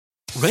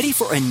Ready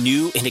for a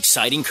new and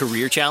exciting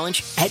career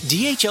challenge? At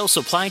DHL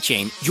Supply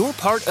Chain, you're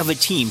part of a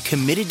team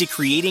committed to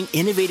creating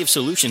innovative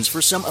solutions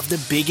for some of the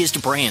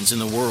biggest brands in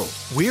the world.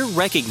 We're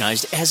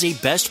recognized as a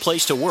best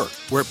place to work,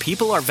 where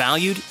people are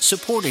valued,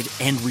 supported,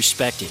 and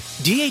respected.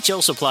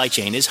 DHL Supply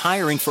Chain is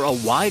hiring for a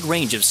wide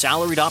range of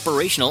salaried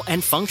operational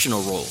and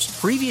functional roles.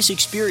 Previous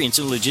experience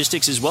in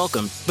logistics is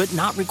welcome, but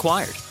not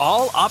required.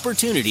 All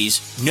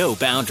opportunities, no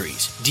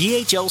boundaries.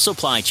 DHL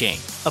Supply Chain.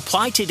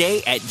 Apply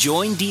today at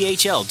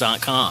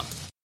joindhl.com.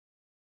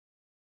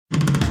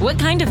 What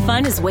kind of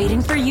fun is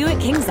waiting for you at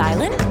Kings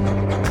Island?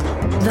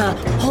 The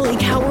holy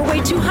cow, we're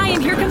way too high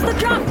and here comes the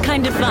drop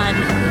kind of fun.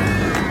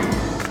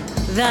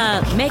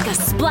 The make a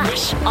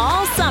splash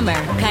all summer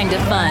kind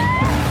of fun.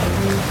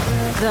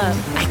 The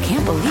I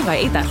can't believe I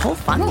ate that whole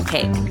funnel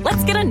cake.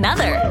 Let's get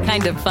another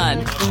kind of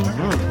fun.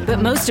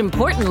 But most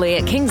importantly,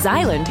 at Kings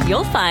Island,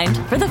 you'll find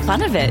for the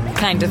fun of it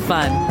kind of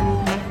fun.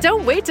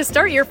 Don't wait to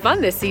start your fun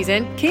this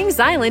season. Kings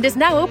Island is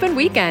now open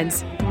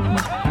weekends.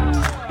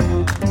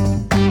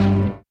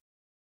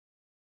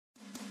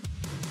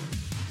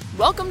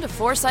 Welcome to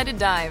Four-Sided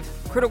Dive,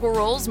 Critical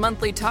Role's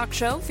monthly talk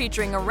show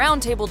featuring a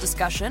roundtable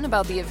discussion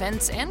about the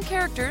events and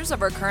characters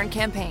of our current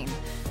campaign,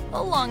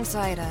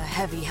 alongside a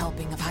heavy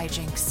helping of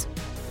hijinks.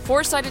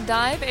 Four-Sided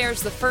Dive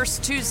airs the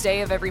first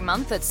Tuesday of every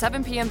month at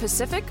 7 p.m.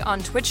 Pacific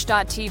on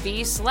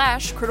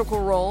twitch.tv/Critical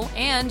Role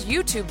and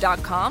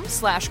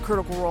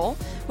youtube.com/Critical Role,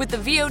 with the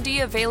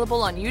VOD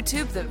available on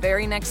YouTube the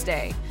very next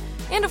day.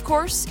 And of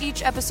course,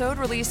 each episode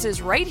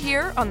releases right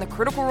here on the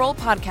Critical Role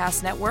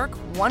Podcast Network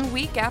 1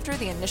 week after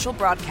the initial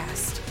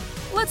broadcast.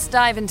 Let's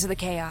dive into the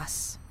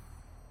chaos.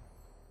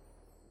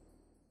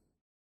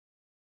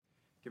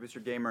 Give us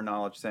your gamer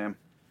knowledge, Sam.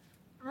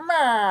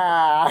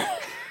 Yeah,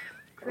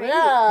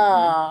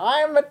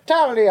 I'm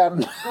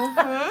Italian.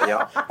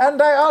 Yeah.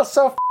 And I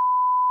also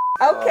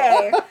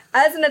Okay,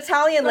 as an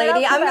Italian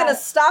lady, I'm going to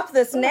stop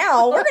this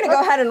now. We're going to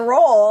go ahead and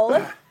roll.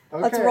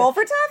 Okay. Let's roll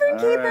for Tavern All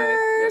Keepers.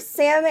 right.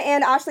 Sam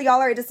and Ashley,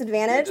 y'all are at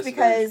disadvantage Yeah,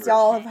 because disadvantage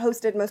y'all first. have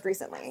hosted most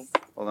recently.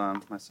 Hold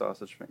on, my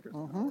sausage fingers.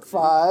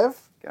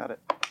 5, Got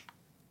it.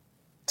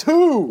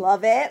 2.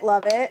 Love it,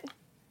 love it.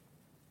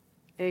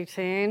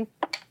 18.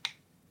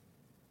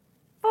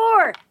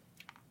 4.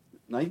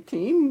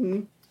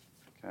 19.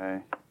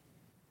 Okay.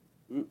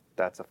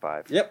 That's a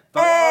 5. Yep. It's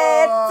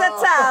a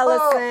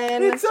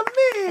Taliesin. It's a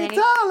me,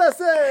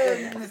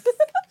 Taliesin.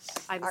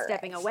 I'm All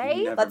stepping right.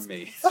 away. Never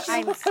me.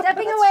 I'm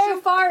stepping away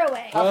far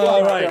away.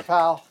 All right. right,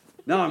 pal.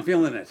 Now I'm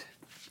feeling it.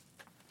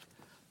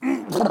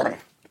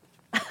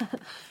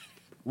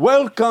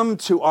 Welcome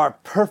to our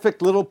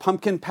perfect little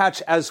pumpkin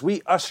patch as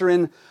we usher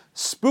in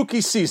spooky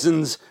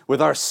seasons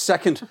with our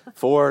second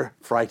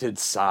Four-Frighted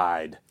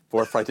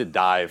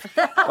Dive.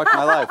 Fuck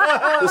my life.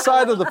 The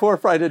side of the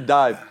Four-Frighted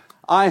Dive.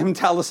 I am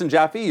Taliesin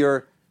Jaffe,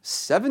 your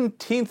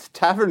 17th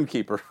Tavern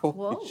Keeper.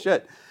 Holy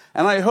shit.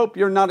 And I hope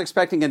you're not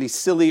expecting any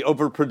silly,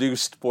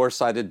 overproduced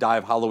Four-Sided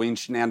Dive Halloween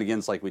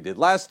shenanigans like we did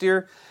last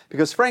year,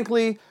 because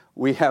frankly,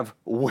 we have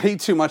way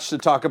too much to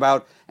talk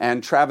about,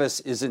 and Travis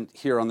isn't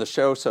here on the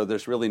show, so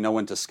there's really no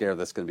one to scare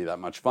that's going to be that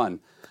much fun.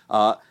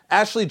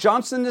 Ashley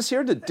Johnson is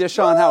here to dish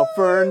on how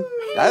Fern,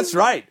 that's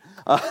right,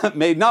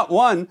 made not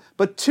one,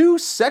 but 2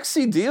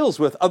 sexy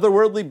deals with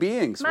otherworldly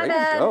beings. Way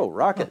to go,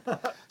 rocket.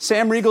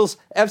 Sam Riegel's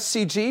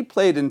FCG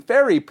played in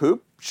Fairy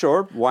Poop.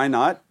 Sure, why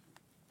not?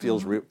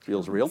 Feels real.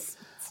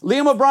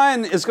 Liam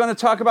O'Brien is going to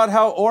talk about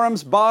how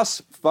Orem's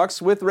boss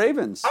fucks with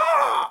ravens.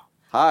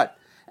 Hot.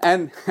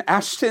 And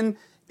Ashton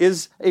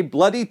is a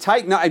bloody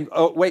titan. A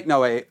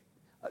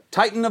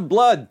titan of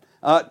blood.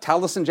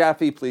 Taliesin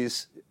Jaffe,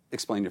 please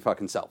explain your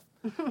fucking self.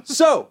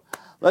 So,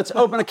 let's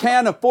open a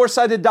can of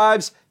Four-Sided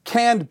Dives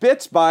canned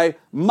bits by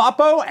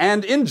Mappo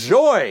and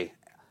enjoy.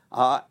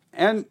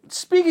 And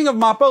speaking of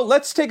Mappo,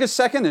 let's take a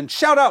second and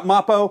shout out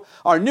Mappo,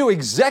 our new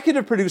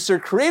executive producer,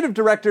 creative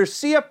director,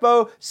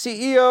 CFO,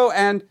 CEO,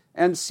 and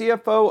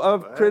CFO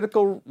of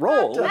Critical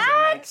Role. That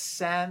doesn't make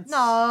sense.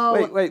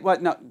 No. Wait,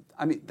 what? No,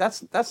 I mean,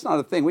 that's not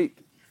a thing. We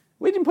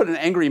didn't put an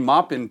angry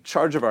mop in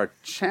charge of our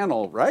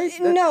channel, right?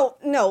 No.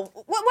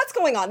 What's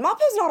going on?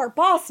 Mappo's not our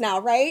boss now,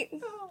 right?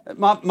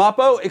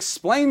 Mappo,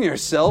 explain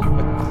yourself.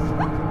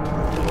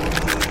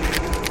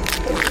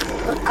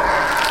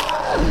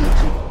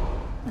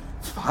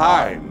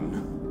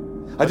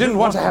 Fine. I didn't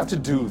want to have to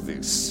do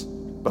this,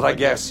 but I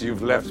guess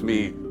you've left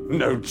me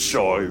no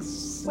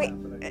choice. Wait,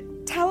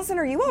 Taliesin,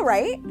 are you all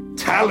right?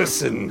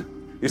 Taliesin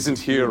isn't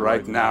here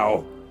right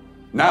now.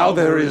 Now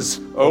there is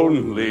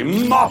only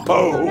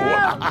Mappo.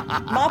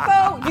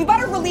 Mappo, you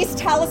better release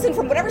Taliesin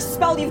from whatever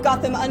spell you've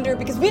got them under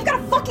because we've got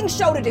a fucking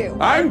show to do.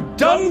 I'm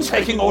done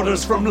taking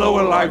orders from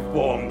lower life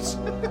forms.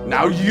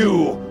 Now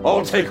you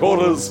all take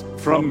orders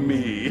from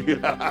me.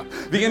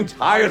 The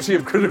entirety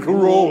of Critical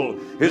Role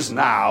is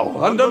now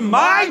under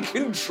my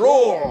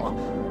control.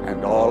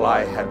 And all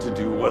I had to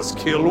do was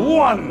kill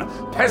one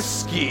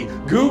pesky,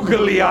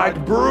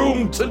 googly-eyed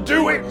broom to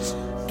do it.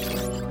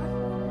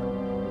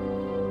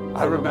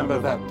 I remember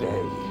that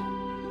day.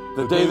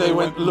 The day they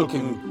went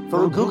looking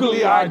for a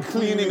googly-eyed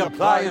cleaning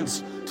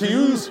appliance to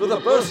use for the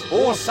first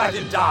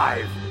Four-Sided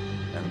Dive.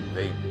 And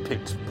they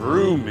picked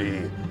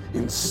Broomy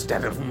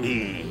instead of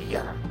me.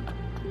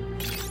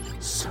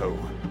 So,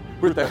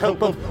 with the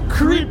help of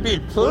creepy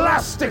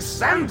plastic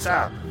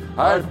Santa,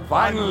 I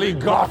finally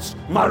got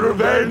my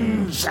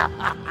revenge.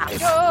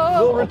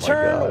 We'll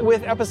return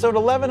with episode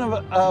 11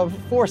 of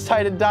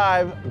Four-Sided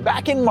Dive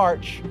back in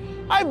March.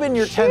 I've been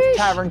your 10th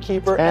Tavern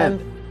Keeper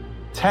and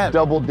 10th.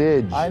 Double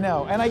dig. I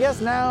know. And I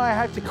guess now I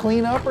have to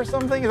clean up or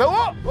something.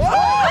 What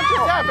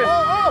just happened?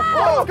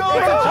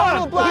 It's a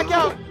total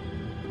blackout.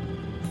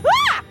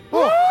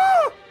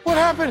 What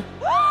happened?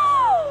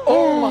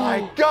 Oh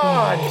my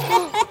God.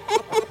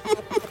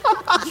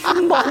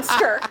 You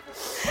monster!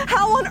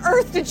 How on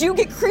earth did you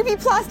get creepy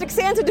plastic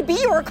Santa to be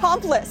your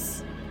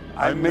accomplice?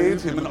 I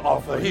made him an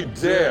offer he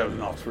dare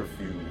not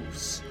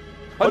refuse.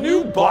 A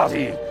new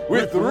body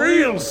with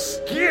real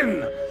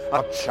skin.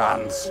 A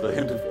chance for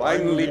him to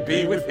finally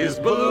be with his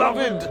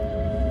beloved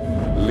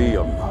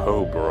Liam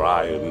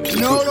O'Brien.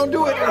 No, don't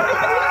do it.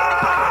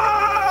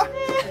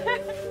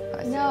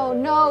 No.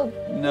 No.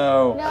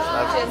 No.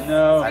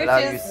 No. I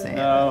love you, Sam.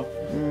 No.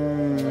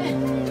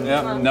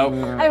 Yeah, nope.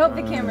 I hope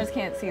the cameras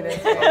can't see this.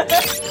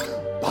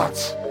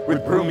 But with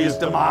Broomy's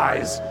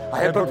demise, I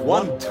had but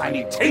one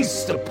tiny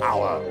taste of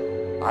power.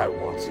 I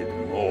wanted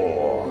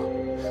more.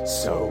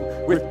 So,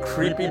 with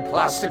creepy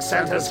plastic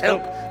Santa's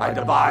help, I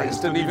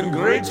devised an even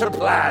greater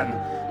plan.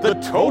 The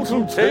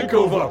total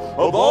takeover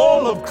of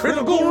all of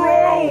Critical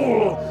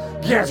Role.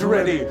 Get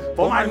ready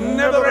for my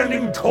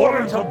never-ending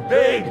torrent of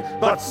vague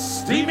but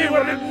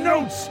steamy-worded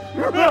notes.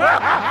 It's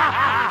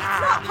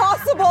not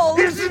possible!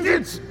 Isn't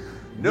it?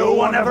 No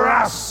one ever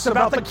asks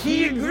about the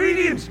key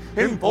ingredient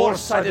in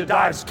Four-Sided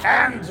Dive's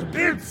canned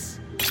bits.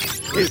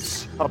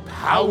 It's a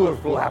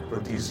powerful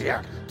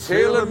aphrodisiac,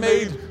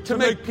 tailor-made to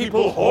make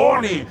people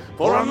horny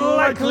for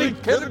unlikely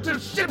character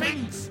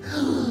shippings.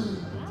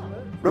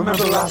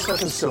 Remember last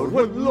episode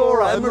when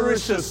Laura and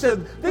Marisha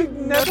said they'd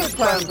never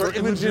planned for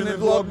Imogen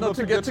and Lobna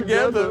to get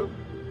together?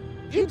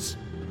 It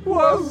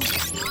was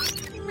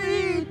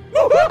me.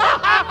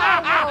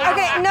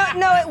 Okay,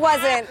 no, it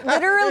wasn't.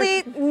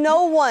 Literally,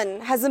 no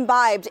one has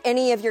imbibed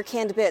any of your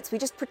canned bits. We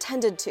just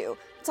pretended to.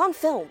 It's on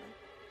film.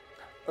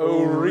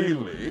 Oh,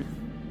 really?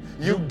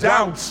 You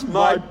doubt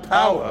my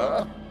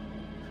power?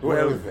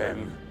 Well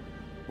then,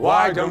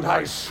 why don't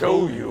I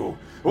show you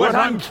what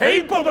I'm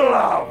capable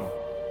of?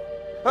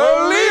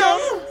 Oh,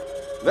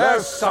 Liam!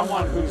 There's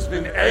someone who's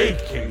been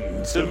aching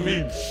to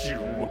meet you.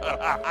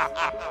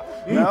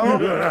 No?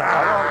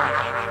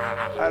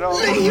 I don't.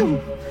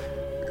 Liam!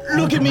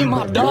 Look at me,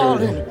 my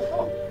darling.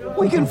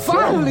 We can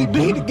finally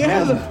be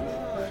together.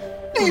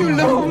 Do you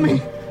love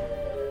me?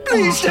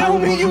 Please tell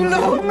me you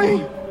love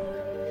me.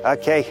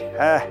 Okay,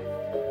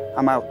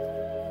 I'm out.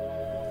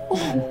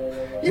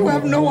 Oh, you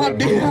have no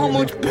idea how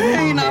much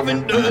pain I've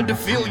endured to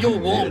feel your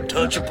warm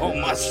touch upon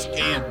my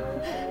skin.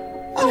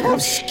 I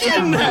have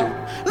skin now.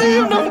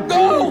 Liam, don't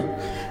go.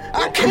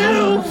 I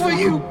kill for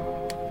you.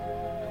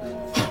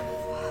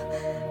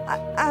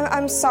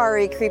 I'm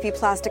sorry, creepy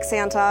plastic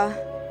Santa.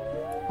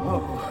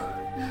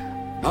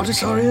 Oh, not as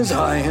sorry as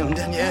I am,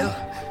 Danielle.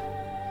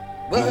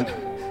 But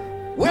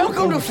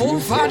welcome to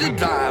Four-Sided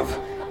Dive.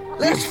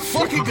 Let's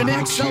fucking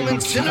connect some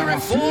ancillary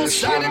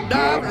four-sided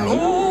dive.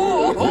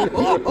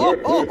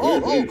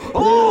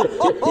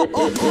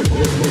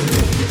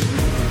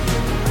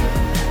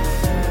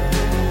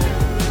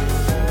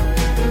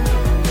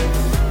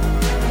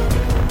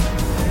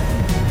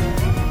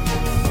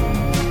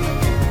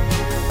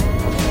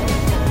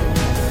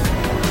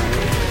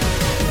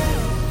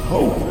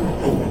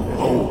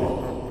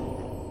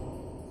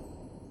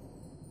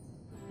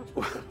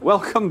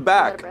 Welcome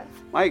back.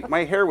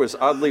 My hair was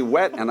oddly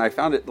wet, and I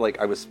found it like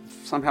I was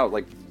somehow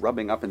like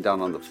rubbing up and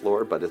down on the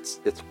floor, but it's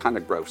kind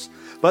of gross.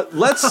 But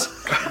let's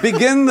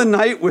begin the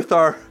night with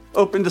our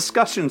open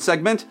discussion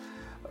segment.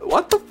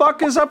 What the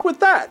fuck is up with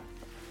that?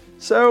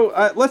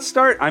 So let's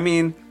start. I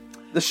mean,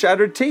 the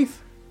shattered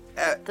teeth.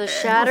 The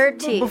shattered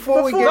teeth.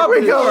 Before we go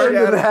into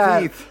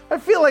that, I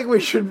feel like we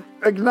should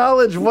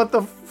acknowledge what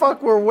the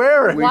fuck we're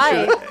wearing.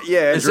 Why?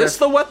 Yeah. Is this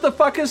the what the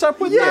fuck is up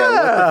with Yeah. that?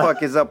 What the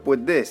fuck is up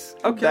with this?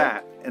 Okay.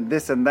 That and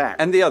this and that.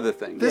 And the other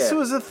thing. This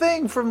was a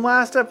thing from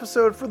last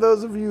episode. For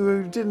those of you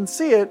who didn't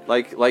see it,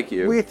 Like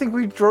you. we think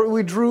we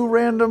drew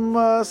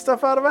random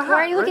stuff out of a hat.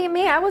 Why are you looking at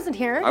me? I wasn't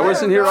here. I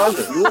wasn't here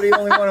either. You were the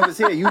only one who was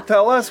here. You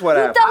tell us what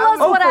happened. Tell us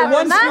what happened.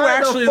 once Matt. you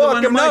actually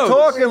What the the one fuck who am I knows.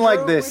 talking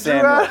like this,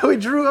 Samuel? We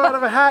drew out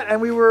of a hat, and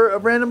we were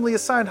randomly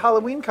assigned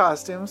Halloween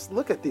costumes.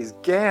 Look at these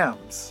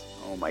gams.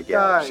 Oh my Guys.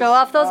 god. Show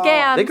off those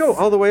gams. They go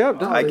all the way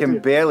up, don't I they? can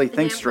barely The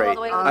think gams go all straight.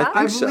 the way I up? think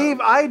I so. believe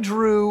I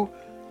drew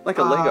Like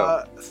a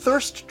Lego.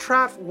 Thirst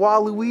Trap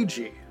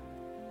Waluigi.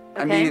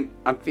 I mean,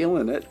 I'm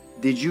feeling it.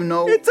 Did you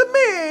know? It's a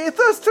me,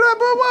 Thirst Trap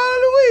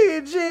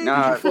Waluigi.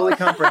 Nah. Did you fully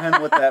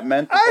comprehend what that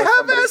meant? I before have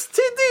somebody-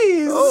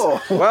 STDs.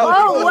 Oh. Well,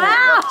 Oh,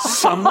 wow.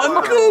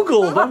 someone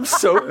Googled. I'm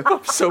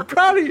so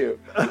proud of you.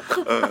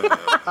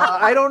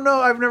 I don't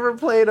know. I've never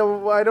played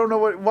I don't know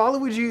what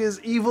Waluigi is.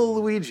 Evil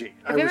Luigi.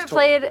 Have you ever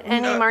played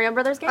any Mario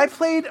Brothers games?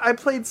 I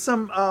played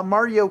some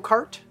Mario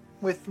Kart.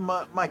 with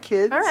my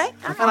kids. All right.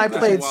 And I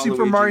played Waluigi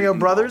Super Mario involved.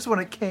 Brothers when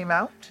it came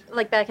out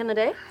Like back in the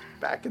day?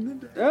 back in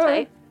the day.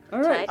 Tight.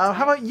 All right. Tight.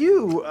 How about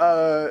you,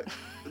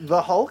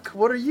 the Hulk?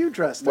 What are you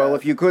dressed Well,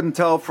 as? if you couldn't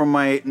tell from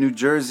my New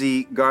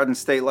Jersey Garden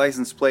State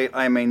license plate,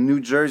 I'm a New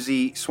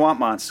Jersey swamp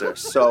monster.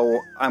 So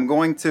I'm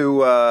going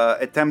to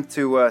attempt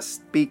to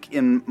speak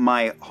in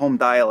my home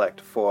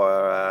dialect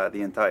for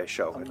the entire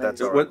show. If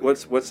that's all right.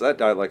 What's that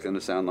dialect going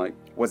to sound like?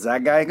 What's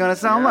that guy gonna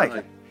sound Yeah,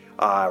 like?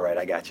 All right,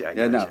 I got you.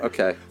 Yeah, no,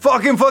 okay.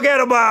 Fucking forget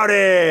about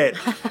it!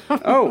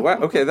 Oh, wow,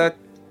 okay, God,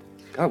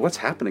 what's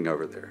happening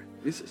over there?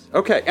 Jesus.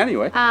 Okay,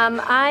 anyway.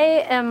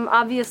 I am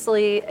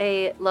obviously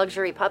a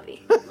luxury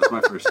puppy, That's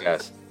my first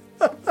guess.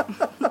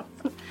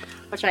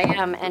 which I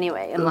am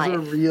anyway in Those life. are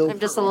real I'm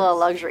just a little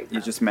luxury puppy.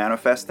 You're just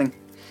manifesting?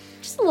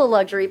 Just a little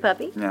luxury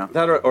puppy. Yeah.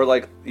 That or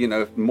like,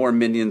 more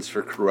minions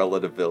for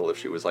Cruella de Vil if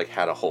she was like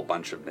had a whole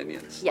bunch of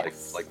minions.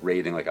 Yes. Like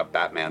raiding like a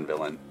Batman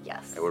villain.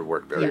 Yes. It would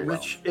work very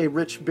well. a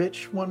rich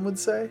bitch, one would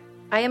say.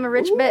 I am a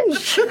rich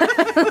bitch.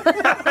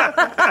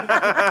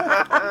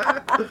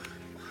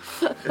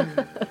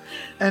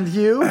 And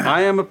you?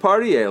 I am a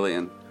party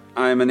alien.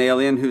 I am an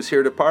alien who's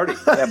here to party.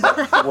 Yeah,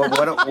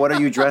 but what are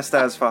you dressed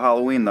as for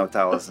Halloween, though,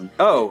 Taliesin?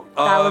 Oh,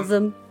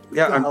 Thousand.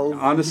 yeah.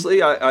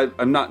 Honestly,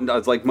 I'm not.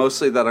 It's like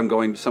mostly that I'm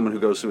going to someone who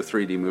goes to a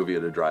 3D movie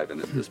at a drive-in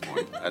at this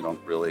point. I don't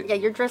really. Yeah,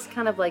 you're dressed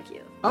kind of like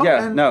you. Oh,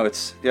 yeah. and- No.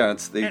 It's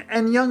the.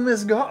 And young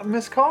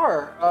Miss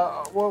Carr,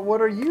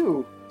 what are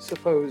you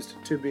supposed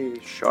to be?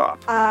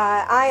 Sharp.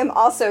 I am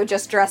also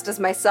just dressed as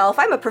myself.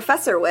 I'm a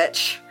professor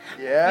witch.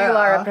 Yeah. You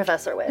are a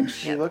professor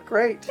witch. You look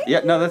great.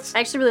 Yeah. No. That's.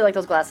 I actually really like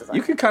those glasses on.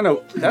 You could kind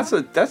of.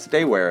 That's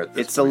day wear. At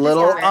this It's a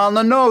little on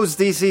the nose,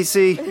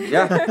 DCC.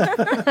 Yeah.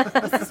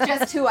 This is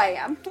just who I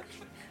am.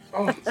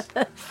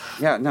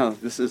 Yeah. No.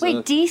 This is. Wait,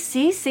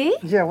 DCC?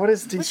 Yeah, what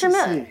is DCC? What's your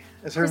middle?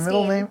 Is her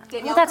middle name?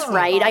 Oh, that's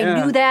right. I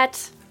Yeah. knew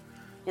that.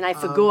 And I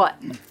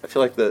forgot. I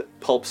feel like the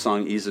Pulp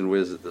song "Ease and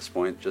Whiz" at this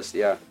point. Just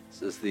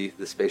This is the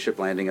spaceship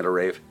landing at a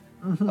rave.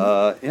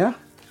 Yeah.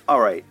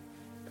 All right.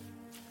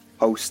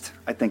 Host.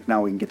 I think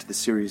now we can get to the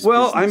serious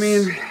Well,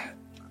 business.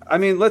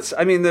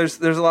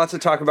 there's a lot to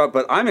talk about,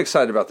 but I'm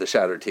excited about the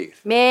Shattered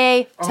Teeth.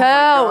 Me too.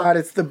 Oh my God,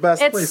 it's the best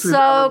It's place we've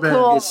so ever been.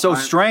 cool. It's so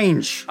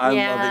strange. I'm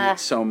Yeah. loving it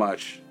so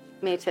much.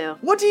 Me too.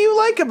 What do you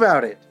like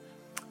about it?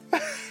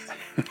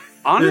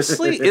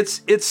 Honestly, it's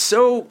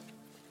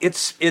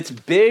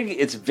big,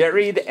 it's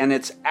varied, and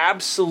it's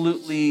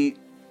absolutely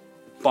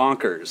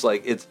bonkers.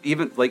 Like it's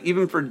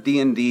even for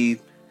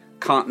D&D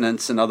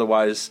continents and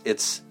otherwise,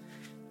 it's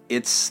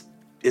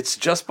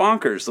just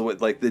bonkers.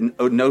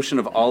 The notion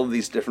of all of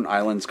these different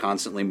islands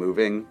constantly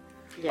moving,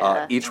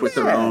 Yeah. each with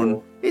their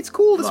own. It's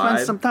cool to spend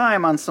vibe. some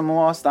time on some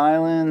lost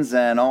islands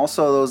and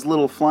also those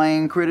little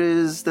flying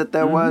critters that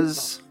there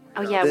was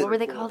Oh yeah, That- what were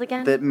they called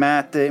again? that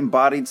Matt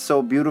embodied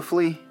so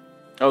beautifully.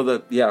 Oh,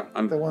 The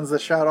ones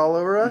that shot all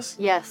over us?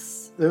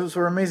 Yes. Those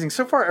were amazing.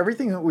 So far,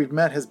 everything that we've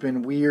met has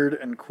been weird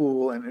and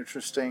cool and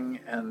interesting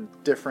and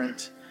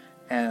different.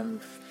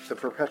 And the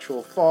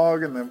perpetual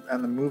fog and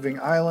the moving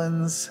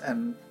islands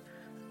and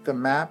the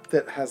map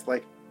that has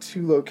like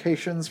 2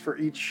 locations for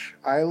each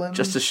island.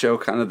 just to show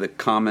kind of the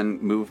common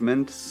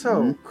movement.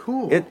 So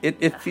cool.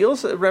 It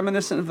feels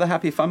reminiscent of the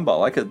Happy Fun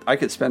Ball. I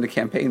could spend a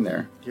campaign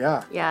there.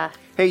 Yeah. Yeah.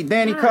 Hey,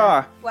 Danny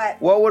Carr. What?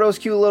 were those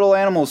cute little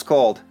animals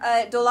called?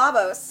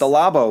 Dolabos. The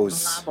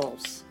Labos.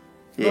 Labos.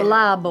 Yeah. The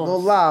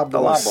Labos.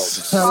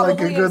 Dolabos. I like a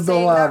Probably good am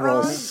saying that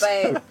wrong, Dolabos.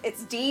 but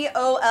it's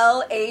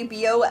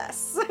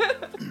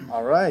Dolabos.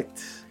 All right.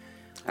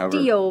 However,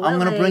 I'm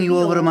gonna bring you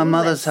over to my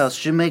mother's house.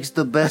 She makes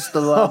the best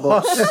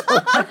Labos.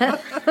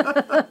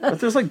 but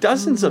there's like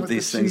dozens of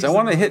these things. I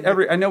want to hit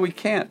every. I know we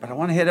can't, but I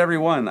want to hit every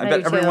one. I I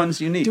bet do too.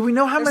 everyone's unique. Do we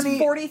know how There's many?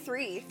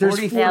 43. There's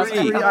 43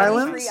 43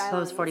 islands.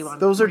 Those 41.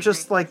 Those are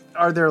just like,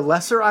 are there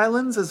lesser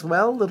islands as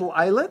well, little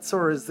islets,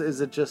 or is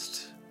it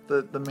just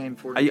the main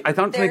 40? I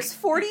don't There's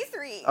think.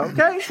 43.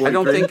 Okay. I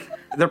don't think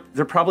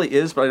there probably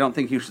is, but I don't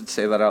think you should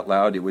say that out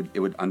loud. It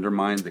would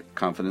undermine the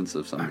confidence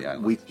of some of the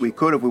islands. we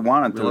could if we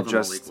wanted We to love them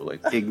all just equally.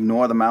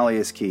 ignore the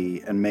Malleus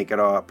key and make it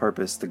our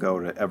purpose to go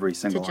to every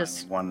single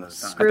just island one at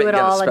a time. Screw bet it you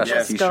get a all and special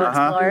just t-shirt. go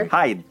Uh-huh. explore.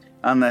 Hide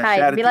on the Hi,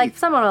 shattered be like, teeth.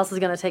 someone else is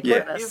going to take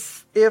care Yeah. of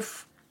this.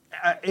 If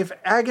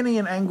agony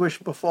and anguish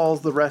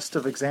befalls the rest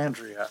of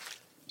Exandria,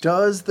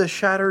 does the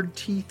Shattered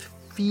Teeth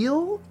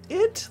feel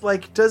it?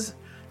 Like,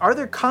 are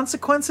there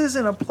consequences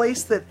in a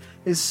place that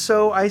is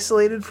so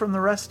isolated from the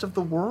rest of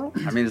the world?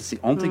 I mean, it's the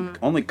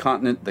only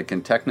continent that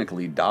can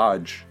technically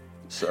dodge.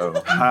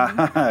 So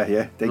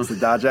Yeah, takes the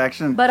dodge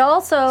action. But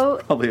also,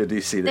 probably a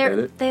DC that did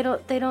it.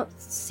 they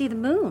don't see the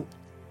moon,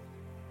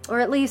 or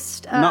at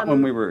least Not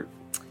when we were.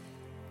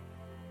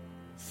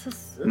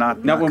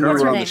 Not Not when we What's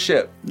were her on the name?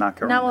 ship. Not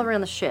currently. not while we're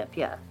on the ship.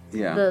 Yeah.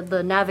 Yeah.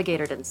 The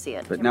navigator didn't see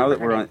it. But Can't now that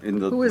remember we're her name. in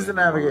the. Who is the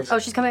navigator? Oh,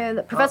 she's coming.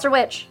 Professor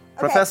Witch.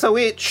 Professor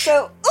Witch.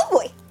 So, oh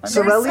boy.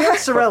 Sorelia?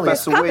 Sorelia.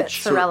 Professor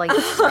Witch. Sorelli.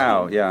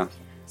 Wow. Yeah.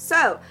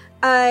 So,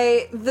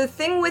 the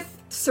thing with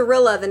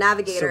Cirilla, the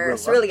navigator,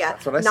 Cirilla,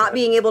 that's what I not said.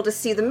 being able to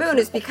see the moon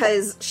is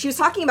because she was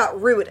talking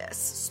about Ruidus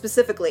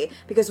specifically,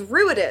 because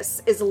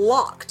Ruidus is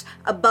locked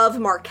above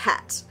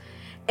Marquette.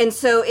 And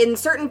so in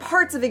certain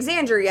parts of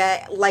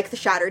Exandria, like the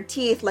Shattered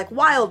Teeth, like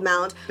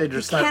Wildmount, They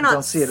just you don't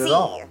cannot see it at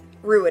all.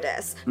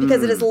 Ruidus,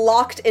 because it is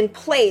locked in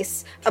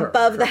place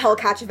above the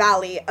Hellcatch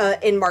Valley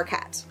in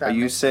Marquette. Are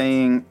you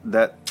saying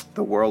that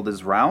the world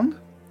is round?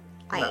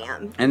 I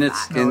am. And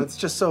it's it's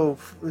just so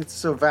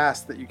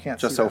vast that you can't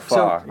Just see so that.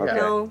 far. yeah. Okay.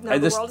 No, I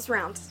the just- world is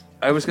round.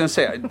 I was going to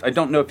say, I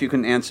don't know if you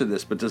can answer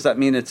this, but does that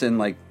mean it's in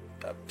like,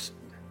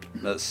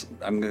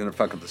 I'm going to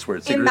fuck up this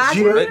word.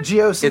 Imagine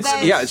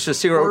geosynchronous It's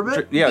just zero.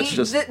 orbit? Yeah, it's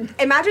just.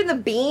 Imagine the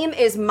beam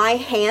is my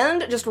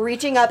hand just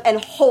reaching up and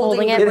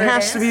holding Holding it. It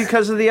has to be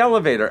because of the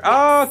elevator.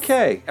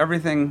 Okay,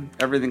 everything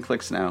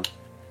clicks now.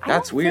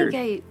 That's weird. I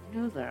think I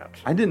knew that.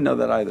 I didn't know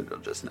that either till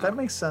just now. That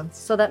makes sense.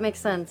 So that makes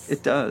sense.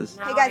 It does.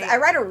 Hey guys, I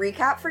write a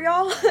recap for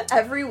y'all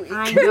every week.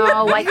 I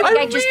know. I think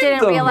I just didn't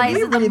them. realize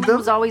You that the read moon them.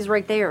 was always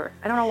right there.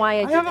 I don't know why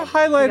I I have a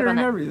highlighter and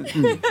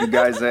everything. You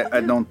guys,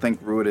 I don't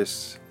think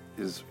Ruidus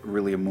is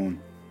really a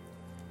moon.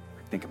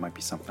 I think it might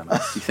be something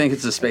else. You think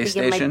it's a I space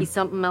think it might station? be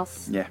something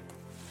else. Yeah.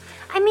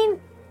 I mean,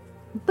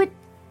 but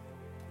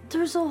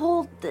there's a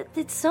whole.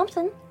 It's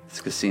something. It's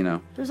a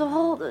casino. There's a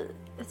whole.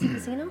 It's a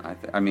casino.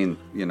 I mean,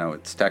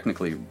 it's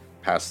technically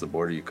past the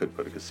border. You could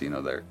put a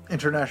casino there.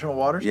 International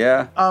waters?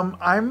 Yeah.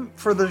 I'm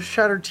for the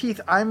Shattered Teeth.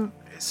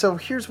 So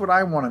here's what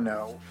I want to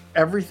know.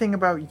 Everything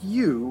about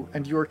you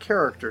and your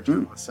character,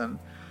 Jonathan.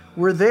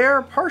 We're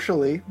there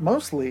partially,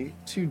 mostly,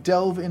 to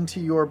delve into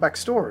your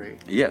backstory.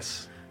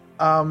 Yes.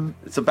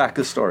 It's a back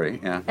of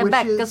story. Yeah. A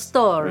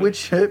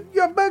backstory.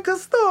 Your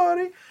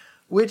backstory.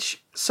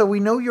 So we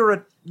know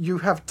you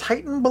have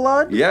Titan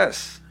blood.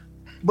 Yes.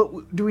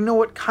 But do we know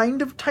what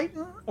kind of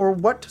Titan or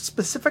what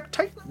specific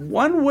Titan?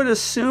 One would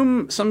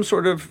assume some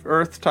sort of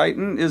Earth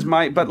Titan is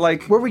but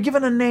like. Were we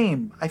given a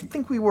name? I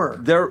think we were.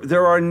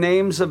 There are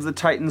names of the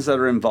Titans that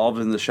are involved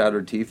in the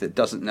Shattered Teeth. It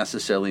doesn't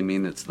necessarily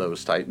mean it's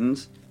those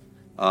Titans.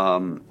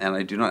 And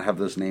I do not have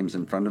those names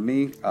in front of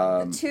me.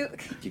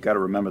 You got to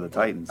remember the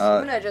Titans.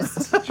 I'm gonna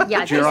just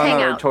Yeah, just hang Girona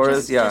or out.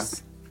 Torres,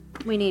 Just-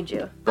 we need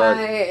you. But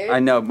I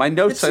know my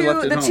notes I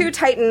left at the home. two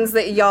Titans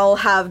that y'all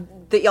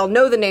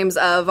know the names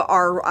of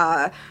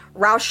are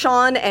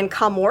Raushan and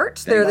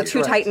Kamort. They're the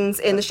two Titans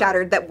in the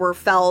Shattered that were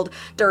felled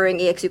during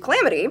EXU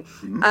Calamity.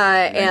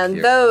 And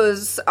you.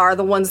 those are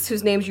the ones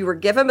whose names you were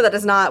given, but that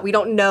is not, we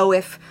don't know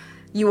if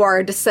you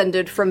are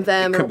descended from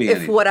them could or be if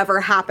anything. whatever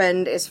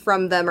happened is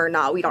from them or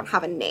not. We don't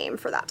have a name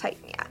for that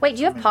Titan yet. Wait,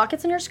 do you have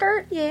pockets in your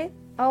skirt? Yeah.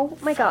 Oh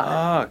my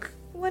god. Fuck.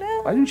 What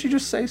else? Why didn't you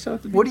just say so?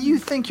 At the What do you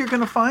think you're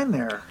going to find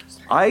there?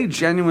 I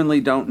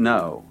genuinely don't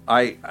know.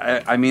 I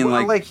mean,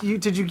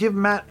 Did you give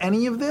Matt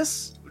any of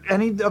this?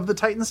 Any of the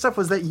Titan stuff?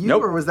 Was that you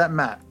Nope. or was that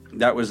Matt?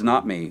 that was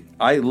not me.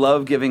 I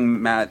love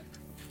giving Matt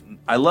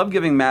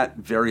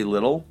very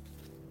little.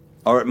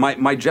 Or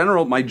my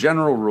general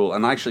rule,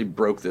 and I actually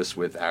broke this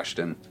with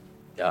Ashton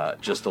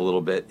just a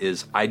little bit,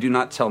 is I do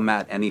not tell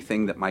Matt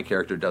anything that my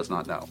character does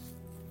not know.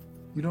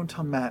 You don't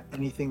tell Matt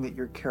anything that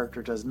your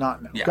character does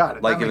not know. Yeah. Got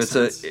it. Like That if makes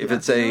it's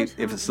sense.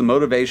 if it's the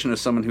motivation of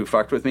someone who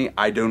fucked with me,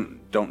 I don't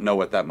know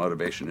what that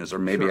motivation is, or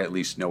maybe I at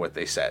least know what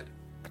they said.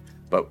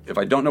 But if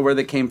I don't know where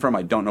they came from,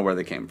 I don't know where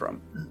they came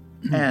from.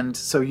 And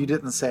so you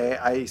didn't say,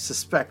 I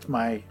suspect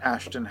my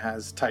Ashton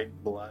has Titan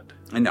blood.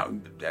 And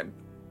no,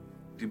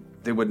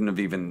 they wouldn't have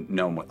even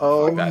known what the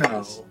Oh fuck that no.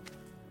 is.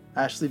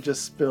 Ashley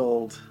just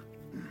spilled.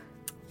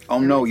 Oh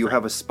no, you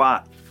have a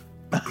spot.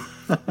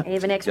 I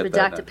have an extra Get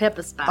that Dr. done.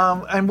 Pepper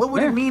spot. And what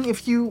would Yeah. it mean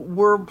if you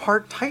were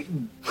part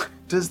Titan?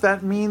 Does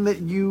that mean that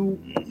you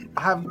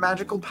have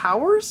magical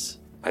powers?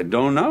 I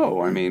don't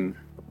know. I mean,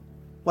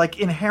 Like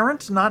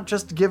inherent, not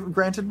just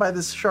granted by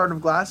this shard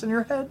of glass in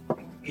your head?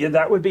 yeah,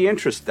 that would be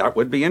interesting. That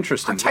would be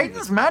interesting. Are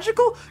Titans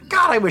magical?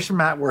 God, I wish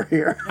Matt were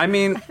here. I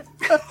mean,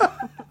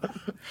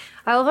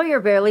 I love how you're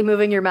barely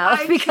moving your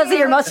mouth because of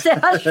your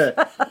mustache.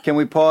 Can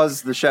we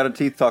pause the Shattered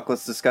Teeth talk?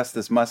 Let's discuss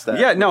this mustache.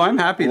 yeah, no, I'm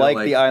happy. Like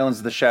to, the Islands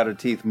of the Shattered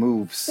Teeth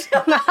moves.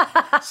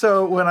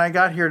 So when I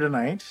got here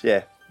tonight,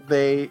 Yeah.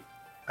 they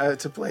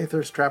to play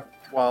Thirst Trap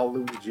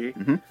Waluigi.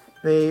 Mm-hmm.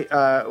 They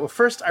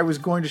first I was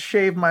going to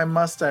shave my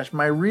mustache,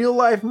 my real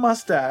life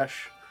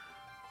mustache,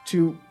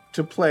 to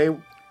play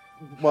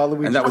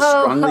Waluigi. and that was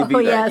strongly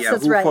beat. yes. Yeah,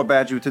 that's who right.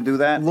 forbade you to do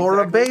that?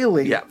 Laura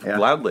Bailey Yeah, Yeah.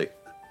 loudly.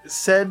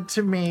 said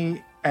to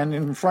me, and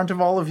in front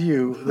of all of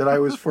you, that I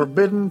was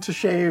forbidden to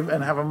shave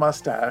and have a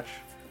mustache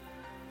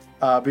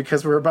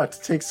because we're about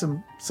to take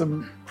some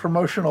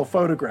promotional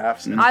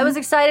photographs. I was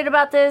excited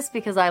about this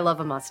because I love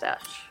a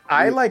mustache.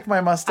 I like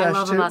my mustache I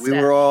love a too. mustache. We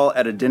were all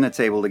at a dinner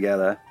table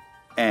together,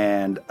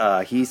 and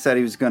he said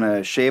he was going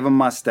to shave a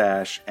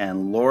mustache,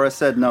 and Laura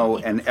said no,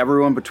 and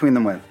everyone between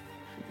them went,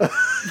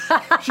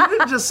 She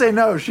didn't just say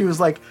no. She was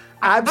like,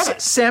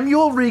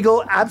 Samuel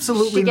Regal,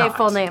 absolutely She not. gave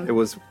full name. it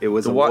was The,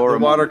 a the Laura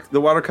water moment. the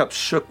water cup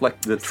shook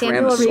like the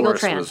Samuel Regal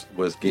Tyrannosaurus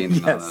was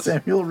gaining on Yes, us.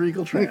 Samuel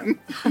Regal Tran.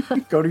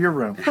 Go to your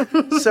room.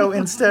 So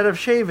instead of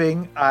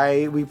shaving,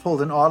 we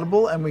pulled an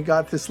audible and we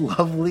got this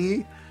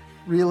lovely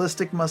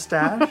realistic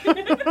mustache,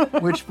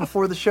 which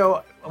before the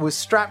show was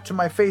strapped to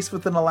my face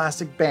with an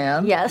elastic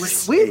band. Yes.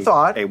 Which we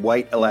thought a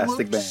white elastic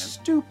looked band.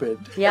 stupid.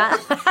 Yeah.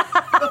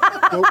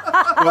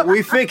 But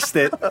we fixed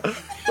it.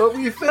 But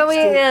we fixed But we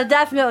it.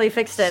 definitely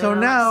fixed it. So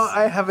now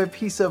I have a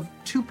piece of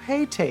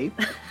toupee tape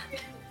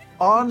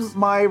on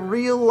my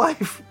real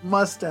life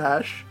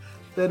mustache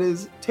that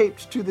is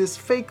taped to this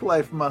fake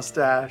life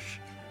mustache,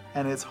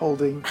 and it's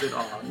holding it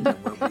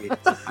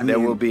on. There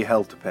will be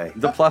hell to pay.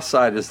 The plus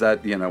side is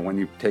that, when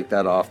you take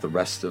that off, the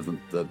rest of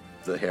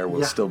the hair will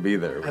Yeah. still be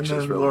there, And which then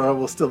is really Laura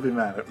will still be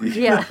mad at me.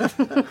 Yeah.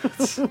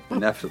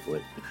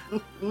 inevitably.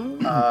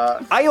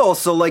 I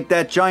also like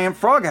that giant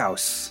frog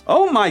house.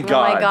 Oh my Oh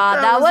god. my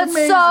god, that was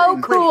amazing. so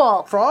Wait,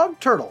 cool. frog?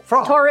 Turtle?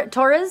 Frog?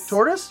 Torres?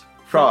 Tortoise?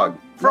 Frog.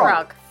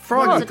 Frog.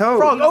 Froggy Toad.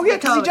 Frog. Oh, yeah,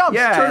 because he jumps.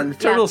 Yeah, and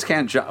Turtles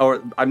can't jump.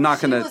 Or I'm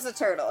not going to. a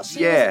turtle.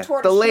 She yeah,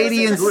 the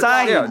lady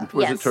inside. Yeah,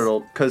 was Yes. a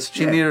turtle because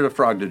she needed a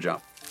frog to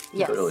jump.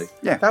 Yes. Really.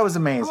 Yeah. That was I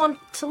amazing. want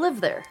to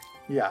live there.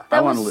 Yeah.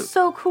 That wanna was live.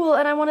 so cool,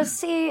 and I want to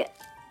see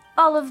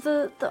all of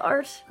the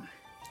art.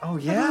 Oh,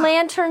 The yeah.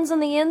 lanterns on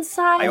the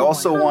inside. I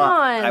also Come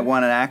on. I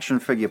want an action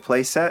figure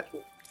playset,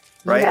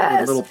 right? Yes.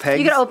 With little pegs.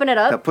 You can open it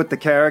up. To put the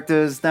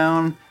characters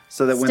down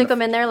so that when Stick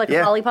them in there like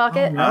Yeah. a Polly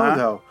Pocket. No,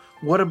 though.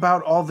 What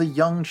about all the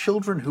young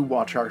children who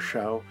watch our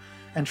show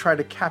and try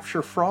to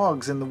capture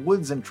frogs in the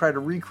woods and try to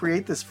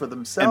recrate this for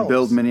themselves? and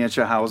build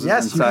miniature houses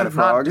Yes, inside you of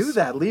not frogs. do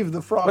that. Leave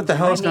the frogs. What the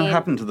hell is going mean- to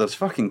happen to those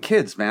fucking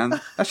kids,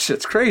 man? That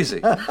shit's crazy.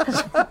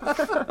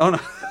 Oh no.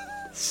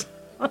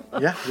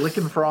 Yeah,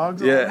 licking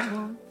frogs.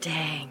 Yeah.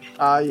 Dang. Yeah.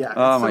 Oh, it's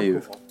my so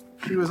youth. cool.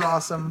 She was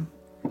awesome.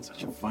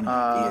 Such a funny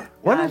idea.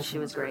 What God, a- she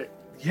was great.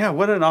 Yeah,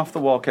 what an off the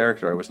wall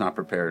character. I was not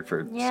prepared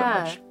for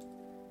Yeah. so much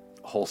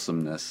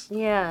wholesomeness.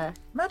 Yeah.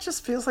 Matt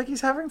just feels like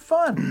he's having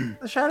fun.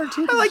 The Shattered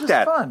Teeth I is like just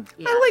that. fun.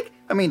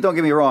 I mean, don't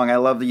get me wrong. I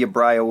love your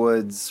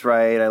Briarwoods,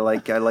 right? I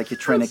like your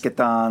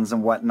Trinicatons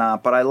and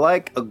whatnot. But I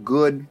like a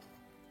good,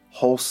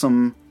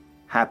 wholesome,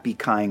 happy,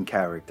 kind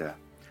character.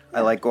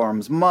 I like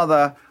Orm's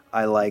mother.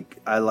 I like.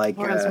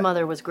 Lauren's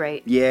mother was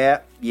great.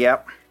 Yeah,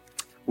 yep.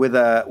 Well,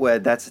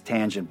 that's a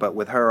tangent, but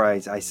with her,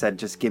 I said,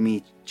 just give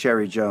me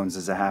Cherry Jones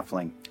as a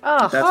halfling.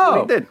 Oh, That's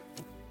what he did.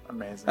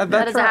 Amazing.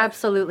 that is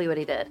absolutely what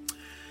he did.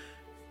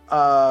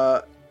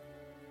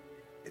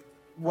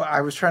 Well,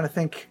 I was trying to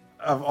think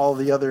of all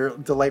the other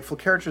delightful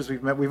characters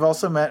we've met. We've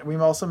also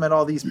met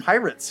all these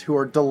pirates who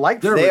are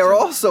delightful. They are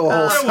also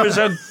wholesome. There was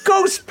a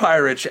ghost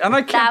pirate, and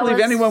I can't That believe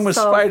was anyone was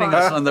so fighting fun.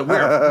 us on that.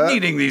 We're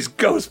meeting these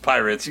ghost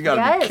pirates. You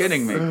gotta be Yes.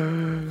 kidding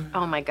me.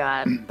 Oh my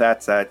god.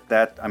 That's that.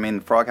 I mean,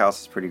 Frog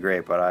House is pretty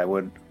great, but I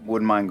wouldn't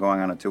mind going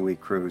on a 2-week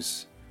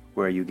cruise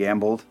where you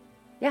gambled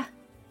Yeah.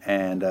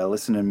 and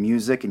listened to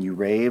music and you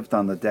raved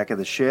on the deck of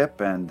the ship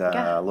and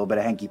Yeah. a little bit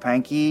of hanky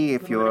panky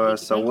if you're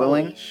so hanky-panky.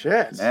 willing.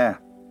 Shit. Yeah.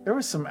 There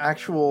was some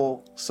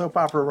actual soap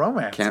opera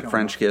romance. Can't going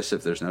French on. kiss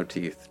if there's no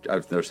teeth.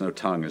 If there's no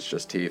tongue, it's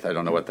just teeth. I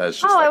don't know what that is.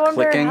 Just Oh, I like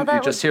wonder clicking. how that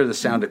You just would hear the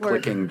sound of work.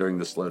 clicking during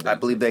the slow I down.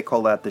 believe they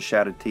call that the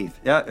shattered teeth.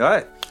 Yeah,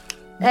 right.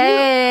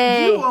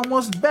 Hey. You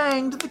almost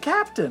banged the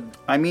captain.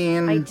 I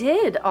mean, I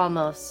did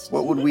almost.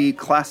 what would we That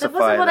classify?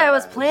 wasn't what I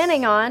was as?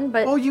 planning on,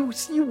 but Oh, you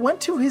went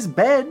to his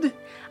bed.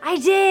 I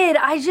did.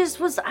 I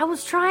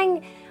was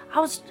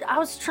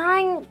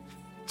trying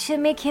to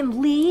make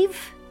him leave.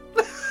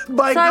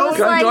 By So I was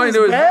going like, Going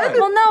to his bed?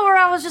 well, no, where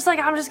I was just like,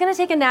 I'm just gonna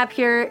take a nap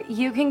here.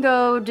 You can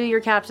go do your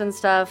captain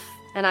stuff,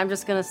 and I'm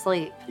just gonna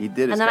sleep. He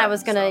did his And then I captain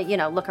was gonna,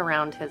 stuff. look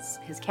around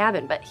his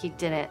cabin, but he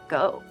didn't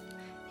go.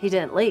 He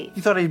didn't leave.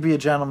 You thought he'd be a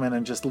gentleman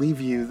and just leave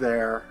you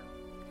there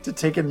to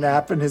take a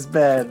nap in his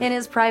bed. In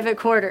his private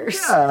quarters.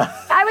 Yeah.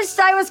 I was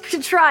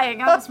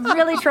trying. I was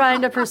really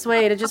trying to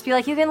persuade and just be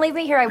like, you can leave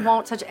me here. I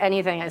won't touch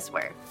anything, I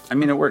swear. I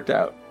mean, it worked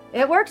out.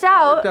 It worked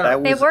out.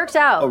 That was It worked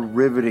out. a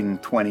riveting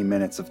 20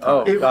 minutes of time.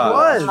 Oh, It God.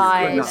 was.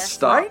 Fine. It was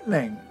Stop.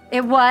 frightening.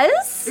 It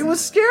was? It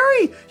was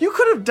scary. You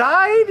could have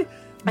died.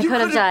 I You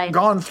could have could died.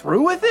 Gone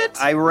through with it.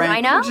 I ranked,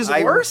 I know. Which is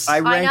worse. I I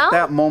ranked know.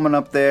 that moment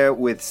up there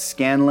with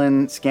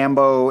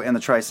Scambo, and the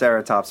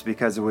Triceratops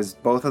because it was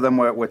both of them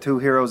were two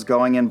heroes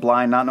going in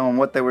blind, not knowing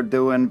what they were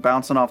doing,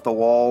 bouncing off the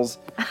walls,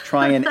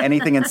 trying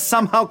anything, and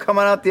somehow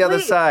coming out the other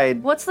Wait,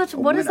 side. What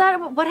is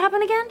that? What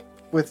happened again?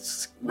 with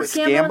Scambo and the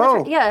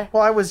Scambo? yeah.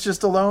 Well, I was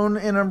just alone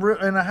in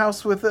a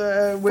house with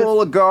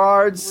Full of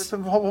guards.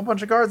 with a whole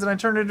bunch of guards, and I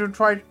turned into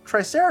a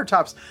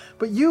triceratops.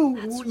 But you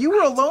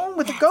were alone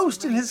with a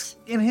ghost in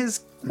his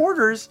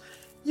quarters.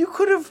 You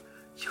could have.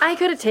 I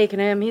could have taken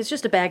him. He's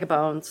just a bag of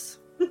bones.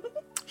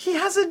 He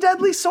has a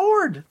deadly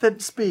sword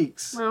that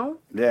speaks. No.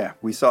 Yeah,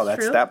 we saw that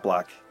True. stat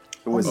block.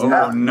 It was Oh,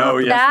 not. no,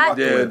 yes, That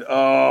we did.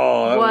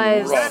 Oh, that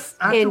was was rough.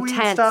 After we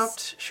intense.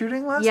 stopped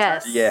shooting last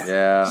Yes. time? Yeah.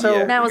 Yeah. So-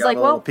 yeah, Matt we was got like,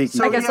 a little well,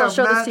 peeky. I guess I'll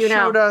show this Matt to you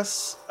now. showed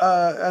us,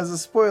 as a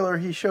spoiler,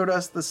 he showed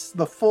us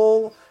the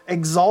full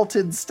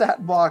exalted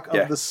stat block of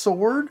Yeah. the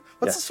sword.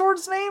 What's Yeah. the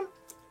sword's name?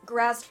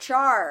 Grass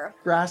char.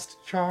 Grass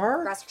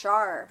char? Grass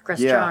char.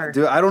 Yeah,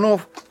 dude, I don't know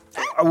if...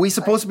 Are we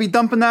supposed to be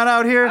dumping that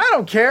out here? I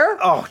don't care.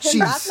 Oh, That's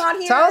jeez. not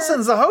here.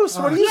 Talson's the host.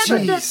 What do you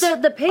Yeah,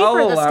 but the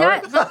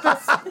paper,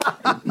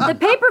 the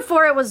paper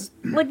for it was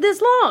like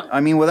this long. I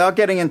mean, without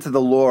getting into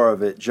the lore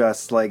of it,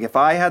 just like if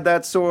I had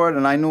that sword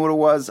and I knew what it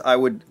was, I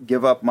would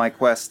give up my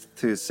quest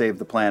to save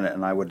the planet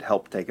and I would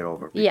help take it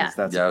over. Because Yeah.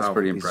 that's Yeah, it's a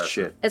pretty piece of impressive.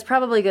 shit. It's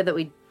probably good that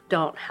we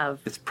don't have.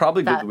 It's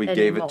probably good that that we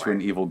gave it to anymore.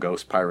 an evil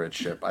ghost pirate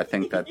ship. I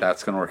think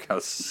that's going to work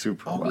out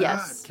super well.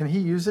 Yes. Can he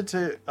use it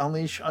to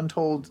unleash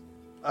untold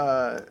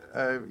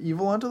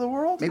evil onto the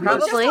world? Maybe Just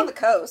Probably. on the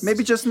coast.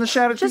 Maybe just in the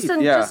Shadow Just Deep.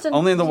 in, Yeah, just in,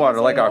 only in the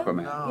water, like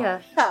Aquaman.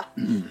 Yeah.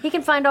 He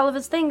can find all of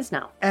his things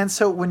now. And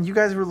so when you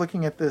guys were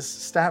looking at this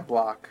stat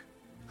block,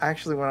 I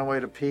actually went away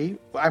to pee.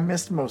 I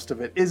missed most of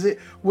it.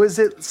 Was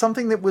it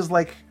something that was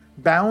like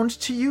bound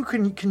to you?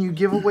 Can you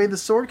give away the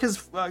sword?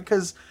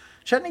 Because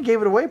Chetney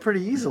gave it away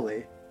pretty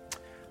easily.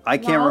 I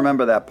can't Well-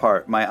 remember that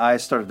part. My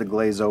eyes started to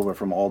glaze over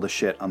from all the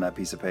shit on that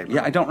piece of paper.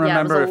 Yeah, I don't Yeah, it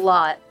remember. was a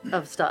lot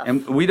of stuff.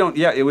 And we don't.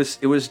 Yeah, it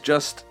was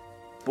just.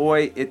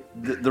 Boy,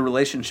 the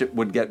relationship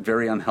would get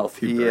very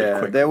unhealthy. Very Yeah,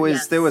 quickly.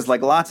 there was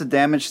like lots of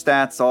damage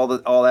stats,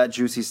 all that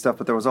juicy stuff,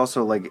 but there was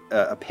also like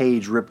a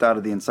page ripped out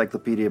of the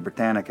Encyclopedia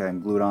Britannica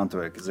and glued onto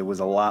it because it was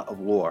a lot of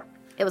lore.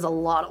 It was a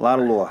lot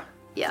of lore.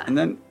 Yeah. And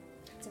then,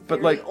 but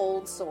Very like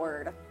old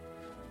sword.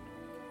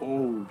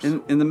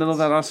 in the middle of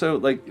that also,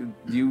 like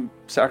you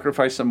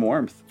sacrificed some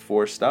warmth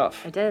for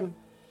stuff. I did.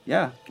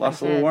 Yeah,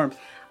 lost a I little did. warmth.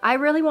 I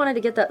really wanted to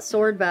get that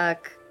sword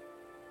back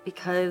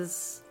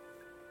because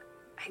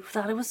I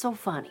thought it was so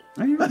funny.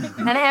 And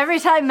every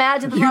time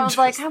Matt did the wrong, I was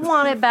like, I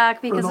want it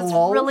back because the it's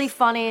lulz? really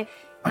funny.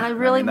 And I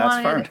really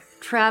that's wanted fun.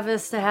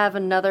 Travis to have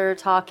another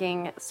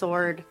talking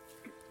sword.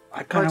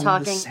 I kind of Or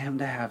wanted talking- Sam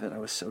to have it. I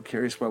was so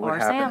curious what would Or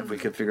happen Sam. if we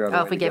could figure out. Oh, a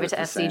if way we to gave get it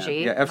to Sam.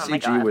 FCG? Yeah, Oh my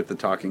FCG God. with the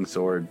talking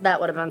sword That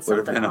would have been would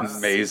something have been else.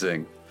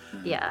 amazing.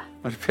 Yeah.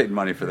 I'd have paid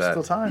money for that.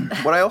 Still time.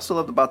 What I also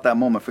loved about that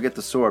moment, forget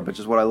the sword, but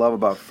just what I love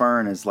about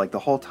Fern is like the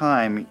whole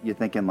time you're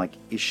thinking like,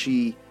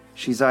 she's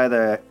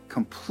either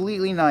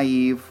completely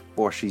naive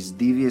or she's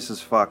devious as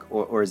fuck,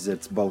 or is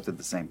it both at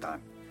the same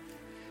time?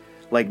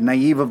 Like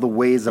naive of the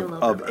ways of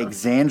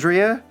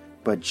Exandria,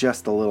 but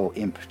just a little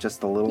imp,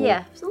 just a little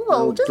Yeah, just a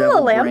little lamp.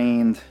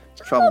 devil-brained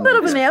A little bit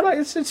of an troublemaker.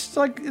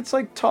 imp. It's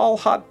like tall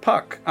hot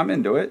Puck. I'm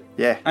into it.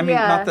 Yeah. I mean,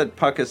 Yeah. not that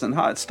Puck isn't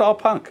hot. It's tall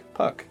Puck.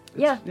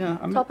 Yeah.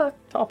 I'm Tall Puck.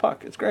 Tall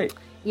Puck. It's great.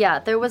 Yeah,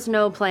 there was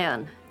no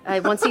plan.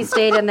 Once he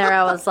stayed in there,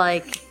 I was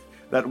like,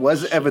 That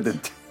was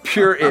evident.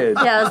 Pure id.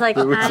 yeah, I was like,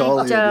 It was all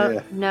I in, don't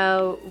yeah.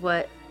 know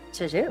what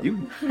to do.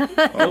 You,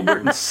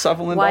 Gilbert and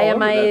Sutherland. Why all am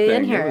over I that in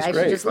thing. here? It was I should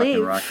great. just Fucking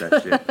leave. rock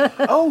that shit.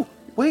 Oh,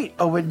 wait.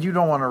 Oh, but you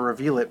don't want to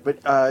reveal it.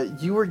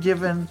 But you were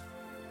given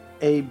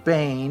a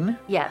Bane,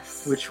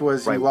 Yes. which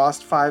was Right. you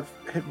lost 5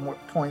 hit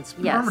points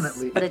Yes,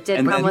 permanently. but it did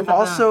And come then with You a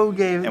also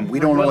gave. And we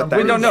don't know what that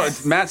We is. don't know.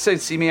 It's Matt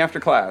said, "See me after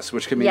class,"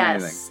 which could mean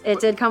anything. Yes, it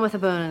did come with a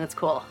boon, and it's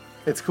cool.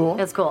 It's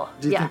cool. It's cool.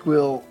 Do you yeah. think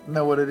we'll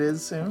know what it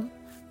is soon?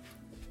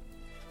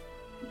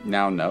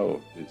 Now,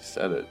 no, you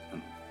said it.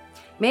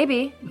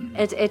 Maybe.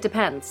 It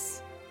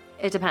depends.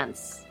 It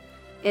depends.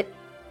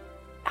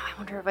 I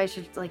wonder if I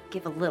should like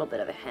give a little bit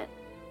of a hint.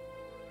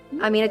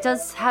 I mean, it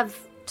does have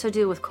to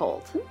do with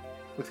cold.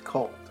 With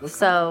cold.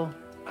 So,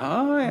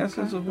 Oh, yes,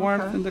 there's a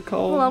warmth in the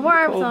cold. well,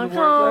 warmth cold, on the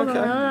cold.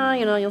 Okay.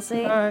 You know, you'll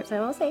see. All right.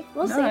 So we'll see.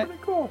 We'll All see.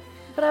 right. Cool.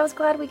 But I was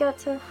glad we got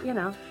to,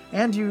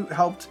 And you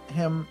helped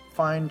him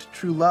find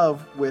true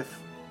love with,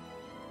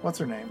 what's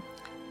her name?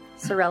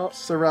 Sorella.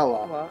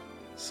 Cirilla.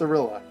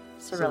 Cirilla.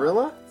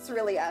 Cirilla.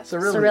 Cerelia.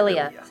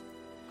 Cerelia.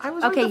 I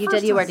was Okay, right the you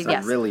first did. You time. were.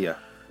 Yes. Aurelia.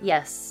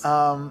 Yes.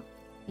 Yes.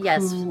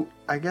 Yes. Who,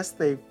 I guess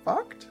they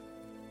fucked?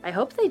 I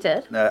hope they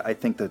did. I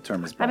think the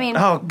term is. I mean,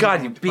 Oh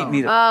God, you beat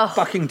me to Oh.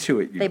 fucking to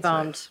it. You they could say.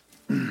 boned.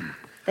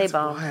 They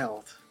boned.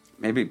 Wild.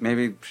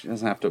 Maybe she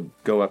doesn't have to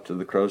go up to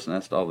the crow's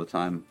nest all the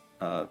time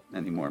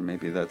anymore.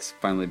 Maybe that's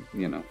finally, a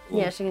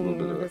Yeah, she little can.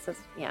 bit of it. This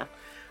is, yeah.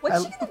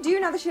 What's she gonna do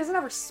now that she doesn't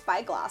have her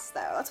spyglass,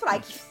 though? That's what I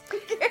keep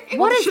thinking.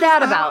 What is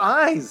that Have about?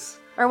 eyes.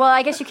 Or well,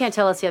 I guess you can't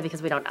tell us yet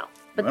because we don't know.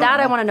 But that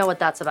I want to know what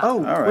that's about. Oh,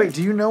 All right. wait.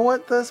 Do you know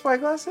what the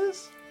spyglass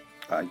is?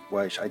 I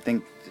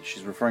think that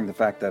she's referring to the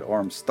fact that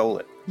Orm stole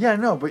it. Yeah,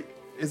 no, but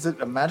is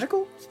it a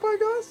magical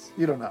spyglass?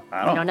 You don't know.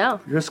 I don't know.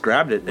 You just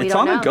grabbed it. We It's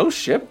don't on know. a ghost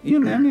ship. I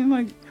mean,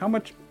 like, how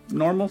much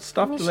normal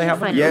stuff do they have?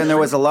 find on Yeah, the and there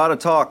ship? was a lot of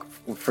talk.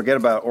 Forget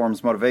about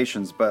Orm's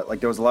motivations, but like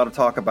there was a lot of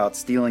talk about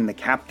stealing the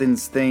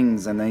captain's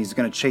things, and then he's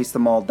going to chase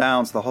them all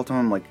down. So the whole time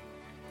I'm like,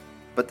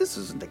 but this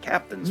isn't the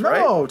captain's, No,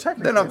 right?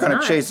 technically They're not it's going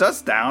not. to chase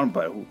us down,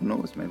 but who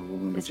knows? Maybe we'll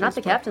be It's not chased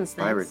the by captain's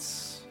things.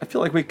 pirates. I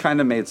feel like we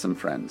kind of made some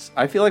friends.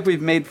 I feel like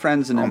we've made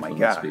friends and Oh my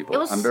influenced God. people. It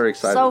was I'm very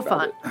excited so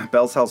about fun. it.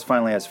 Bell's House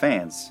finally has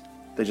fans.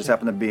 They just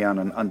happen to be on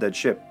an undead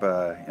ship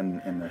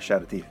in the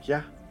Shadow Deep.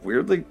 Yeah.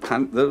 Weirdly,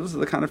 those are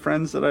the kind of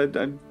friends that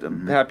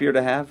I'm happier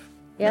to have.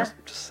 Yeah.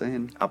 Just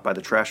saying. Out by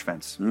the trash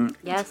fence.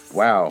 Yes.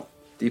 Wow,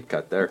 deep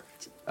cut there.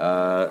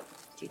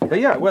 But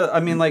yeah, well, I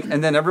mean, like,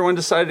 and then everyone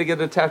decided to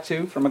get a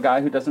tattoo from a guy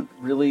who doesn't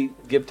really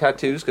give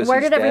tattoos because Where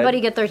did everybody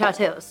get their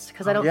tattoos?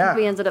 Because I don't yeah. think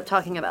we ended up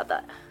talking about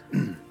that.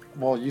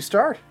 Well, you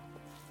start.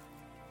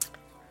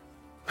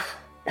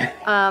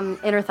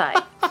 Inner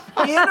thigh.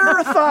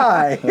 Inner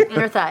thigh.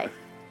 Inner thigh.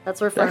 That's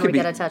where Fern would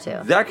get a tattoo.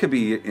 That could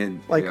be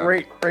in right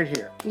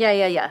here.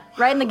 Yeah.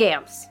 Right in the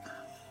gams.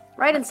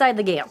 Right inside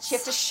the gams. You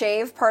have to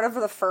shave part of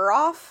the fur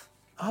off.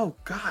 Oh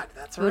God,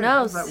 that's right. Who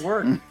knows? How does that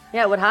work?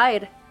 Yeah, it would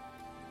hide.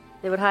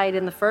 They would hide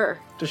in the fur.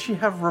 Does she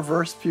have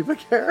reverse pubic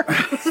hair?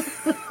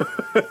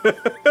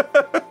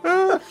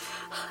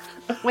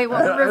 Wait,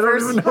 what would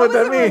reverse? even know what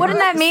that means. Wouldn't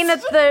that mean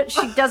that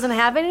she doesn't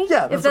have any?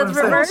 Yeah, if that's what that's I'm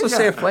saying. reverse. Also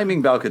say a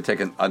flaming bell could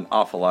take an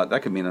awful lot.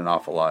 That could mean an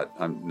awful lot.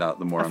 I'm not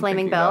the more A I'm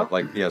flaming thinking bell? about.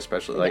 Like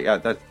especially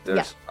like that.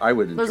 There's I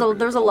would. There's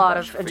interpret a it lot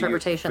bunch. of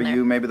interpretation For there.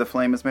 you, maybe the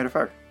flame is made of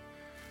fire.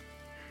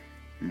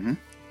 A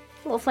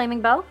little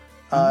flaming bell.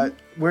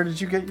 Where did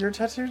you get your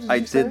tattoo? I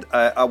you say? did.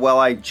 Well,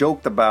 I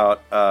joked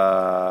about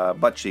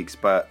butt cheeks,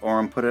 but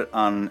Oren put it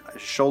on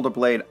shoulder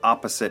blade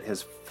opposite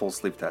his full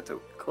sleeve tattoo.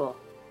 Cool.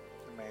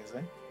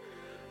 Amazing.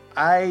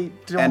 I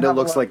don't. And it have a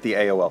looks lot- like the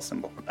AOL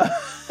symbol.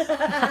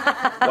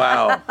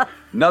 Wow,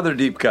 another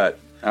deep cut.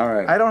 All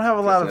right. I don't have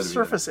a lot Guess of that'd be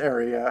surface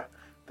area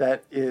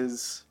that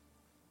is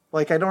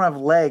like I don't have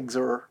legs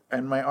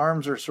and my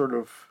arms are sort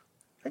of.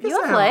 I guess You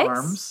I have have legs?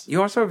 arms.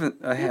 You also have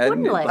a head.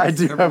 wooden legs. I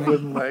do have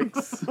wooden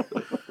legs.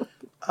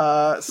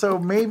 So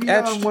maybe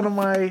Etched. on one of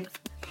my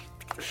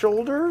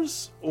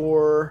shoulders,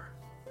 or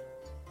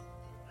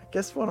I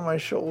guess one of my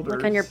shoulders.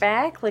 Like on your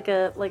back, like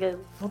a.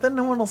 Well, then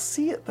no one will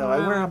see it though. I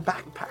wear a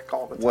backpack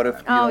all the time. What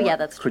if? Oh yeah,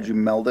 that's Could true. you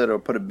meld it or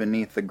put it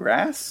beneath the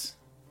grass,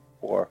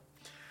 or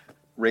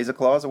razor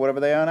claws or whatever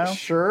they are now?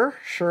 Sure.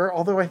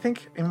 Although I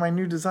think in my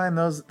new design,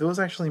 those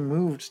actually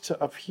moved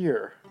to up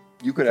here.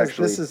 You could Because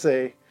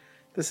actually.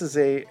 this is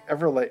a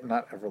Everlight,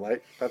 not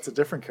Everlight. That's a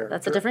different character.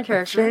 That's a different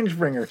character.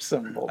 Changebringer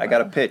symbol. I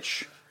got a now.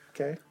 pitch.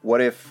 Okay.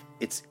 What if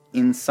it's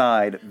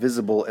inside,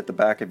 visible at the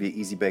back of your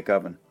Easy Bake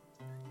Oven?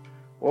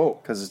 Whoa.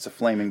 Because it's a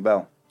flaming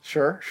bell.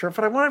 Sure. But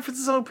I want it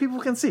so people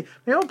can see.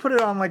 Maybe I'll put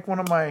it on like one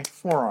of my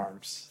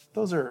forearms.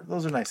 Those are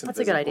nice and That's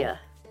a good visible. idea.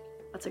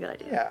 That's a good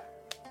idea. Yeah.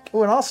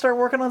 Oh, and I'll start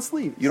working on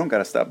sleeves. You don't got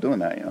to stop doing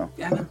that, you know.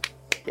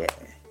 Yeah.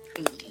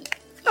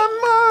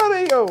 I'm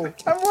Mario.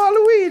 I'm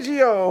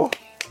Waluigi.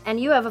 And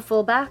you have a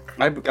full back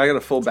I got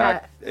a full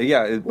back.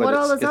 Yeah, but What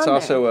all is it's on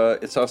also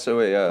it's also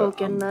a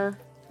poke in the.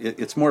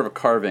 it's more of a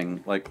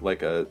carving, like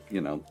a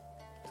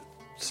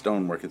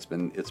stonework. It's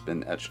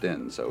been etched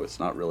in, so it's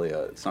not really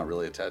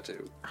a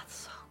tattoo. That's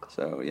so cool.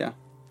 So yeah,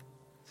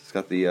 it's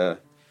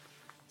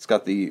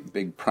got the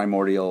big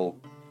primordial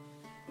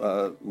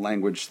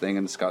language thing,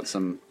 and it's got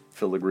some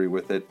filigree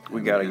with it.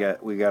 We gotta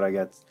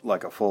get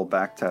like a full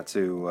back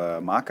tattoo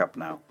mock-up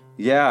now.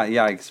 Yeah.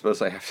 I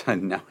suppose I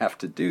now have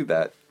to do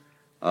that.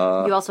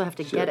 You also have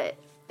to get it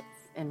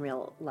in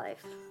real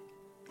life.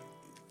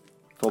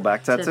 Full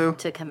back tattoo.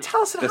 To commit.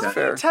 Tell us, how That's many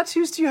fair.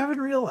 tattoos do you have in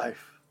real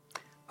life?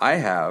 I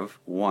have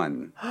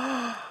one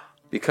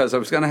because I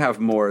was going to have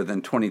more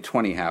than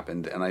 2020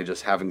 happened, and I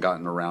just haven't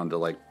gotten around to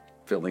like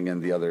filling in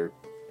the other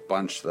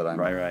bunch that I'm.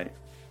 Right.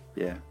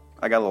 Yeah,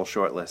 I got a little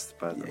short list,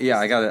 but Yeah,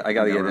 I got to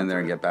get around in there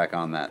to and it. get back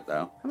on that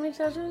though. How many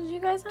tattoos do you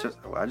guys have?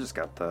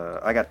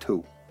 I got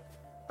two.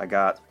 I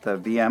got the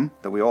VM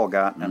that we all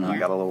got, and I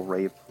got a little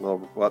rave.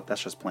 Well,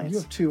 that's just You plants.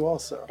 have two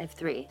also. I have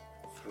 3.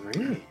 3.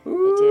 I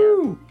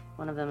do.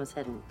 One of them is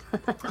hidden.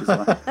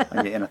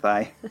 On your inner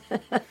thigh.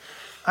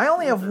 I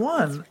only have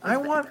one. I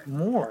want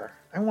more.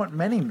 I want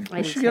many more. I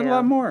You do should get a too.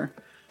 lot more.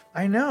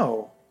 I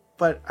know,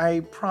 but I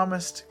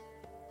promised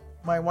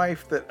my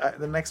wife that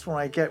the next one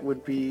I get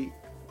would be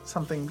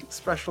something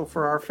special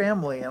for our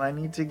family, and I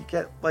need to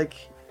get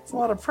it's a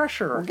lot of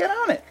pressure. Well, get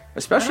on it.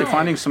 Especially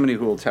finding somebody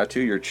who will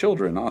tattoo your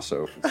children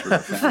also. For the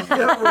family.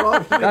 Yeah, we're all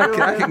gonna do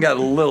that it. can get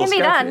a little Can be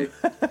sketchy.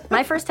 done.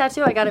 My first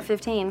tattoo I got at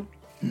 15.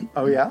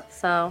 Oh yeah,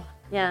 So,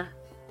 yeah.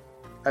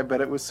 I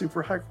bet it was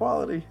super high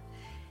quality.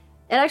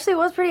 It actually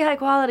was pretty high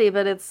quality,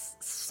 but it's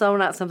so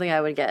not something I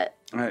would get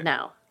Right.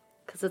 now.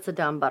 Because it's a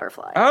dumb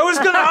butterfly. I was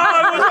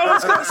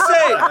gonna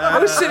say. I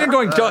was sitting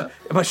going,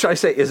 but should I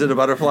say, is it a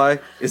butterfly?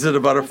 Is it a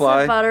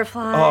butterfly? It's a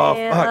butterfly. Oh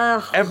fuck!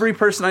 Ugh. Every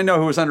person I know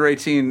who was under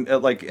 18,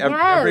 every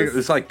Yes.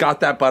 was like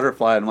got that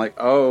butterfly. And I'm like,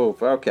 oh,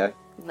 okay,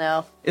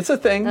 No, it's a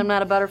thing. I'm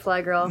not a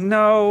butterfly girl.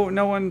 No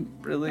one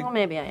really. Well,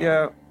 maybe I am.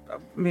 Yeah, I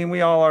mean,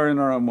 we all are in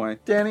our own way.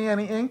 Danny,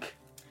 any ink?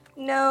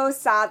 No,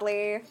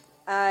 sadly.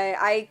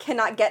 I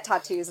cannot get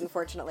tattoos,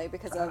 unfortunately,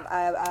 because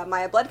of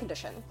my blood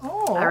condition.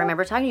 Oh, I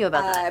remember talking to you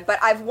about that. But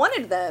I've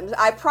wanted them.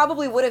 I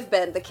probably would have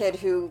been the kid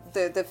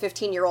the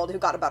 15-year-old who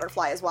got a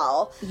butterfly as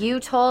well. You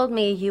told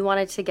me you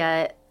wanted to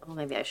get. Well,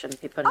 maybe I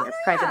shouldn't be putting your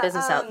private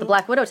business out. The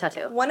Black Widow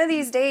tattoo. One of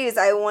these days,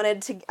 I want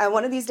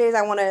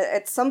to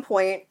at some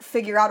point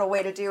figure out a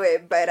way to do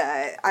it. But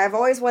I've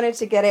always wanted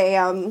to get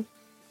a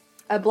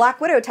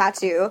Black Widow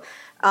tattoo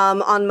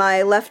on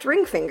my left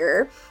ring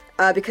finger.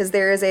 Because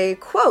there is a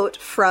quote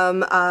from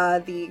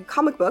the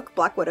comic book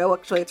Black Widow.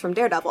 Actually, it's from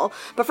Daredevil,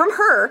 but from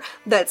her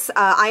that's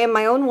 "I am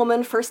my own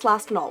woman, first,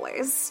 last, and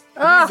always."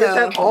 you get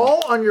that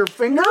all on your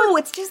finger? No,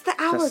 it's just the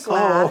hourglass.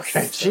 Oh,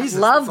 okay. Jesus.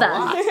 Love that's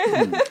a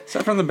lot. that. Is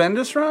that from the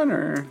Bendis run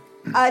or?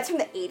 It's from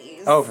the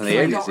 80s. Oh, from the so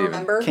 80s I don't even.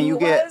 remember Can who you it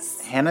get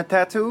was. henna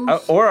tattoos?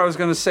 Or I was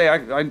going to say,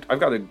 I've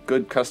got a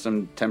good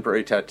custom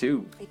temporary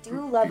tattoo. I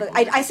do love it.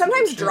 I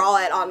sometimes draw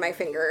it on my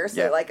finger,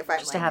 so Yeah. like if I'm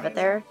Just to have it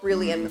there.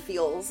 really in the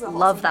feels, I'll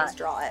Love sometimes that.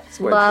 draw it.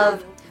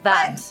 Love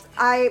that.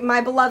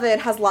 My beloved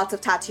has lots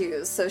of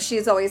tattoos, so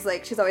she's always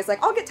like,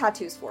 I'll get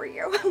tattoos for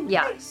you.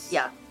 Yeah,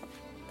 yeah,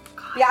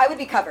 Yeah, I would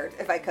be covered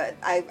if I could.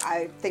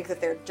 I think that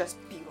they're just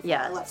beautiful. I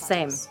yeah. love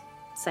Same, tattoos.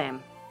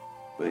 same.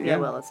 But Yeah,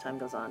 well, as time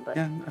goes on, but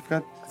Yeah, I've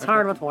got. it's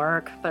hard with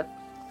work. But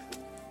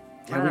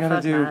Yeah, we Why the gotta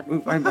fuck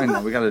do. not? I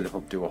know we gotta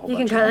do a whole you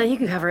can bunch. you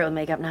can cover it with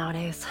makeup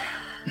nowadays.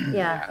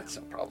 Yeah. That's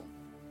no problem.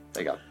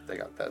 They got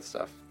that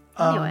stuff.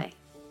 Anyway,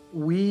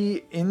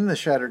 We in the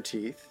Shattered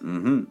Teeth.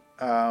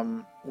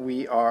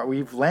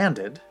 We've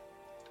landed,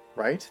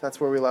 right? That's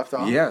where we left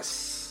off.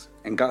 Yes,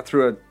 and got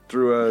through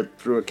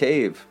a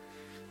cave.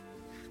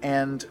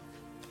 And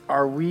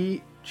are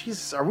we?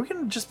 Jesus, are we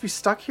gonna just be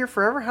stuck here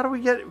forever? How do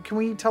we get? Can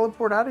we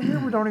teleport out of here?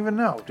 We don't even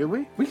know, do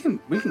we? We can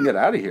get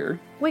out of here.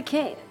 we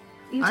can't.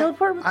 You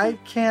teleport. I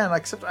can,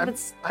 except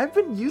it's- I've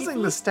been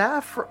using the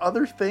staff for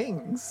other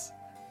things.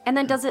 and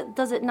then does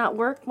it not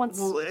work once?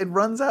 Well, it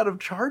runs out of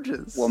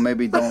charges. Well,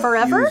 maybe don't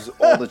forever? use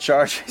all the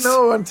charges.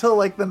 No, until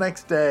like the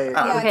next day. Okay, it's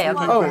a okay.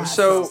 lot Oh, of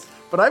so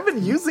But I've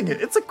been using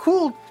it. It's a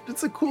cool.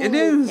 It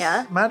is.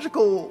 Yeah.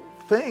 magical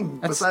thing.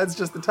 Besides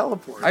just the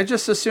teleport. I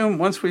just assume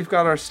once we've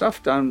got our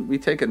stuff done, we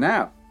take a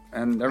nap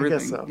and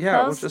everything. so. Yeah,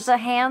 we'll Those just. the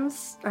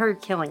hands are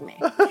killing me.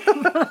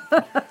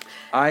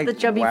 The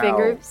chubby wow.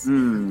 fingers.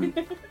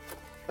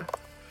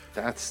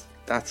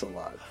 That's a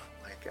lot.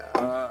 My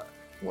God.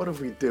 What are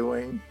we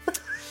doing?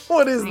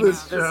 What is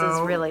this show? This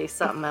is really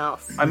something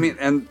else. I mean,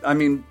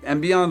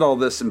 and beyond all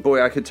this, and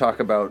boy, I could talk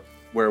about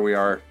where we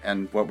are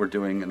and what we're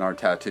doing in our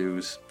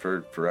tattoos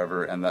for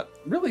forever, and that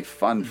really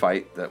fun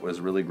fight that was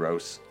really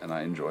gross and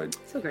I enjoyed.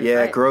 It's a great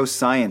Yeah, fight. gross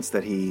science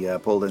that he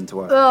pulled into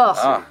our. Ugh,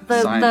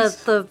 Science.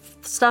 the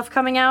stuff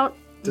coming out.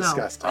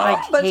 Disgusting. No, I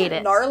a bunch hate of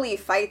it. gnarly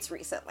fights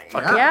recently.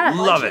 Yeah.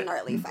 Love Bunch of it.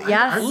 gnarly fights.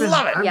 Yeah,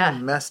 I've Yeah.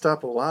 been messed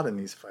up a lot in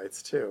these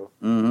fights too.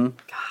 Mm-hmm.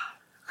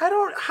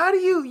 God. How do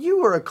you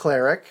were a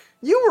cleric.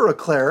 You were a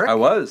cleric. I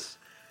was.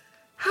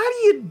 How do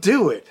you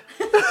do it?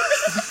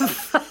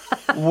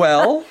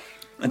 Well,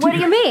 What do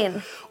you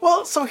mean?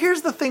 Well, so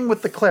here's the thing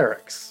with the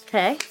clerics.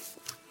 Okay,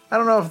 I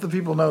don't know if the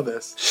people know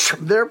this.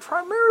 They're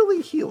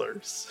primarily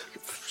healers.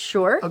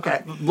 sure.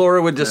 Okay.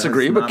 Laura would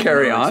disagree, It's but not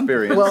carry my on.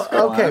 Experience. Well,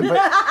 Go okay, on.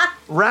 but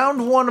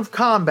round one of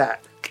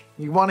combat.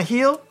 You want to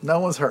heal? No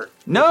one's hurt.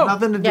 No. There's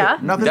nothing to do. Yeah.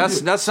 Nothing to do.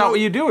 That's not what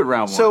you do at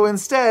round one. So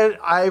instead,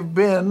 I've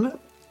been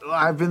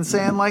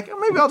saying like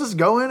maybe I'll just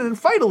go in and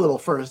fight a little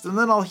first, and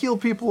then I'll heal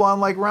people on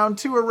like round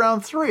 2 or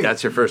round 3.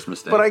 that's your first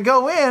mistake. But I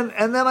go in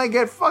and then I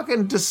get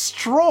fucking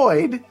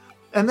destroyed,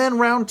 and then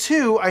round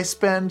 2 I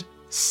spend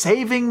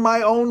saving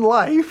my own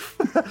life,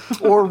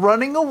 or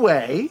running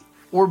away,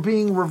 or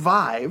being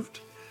revived,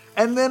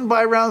 and then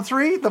by round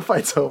 3 the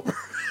fight's over.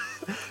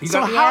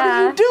 So how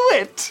do you do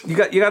it?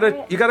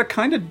 You gotta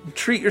kind of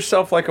treat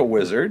yourself like a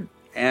wizard,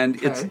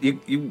 and it's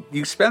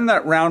you spend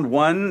that round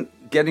 1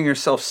 getting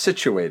yourself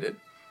situated.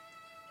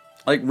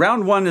 Like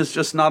round 1 is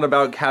just not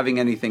about having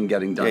anything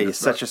getting done. Yeah, you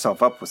set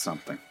yourself up with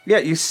something. Yeah,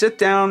 you sit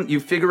down, you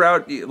figure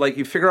out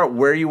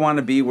where you want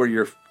to be, where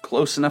you're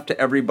close enough to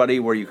everybody,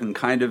 where you can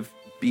kind of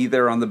be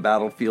there on the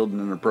battlefield in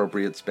an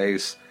appropriate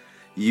space.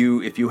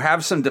 If you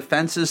have some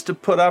defenses to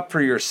put up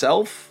for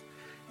yourself,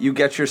 you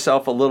get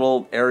yourself a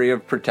little area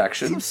of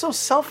protection. Seems so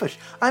selfish.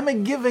 I'm a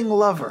giving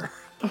lover.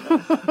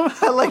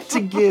 I like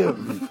to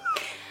give.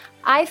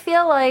 I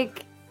feel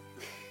like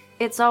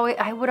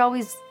I would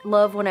always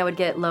love when I would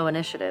get low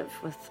initiative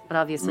but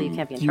obviously you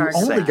can't be in You charge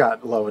of only that.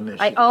 got low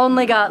initiative. I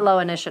only got low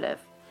initiative,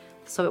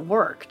 so it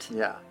worked.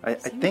 Yeah. I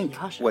think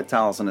what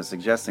Taliesin is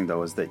suggesting,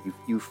 though, is that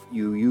you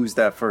use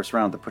that first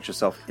round to put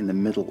yourself in the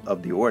middle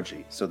of the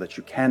orgy so that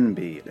you can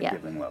be at a Yeah.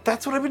 given level.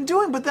 That's what I've been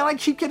doing, but then I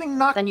keep getting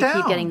knocked down. Then you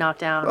keep getting knocked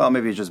down. Well,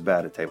 maybe you're just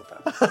bad at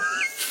tabletop.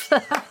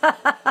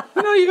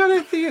 No, you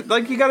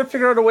gotta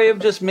figure out a way of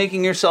just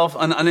making yourself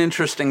an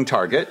uninteresting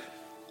target.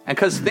 And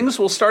because things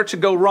will start to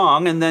go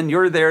wrong, and then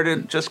you're there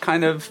to just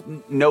kind of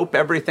nope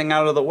everything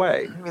out of the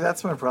way. Maybe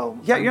that's my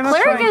problem. Yeah, you're not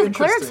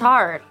Cleric's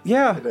hard.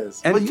 Yeah, It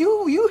is. And well,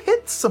 you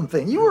hit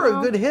something. You were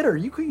a good hitter.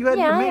 You had your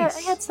Yeah, mace.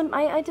 I had some.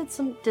 I did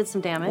some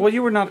damage. well,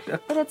 you were not.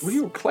 But it's- Were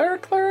you a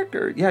cleric,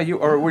 or yeah,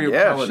 or were you?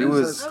 Yeah, paladin? she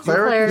was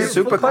Cleric.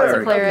 super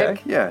Cleric. cleric.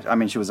 Cleric. Yeah, I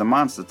mean, she was a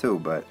monster, too,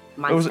 but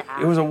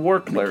It was a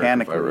war cleric, if I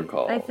Mechanically.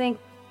 recall. I think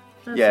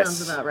that Yes.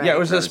 sounds about right. Yeah, it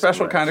was a That is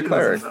special correct. kind of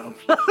cleric.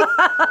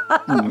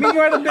 I mean,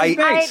 you had a big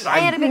mace. I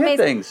had a big hit mace.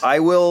 things. I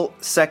will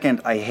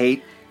second, I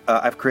hate,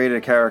 I've created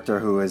a character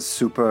who is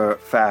super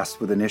fast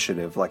with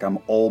initiative. Like, I'm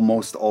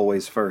almost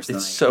always first, and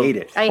It's I so hate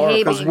it. I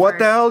hate Because being what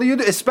the first. hell do you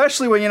do?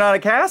 Especially when you're not a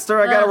caster,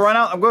 I gotta Ugh. run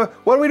out. I'm going,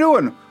 what are we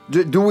doing?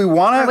 Do we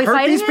want Are we to hurt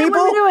fighting these it? people?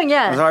 What are we doing?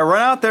 Yeah. So I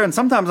run out there, and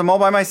sometimes I'm all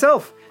by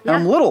myself, and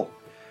I'm Yeah. little.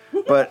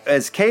 But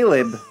as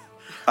Caleb,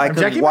 I could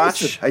Jackie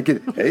watch. Mason. I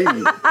could. Hey,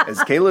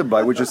 as Caleb,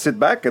 I would just sit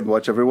back and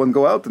watch everyone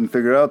go out and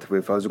figure out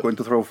if I was going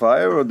to throw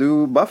fire or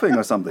do buffing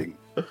or something.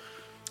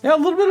 Yeah, a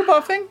little bit of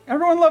buffing.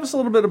 Everyone loves a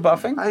little bit of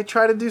buffing. I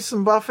try to do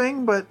some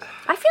buffing, but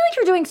I feel like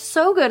you're doing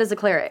so good as a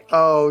cleric.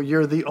 oh,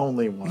 you're the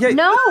only one. Yeah.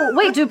 No,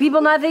 wait, do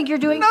people not think you're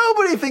doing...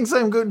 Nobody thinks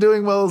I'm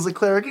doing well as a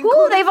cleric.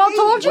 Ooh, they've all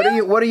told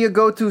you? What are your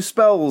go-to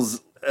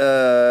spells?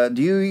 Do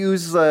you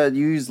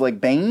use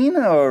like Bane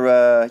or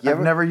I've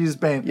never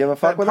used Bane. You ever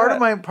fuck with part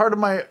that? of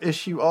my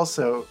issue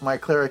also, my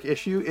cleric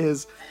issue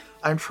is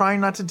I'm trying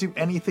not to do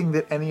anything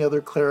that any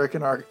other cleric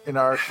in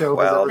our show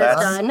has ever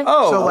done.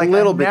 Oh, so like a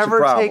little I bit's your never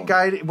problem. take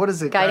guiding. What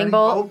is it? Guiding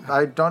bolt?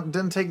 I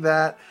didn't take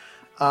that.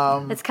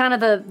 It's kind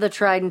of the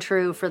tried and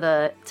true for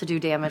to do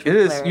damage. It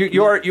with is.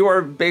 cleric. You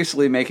are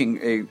basically making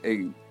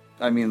a.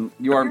 I mean,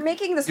 you are. You're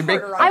making this you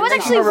make- harder on I was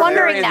yourself. actually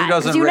wondering It that,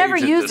 doesn't because you never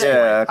rage at use this it.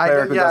 Yeah,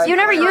 cleric who does. You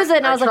never use it,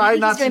 and I was like, tried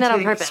he's not doing to that on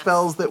take purpose.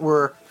 spells that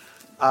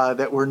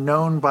were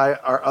known by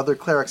our other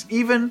clerics,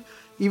 even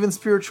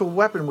spiritual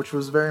weapon, which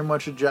was very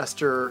much a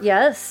jester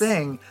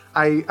thing.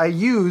 I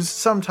use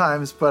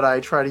sometimes, but I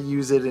try to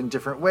use it in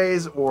different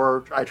ways,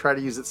 or I try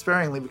to use it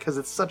sparingly because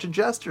it's such a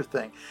jester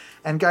thing.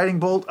 And guiding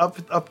bolt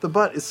up the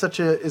butt is such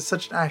an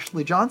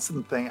Ashley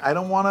Johnson thing. I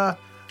don't want to.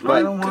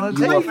 I don't want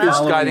to you take are it. Use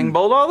guiding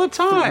bolt all the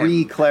time.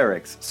 3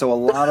 clerics, so a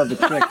lot of the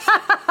tricks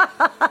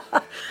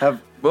have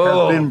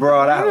Whoa. been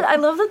brought out. I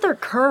love that they're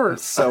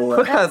cursed. So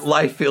Put that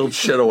life field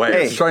shit away.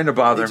 Hey, It's trying to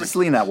bother me. just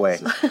lean that way.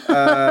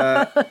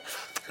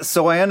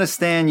 So I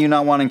understand you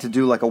not wanting to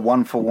do like a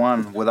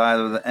 1-for-1 with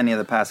any of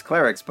the past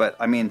clerics, but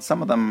I mean,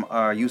 some of them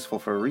are useful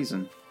for a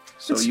reason.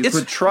 So you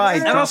could try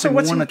and also dropping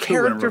what's 1 in or 2 in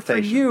character for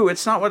rotation. you.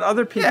 It's not what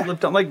other people have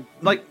done.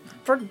 Like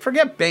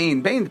forget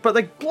Bane, but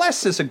like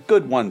Bless is a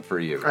good one for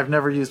you. I've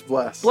never used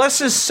bless.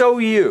 Bless is so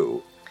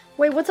you.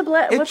 Wait, what's a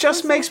bless? It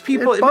just makes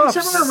people. It buffs.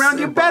 makes everyone around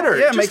you better.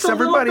 Yeah, it Just makes a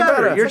little everybody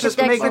better. You're It's just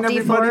like a making Dex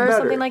everybody D4 or better.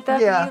 something like that.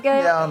 that you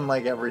get? Yeah, on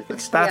like everything.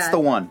 That's the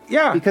one.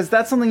 Yeah. Because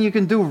that's something you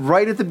can do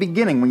right at the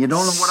beginning when you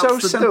don't know what So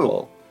else to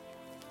simple.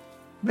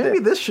 Maybe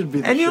this should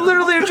be the And you show.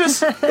 literally are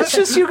just. It's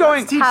just you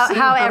going.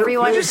 How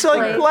everyone You should just like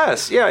play.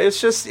 Bless. Yeah, it's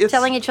just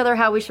Telling each other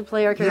how we should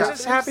play our It's characters.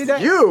 just happy day.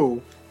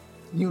 You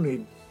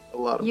need a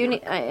lot of You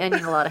work. need, I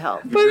need a lot of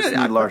help. You just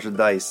need larger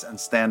dice and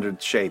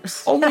standard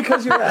shapes. Only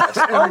because you asked.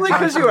 Only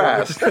because you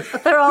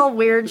asked. They're all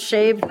weird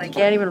shaped, and I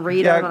can't even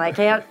read Yeah. them, and I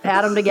can't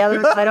add them together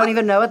because I don't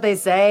even know what they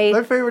say.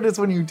 My favorite is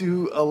when you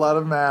do a lot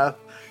of math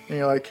and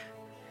you're like,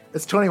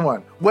 it's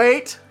 21.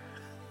 Wait,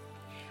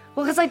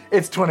 Well, because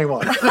it's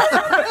 21.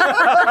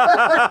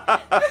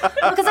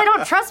 I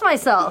don't trust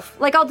myself.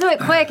 Like, I'll do it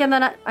quick, and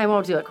then I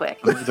won't do it quick.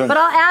 But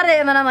I'll add it,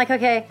 and then I'm like,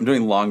 okay. I'm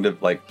doing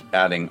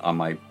adding on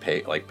my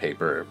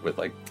paper with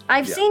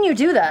I've seen you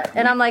do that,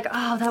 and I'm like,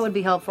 oh, that would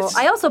be helpful.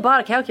 I also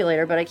bought a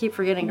calculator, but I keep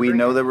forgetting. We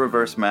know that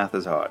reverse math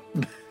is hard.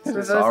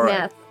 reverse all right.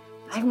 math.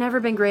 I've never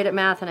been great at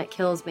math, and it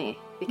kills me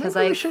because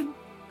Maybe we I've should-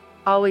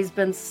 always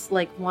been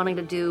like wanting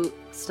to do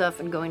stuff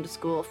and going to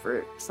school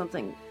for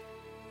something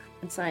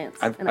in science,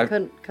 and I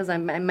couldn't because my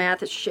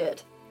math is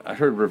shit. I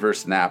heard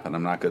reverse nap, and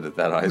I'm not good at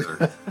that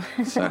either.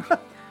 So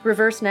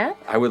Reverse nap?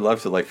 I would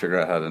love to figure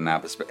out how to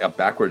nap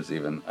backwards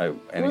even.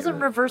 Wasn't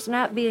reverse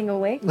nap being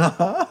awake?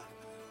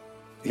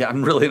 Yeah,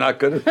 I'm really not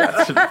good at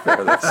that. To be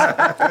fair,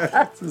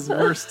 That's his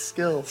worst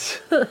skill.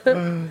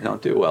 I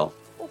don't do well.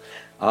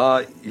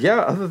 Yeah.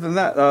 Other than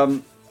that,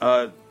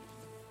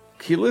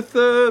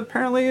 Keyleth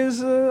apparently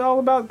is all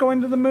about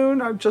going to the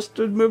moon. I'm just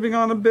moving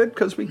on a bit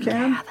because we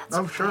can. Yeah, that's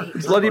Oh, sure.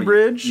 Bloody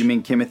Bridge. You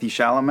mean Timothy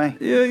Chalamet?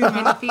 Yeah.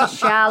 Timothy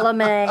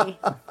Chalamet.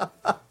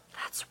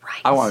 That's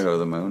right. I want to go to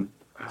the moon.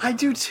 I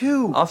do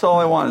too. That's all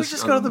I want. Let's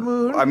just go to the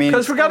moon. I mean,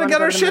 Because we got to wanna get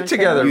go our to the shit moon,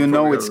 together. you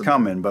before know we it's go.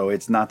 coming, but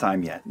it's not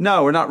time yet.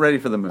 No, we're not ready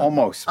for the moon.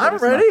 Almost. But I'm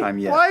it's ready. Not time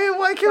yet. Why can't we?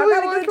 Why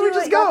can't we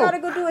just Y'all go? gotta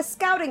go do a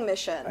scouting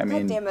mission. I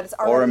mean, God damn it, it's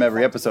already Orem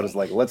every episode is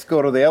like, let's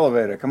go to the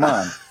elevator. Come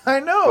on. I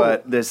know.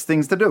 But there's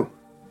things to do.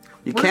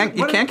 You can't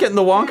get in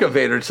the Wonka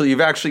Vader until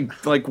you've actually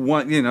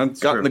gotten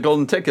true. the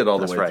golden ticket all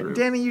That's the way right. through.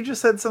 Danny, you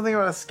just said something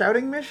about a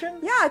scouting mission?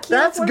 Yeah, Keyleth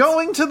That's wants-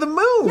 going to the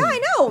moon. Yeah, I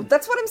know.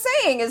 That's what I'm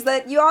saying. Is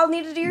that you all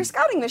need to do your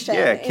scouting mission? Yeah,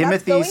 and that's going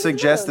Timothy to the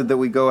suggested moon. that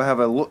we go have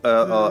a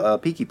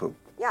peeky poo.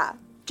 Yeah,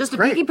 Just a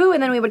Great. peeky poo,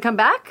 and then we would come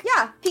back?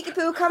 yeah. Peeky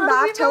poo, come How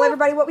do we back, tell know-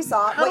 everybody what we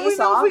saw. how What do you we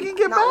know saw. if we can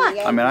get Not back?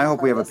 really, I mean, I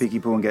hope we have a This.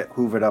 peeky poo and get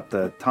hoovered up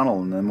the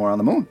tunnel, and then we're on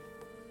the moon.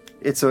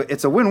 It's a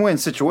win-win Wouldn't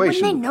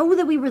situation. they know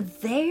that we were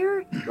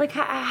there? Like,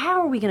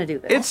 how are we going to do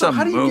this? It's a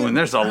how do you moon. get-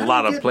 There's a how do you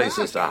lot of get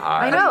places back? to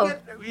hide. I know.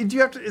 Do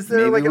you have to? Is there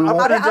Maybe like an we up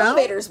won't. and How a do down?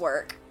 elevators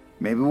work?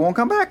 Maybe we won't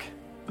come back.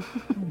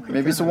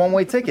 Maybe it's a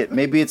one-way ticket.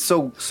 Maybe it's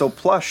so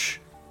plush.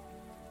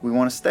 We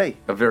want to stay.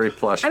 A very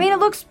plush. I mean, it moon.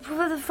 looks,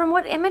 from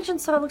what Imogen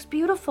saw, it looks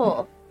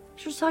beautiful.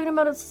 She was talking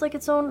about it's like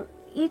its own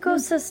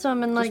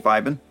ecosystem, and Just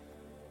like, vibing.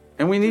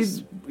 And we need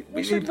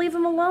we should leave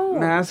them alone.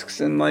 masks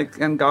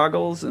and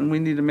goggles, and we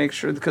need to make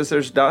sure because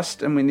there's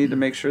dust, and we need to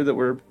make sure that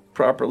we're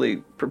properly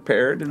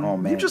prepared. And Oh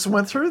man. You just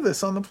went through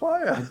this on the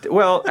playa.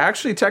 well,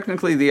 actually,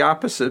 technically the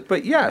opposite,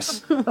 but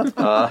yes,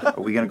 Are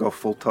we gonna go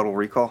full Total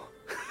Recall?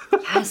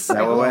 Yes, I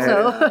That what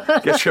hope we're so.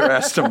 get your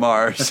ass to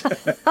Mars.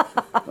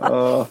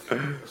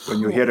 When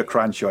you hear the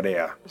crunch, you're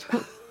there.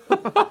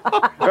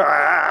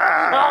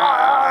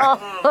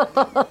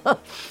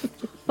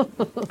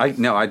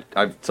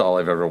 That's all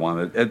I've ever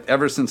wanted.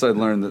 Ever since I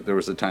learned that there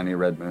was a tiny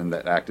red moon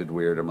that acted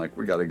weird, I'm like,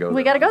 we got to go.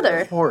 We got to go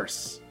there. Of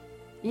course.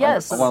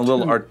 Yes. I want a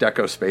little Art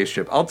Deco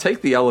spaceship. I'll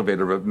take the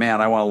elevator, but man,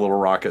 I want a little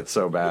rocket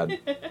so bad.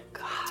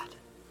 God.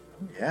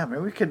 Yeah,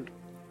 maybe we could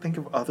think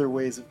of other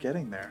ways of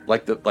getting there.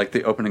 Like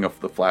the opening of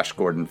the Flash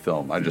Gordon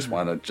film. I just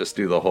want to just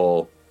do the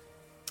whole.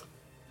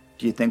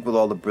 Do you think with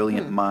all the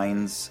brilliant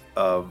minds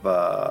of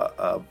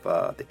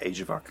the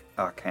Age of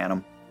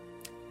Arcanum,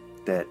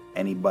 that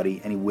any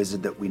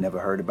wizard that we never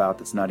heard about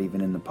that's not even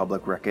in the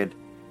public record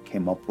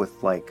came up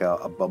with like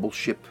a bubble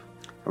ship,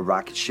 a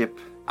rocket ship,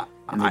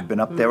 and they've been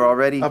up there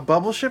already? A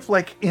bubble ship,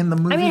 like in the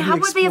movie how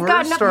would they have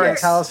gotten up starring here?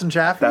 Taliesin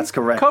Jaffe? That's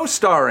correct.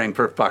 Co-starring,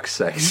 for fuck's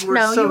sake. You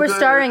were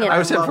starring in it. I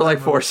was in for like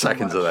 4 movie so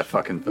seconds of that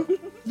fucking film.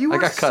 You were I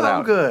got cut so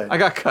out. good. I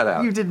got cut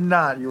out. You did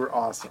not. You were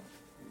awesome.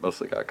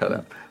 Mostly got cut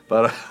out.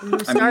 But You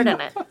starred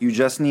in it. You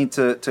just need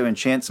to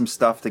enchant some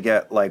stuff to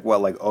get like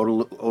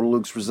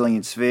Odaluk's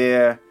Resilient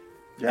Sphere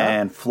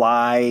and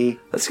fly.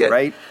 Let's get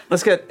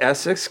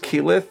Essex,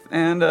 Keyleth,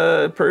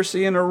 and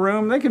Percy in a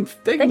room. They can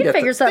get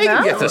figure something They can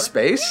out. get to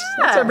space.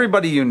 Yeah. That's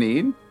everybody you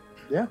need.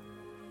 Yeah.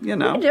 You We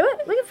know, can do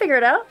it. We can figure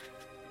it out.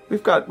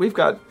 we've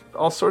got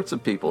all sorts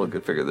of people who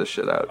could figure this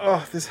shit out.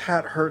 Oh, this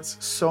hat hurts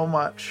so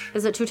much.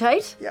 Is it too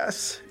tight?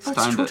 Yes. time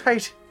It's too to-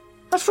 tight.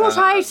 That's too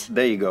tight.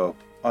 There you go.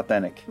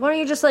 Authentic. Why don't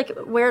you just like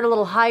wear it a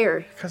little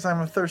higher? Because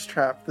I'm a thirst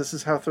trap. This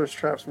is how thirst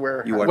traps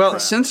wear. You are Well,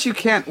 trapped. since you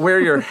can't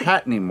wear your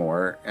hat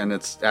anymore, and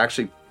it's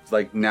actually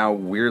like now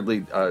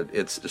weirdly,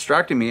 it's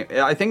distracting me.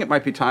 I think it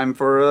might be time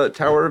for a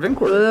Tower of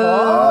Inquiry.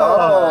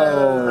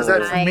 Oh. Is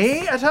that for Nice.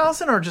 me,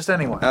 Taliesin, or just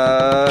anyone?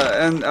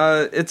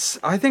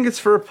 I think it's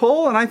for a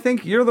pull, and I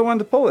think you're the one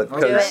to pull it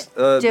because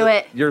Do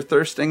it. You're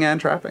thirsting and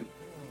trapping.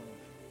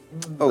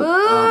 Ooh.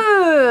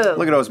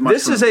 Look at those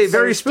mushrooms. This is a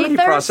very Thirsty, spooky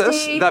process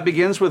thirsty. that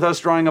begins with us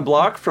drawing a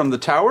block from the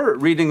tower,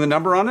 reading the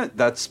number on it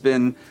that's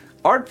been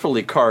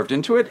artfully carved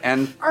into it,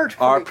 and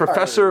our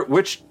professor,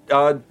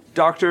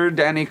 Dr.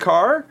 Danny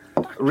Carr,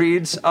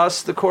 reads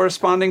us the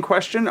corresponding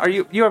question.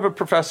 You have a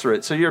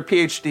professorate, so you're a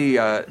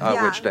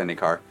PhD, which Danny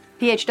Carr?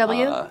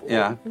 PHW?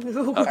 Yeah.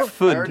 I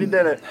already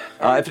did it.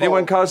 If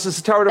anyone causes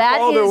the tower to That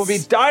fall, there will be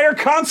is dire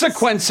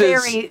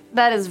consequences.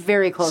 That is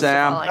very close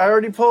Sam. to I falling.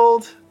 already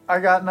pulled. I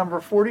got number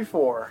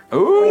 44. Ooh.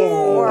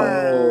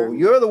 Oh,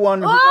 you're the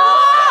one who...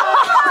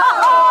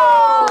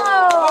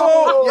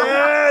 Oh,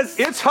 yes!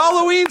 It's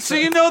Halloween, so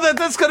you know that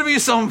that's going to be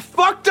some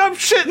fucked up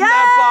shit in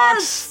that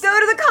box. Go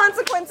to the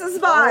consequences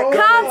box.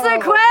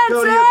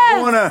 Consequences!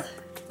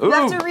 You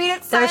have to read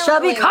it There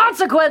shall be silently.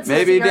 consequences.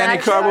 Maybe in your Danny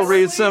Carr will actions.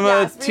 read some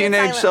Yes, read it teenage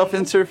silently.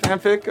 self-insert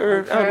fanfic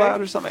or out loud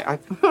or something.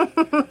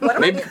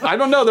 I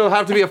don't know. There'll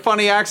have to be a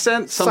funny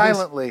accent. something-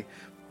 Silently.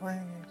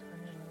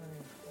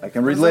 I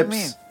can read What does that lips.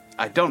 mean?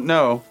 I don't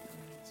know.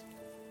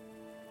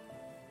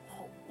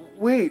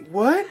 Wait,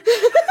 what?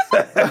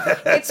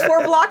 It's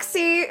for Block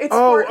C. It's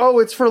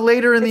for, It's for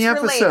later in the it's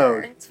for episode.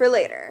 later. It's for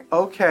later.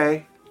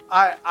 Okay.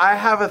 I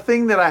have a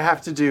thing that I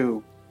have to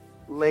do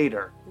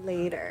later.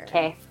 Later.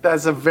 Okay.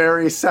 That's a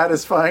very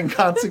satisfying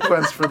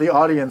consequence for the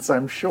audience,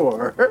 I'm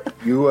sure.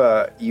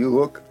 You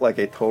look like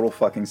a total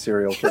fucking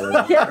serial killer.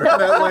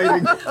 That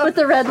lighting. With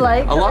the red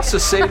light. I'll also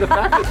say the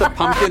fact that the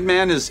Pumpkin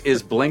Man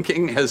is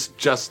blinking has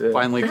just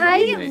finally I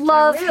killed me.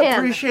 love We him.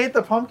 appreciate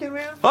the Pumpkin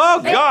Man.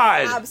 Oh,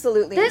 God!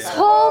 Absolutely. This not.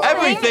 whole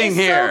Everything thing is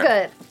here. so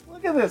good.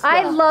 Look at this.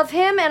 I guy. love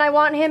him and I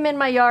want him in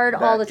my yard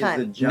all the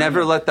time.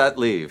 Never let that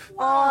leave.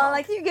 Aw,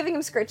 like you giving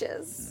him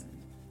scritches.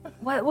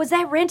 What was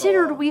that rented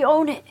or do we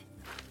own it?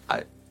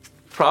 I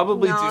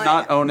probably No, do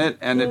not own it,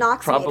 and it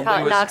Knox made probably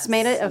it. was... Knox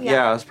made it? Okay.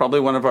 Yeah, it's probably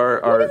one of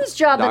our Look at this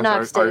job that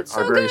Knox did. It's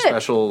our so very good.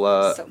 special.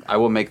 So good. I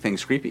will make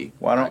things creepy.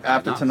 Why don't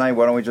after tonight?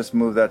 Why don't we just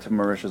move that to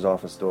Marisha's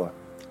office door?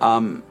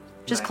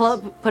 Just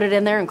put it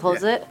in there and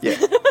close it. Yeah.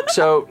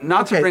 So,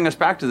 not to Okay. bring us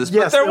back to this,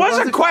 Yes, but there there was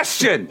was a a-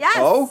 question. Yes.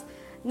 Oh?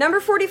 Number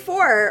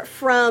 44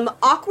 from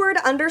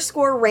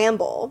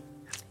awkward_ramble.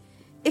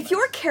 If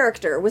your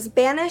character was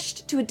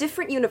banished to a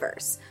different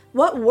universe,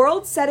 what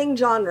world-setting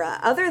genre,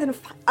 other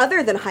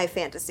than high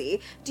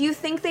fantasy, do you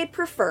think they'd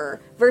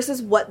prefer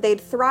versus what they'd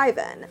thrive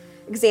in?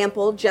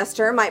 Example,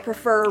 Jester might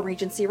prefer a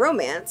Regency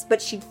romance,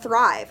 but she'd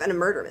thrive in a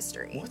murder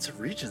mystery. What's a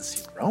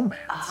Regency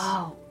romance?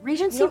 Oh,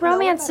 Regency You don't know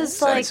romance what is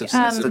that like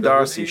Sense of The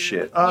Darcy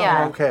shit. Oh,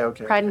 yeah. okay.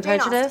 Pride and Jane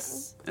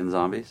Prejudice. And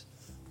zombies.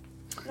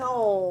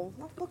 No.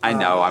 I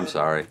know. I'm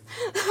sorry.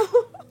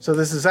 So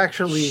this is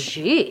actually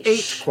Sheesh.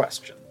 8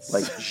 questions.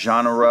 Like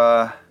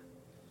genre.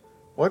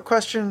 What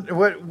question?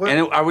 What?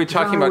 And are we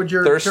talking genre about would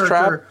your thirst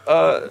trap?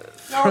 character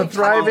No,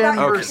 thrive in talking about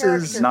your versus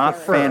character. Not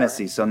prefer?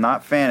 fantasy. So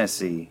not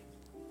fantasy.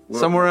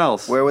 Somewhere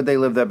else. Where would they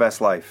live their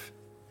best life?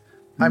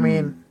 I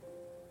mean,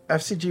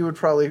 FCG would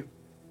probably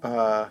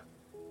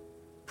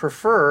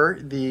prefer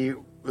the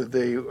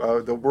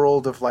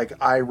world of like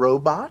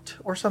iRobot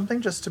or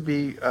something, just to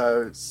be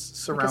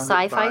surrounded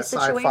sci-fi by a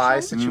sci-fi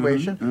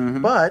situation?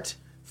 situation. But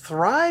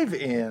thrive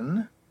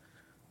in.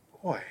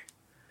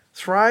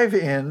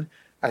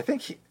 I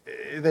think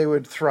they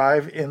would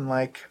thrive in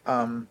like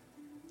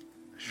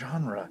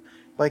genre,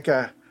 like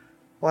a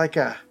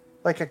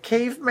like a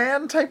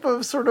caveman type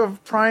of sort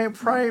of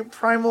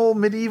primal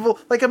medieval,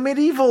 like a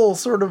medieval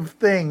sort of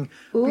thing,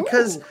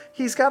 because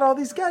he's got all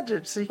these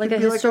gadgets. So he Like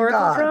could a be historical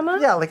like a god. drama?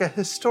 Yeah, like a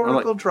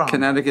historical drama.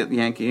 Connecticut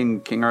Yankee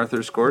and King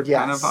Arthur's Court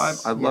kind of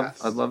Yes, vibe.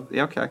 I love.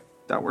 Yeah, okay,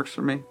 that works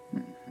for me.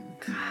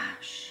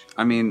 Gosh,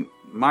 I mean,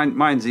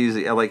 mine's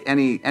easy. Like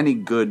any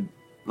good,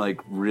 like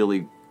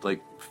really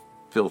like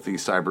filthy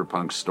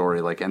cyberpunk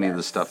story, like any of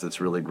the stuff that's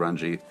really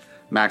grungy,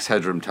 Max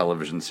Headroom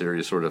television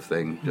series sort of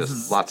thing.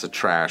 Just lots of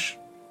trash.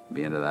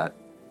 Be into that.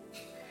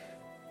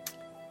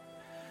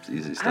 It's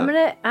easy stuff.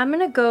 I'm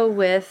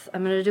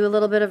gonna do a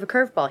little bit of a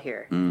curveball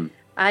here.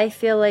 I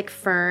feel like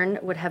Fern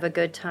would have a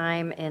good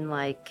time in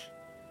like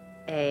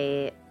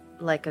a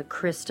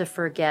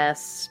Christopher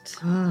Guest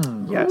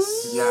Yes.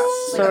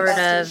 sort Like a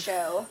bestie of,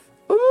 show.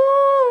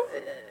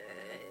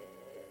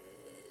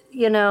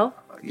 you know.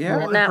 Yeah.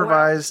 Well, And that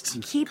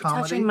improvised Keep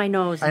comedy. touching my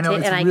nose. I know,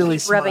 it's and really I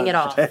keep rubbing it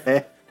off.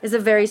 smudged. Is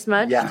it very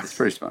smudged? Yeah. It's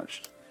pretty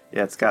smudged.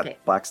 Yeah, it's got Okay.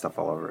 black stuff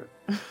all over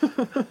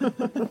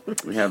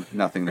it. We have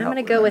nothing to I'm help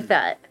gonna with go that. with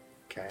that.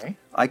 Okay.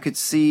 I could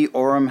see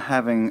Orem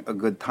having a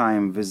good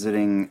time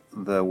visiting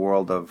the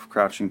world of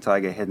Crouching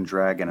Tiger, Hidden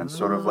Dragon, and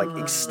sort of like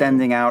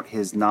extending out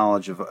his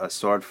knowledge of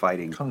sword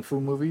fighting. Kung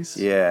fu movies.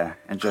 Yeah,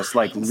 and just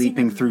like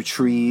leaping through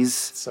trees.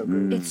 So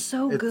good. It's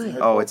so good.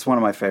 Oh, it's one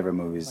of my favorite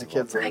movies. My of all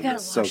kids time. love I gotta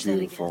It's so watch that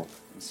beautiful.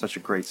 It's such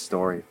a great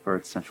story for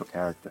its central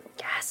character.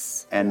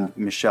 Yes. And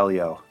Michelle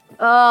Yeoh.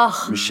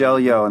 Oh, Michelle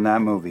Yeoh in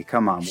that movie.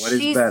 Come on, what is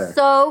she's better?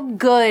 so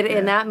good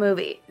in that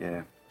movie.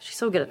 Yeah, She's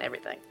so good in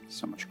everything.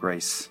 so much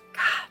grace.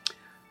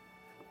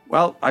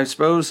 Well, I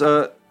suppose.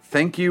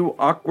 Thank you,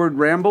 Awkward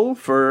Ramble,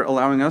 for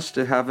allowing us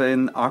to have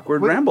an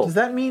awkward Wait, ramble. does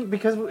that mean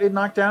because it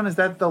knocked down? Is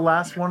that the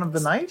last one of the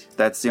night?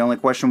 That's the only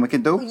question we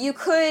can do. You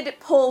could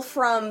pull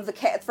from the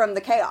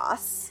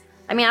chaos.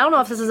 I mean, I don't know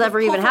if this has ever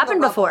Pull even from the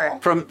happened rubble.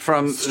 before.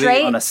 From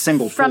Straight on a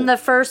single from pull. the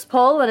first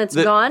pull and it's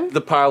gone.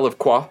 the pile of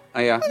qua.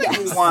 Yeah.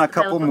 We want a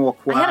couple more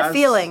quads. I had a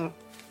feeling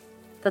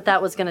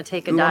that was going to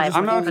take a dive.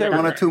 I'm when not you put it okay. on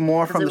One or there. two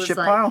more 'Cause from it the was ship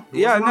like- pile.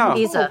 Yeah, no.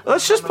 Isa.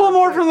 Let's just pull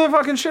more from the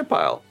fucking ship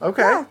pile.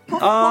 Okay. Pull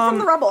from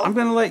the rubble. I'm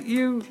gonna let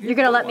you. You're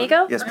going to let me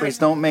go? Yes, please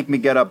don't make me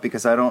get up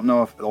because I don't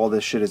know if all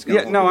this shit is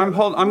gonna. Yeah, no, I'm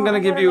gonna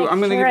give you. I'm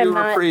gonna give you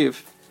a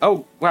reprieve.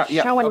 Oh, wow.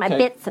 Yeah. Showing my okay.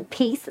 bits and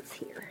pieces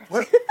here.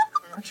 What?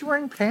 Aren't you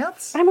wearing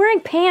pants? I'm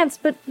wearing pants,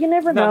 but you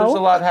never No, know. there's a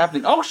lot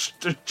happening. Oh,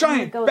 there's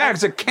giant Go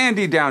bags of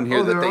candy down here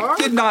Oh, that there they are?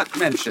 did not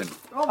mention.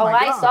 Oh, Oh, my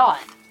I God. saw it.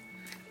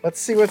 Let's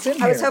see what's in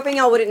here. I was hoping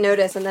y'all wouldn't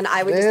notice, and then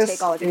I would just This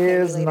take all of your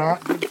candy is later.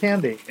 not good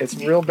candy. It's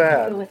real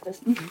bad. With this.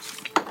 I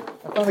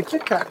found a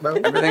Kit Kat though.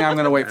 Everything I'm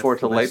gonna wait for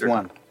till Next later.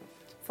 one.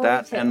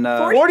 That and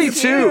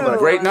 42.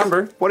 Great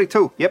number.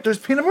 42. Yep. There's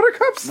peanut butter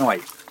cups. No,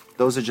 wait.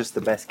 Those are just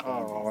the best.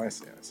 Candy. Oh, I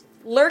see.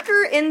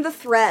 Lurker in the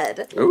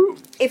thread. Ooh.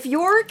 If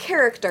your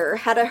character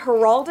had a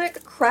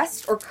heraldic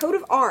crest or coat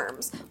of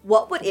arms,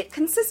 what would it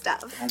consist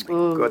of?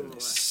 Oh my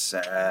goodness.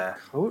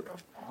 Coat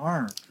of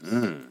arms.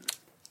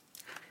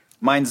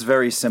 Mine's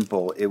very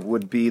simple. It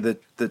would be the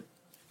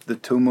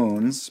two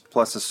moons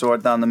plus a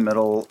sword down the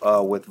middle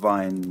with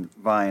vine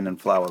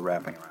and flower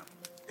wrapping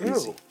around.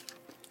 Easy. Ew.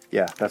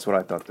 Yeah, that's what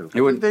I thought too.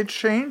 You wouldn't. They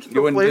changed the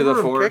You wouldn't do flavor the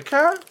of four? Kit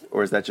Kat?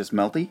 Or is that just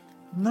melty?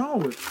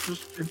 No, it's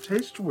just it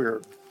tastes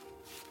weird.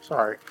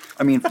 Sorry.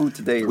 I mean, food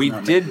today is We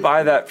not did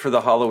buy that for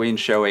the Halloween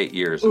show 8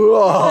 years. It's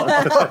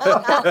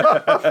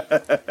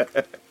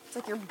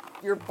like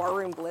your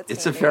barroom blitz.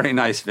 It's a candy. very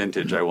nice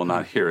vintage. I will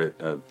not hear it.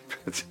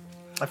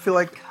 I feel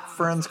like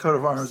Fern's coat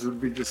of arms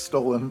would be just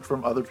stolen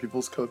from other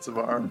people's coats of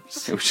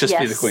arms. It would just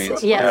be the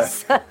Queen's.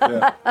 Yes.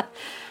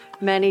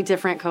 Many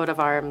different coat of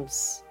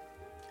arms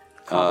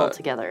cobbled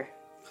together.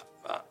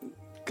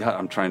 God,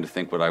 I'm trying to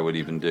think what I would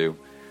even do.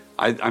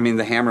 I mean,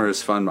 the hammer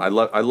is fun. I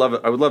love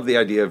it. I would love the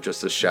idea of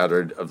just a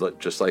shattered,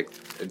 just like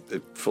a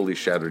fully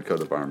shattered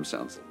coat of arms.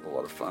 Sounds a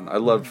lot of fun. I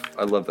love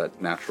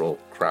that natural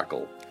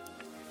crackle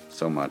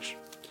so much.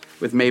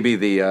 With maybe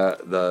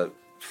the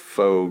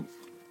faux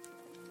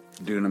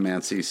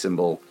Dunamancy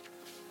symbol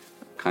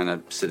kind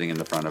of sitting in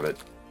the front of it.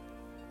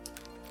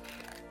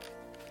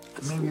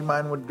 Maybe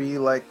mine would be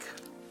like,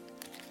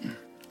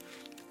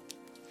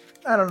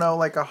 I don't know,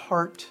 like a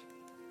heart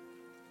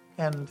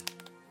and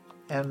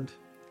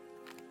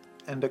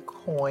a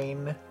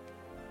coin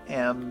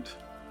and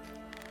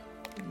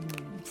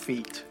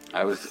feet.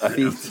 I was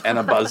feet and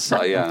a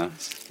buzzsaw. Yeah,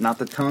 Not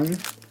the tongue,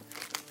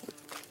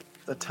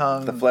 The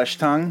tongue. the flesh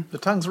tongue. The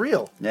tongue's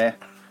real. Yeah.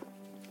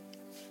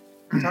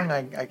 The tongue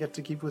I get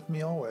to keep with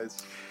me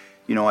always.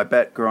 You know, I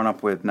bet growing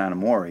up with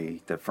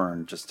Nanamori that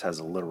Fern just has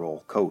a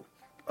literal coat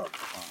of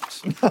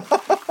arms.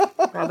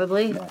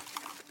 Probably.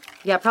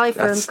 Yeah, probably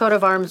Fern's coat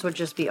of arms would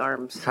just be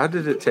arms. How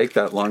did it take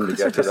that long to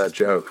get to that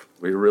joke?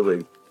 We really.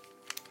 Did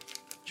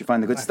you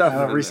find the good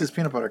stuff? Reese's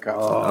peanut butter cups.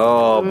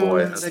 Oh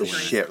boy, that's the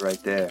shit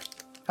right there.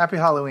 Happy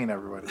Halloween,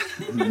 everybody.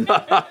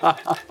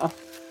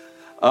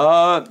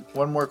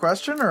 One more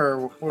question,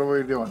 or what are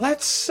we doing?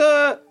 Let's.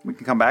 We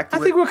can come back to I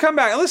think we'll come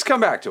back. Let's come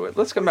back to it.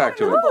 Let's come back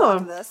to it.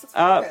 Love this. It's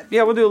really good.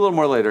 Yeah, we'll do a little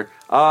more later.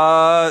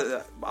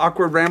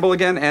 Awkward ramble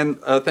again, and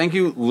thank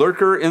you,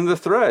 Lurker in the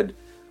Thread.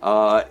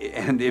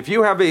 And if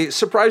you have a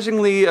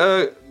surprisingly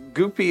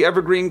goopy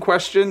evergreen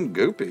question,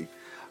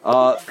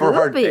 for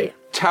our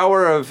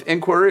Tower of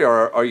Inquiry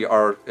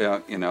or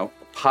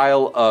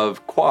pile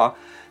of qua,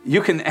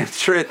 you can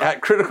enter it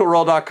at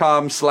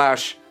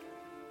criticalrole.com/tower!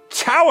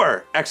 Is there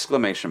an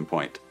exclamation?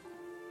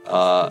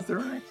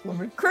 Critroll.com/tower.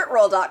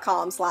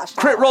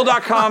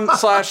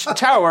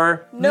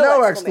 Critroll.com/tower.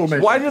 No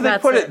exclamation. Why do they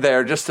put it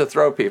there just to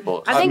throw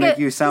people? I think make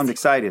you sound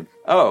excited.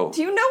 Oh.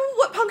 Do you know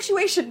what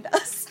punctuation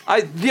does?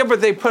 Yeah,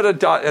 but they put a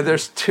dot.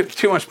 There's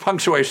too much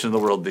punctuation in the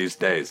world these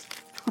days.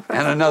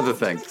 And another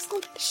thing.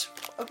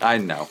 I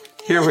know.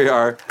 Here we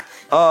are.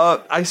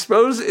 I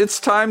suppose it's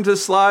time to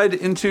slide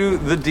into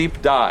the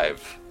deep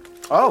dive.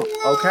 Oh,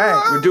 okay.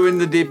 We're doing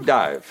the deep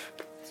dive.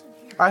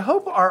 I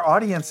hope our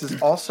audience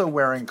is also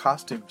wearing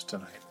costumes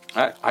tonight.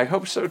 I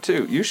hope so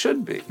too. You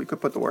should be. We could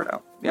put the word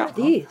out. Yeah.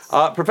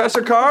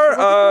 Professor Carr,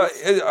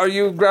 are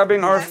you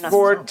grabbing our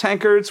 4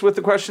 tankards with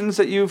the questions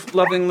that you've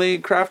lovingly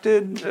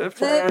crafted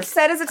for The our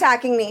set is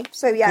attacking me,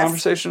 so yes.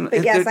 conversation?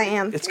 But yes, I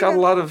am. It's got a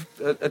lot of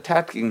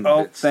attacking.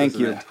 Oh, bits, thank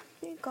doesn't you. it?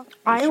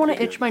 I want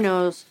to itch my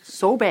nose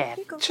so bad.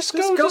 Just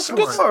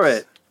go for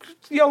it.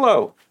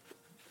 YOLO.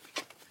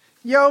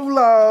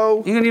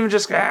 YOLO. You can even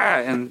just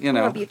and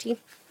Beauty.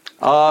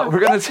 We're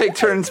going to take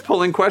turns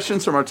pulling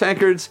questions from our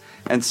tankards,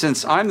 and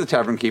since I'm the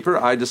tavern keeper,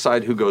 I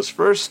decide who goes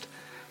first,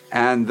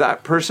 and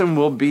that person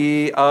will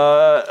be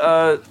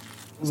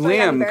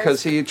Liam,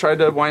 because he tried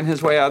to wind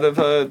his way out of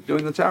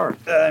doing the tower.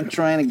 I'm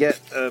trying to get...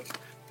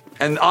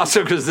 and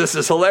also because this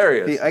is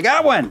hilarious. I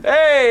got one!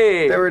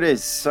 Hey! There it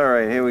is. All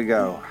right, here we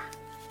go.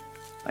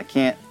 I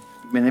can't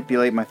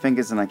manipulate my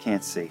fingers and I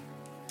can't see.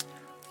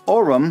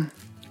 Orum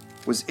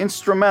was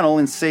instrumental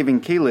in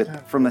saving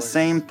Keelit from the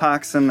same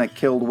toxin that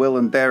killed Will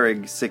and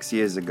Derrig 6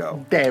 years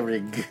ago.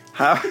 Derrig.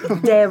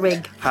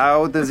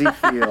 How does he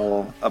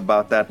feel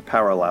about that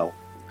parallel?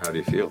 How do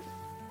you feel?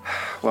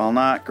 Well,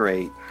 not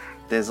great.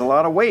 There's a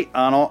lot of weight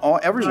on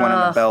everyone in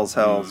the Bell's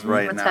Hells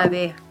right now. It's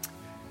heavy.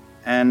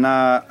 And,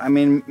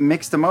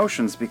 mixed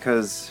emotions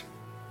because,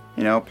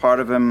 part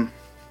of him,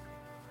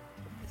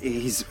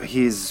 he's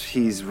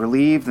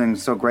relieved and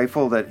so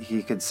grateful that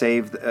he could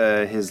save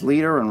his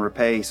leader and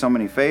repay so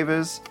many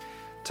favors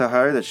to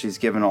her that she's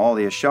given all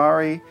the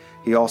Ashari.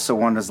 He also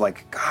wonders,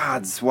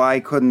 gods, why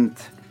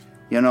couldn't,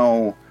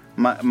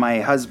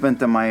 my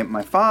husband and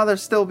my father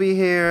still be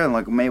here?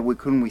 And, maybe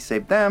couldn't we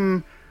save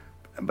them?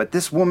 But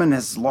this woman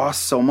has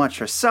lost so much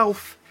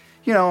herself.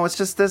 It's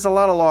just, there's a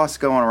lot of loss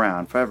going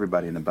around for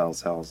everybody in the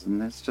Bell's Hells.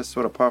 And it's just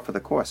sort of par for the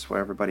course where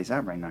everybody's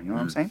at right now. You know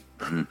what I'm saying?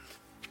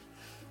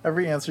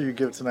 Every answer you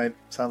give tonight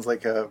sounds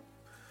like a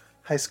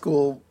high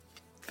school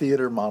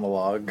theater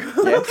monologue.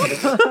 Yeah.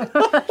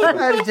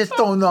 I just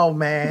don't know,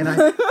 man.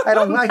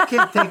 I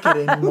can't take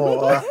it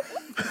anymore.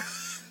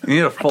 You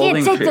need a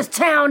folding Can't take this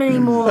town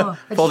anymore.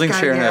 folding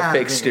chair and a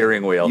fake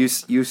steering wheel.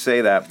 You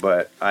say that,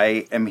 but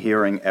I am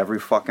hearing every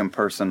fucking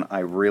person I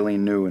really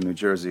knew in New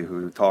Jersey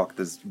who talked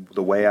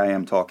the way I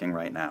am talking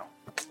right now.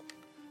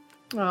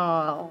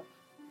 Oh.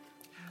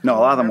 No, a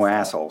lot of them were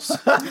assholes.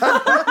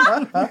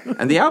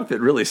 And the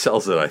outfit really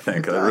sells it, I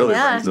think. It really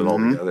brings it all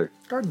together.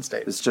 Garden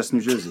State. It's just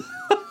New Jersey.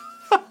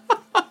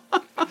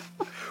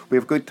 We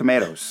have good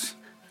tomatoes.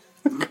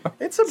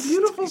 It's a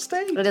beautiful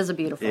state. It is a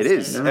beautiful It state.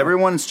 is.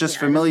 Everyone's just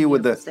familiar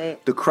with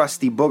state. the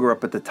crusty booger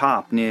up at the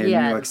top near New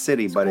York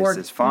City, but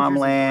it's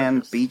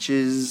farmland,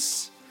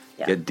 beaches.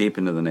 Yeah. Get deep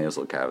into the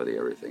nasal cavity,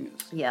 everything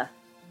is. Yeah.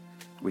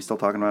 We still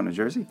talking about New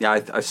Jersey? Yeah,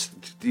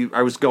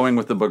 I was going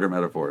with the booger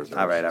metaphors.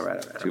 All right.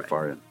 Too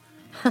far in.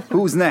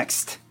 Who's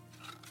next?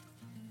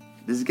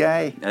 This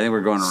guy? I think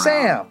we're going around.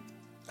 Sam,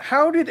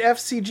 how did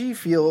FCG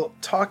feel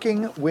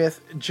talking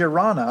with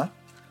Girana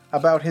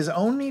about his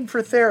own need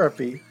for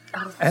therapy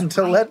and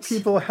to let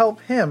people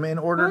help him in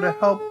order to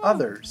help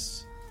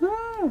others?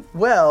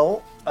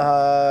 Well,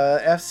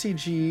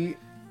 FCG,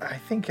 I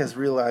think, has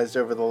realized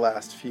over the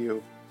last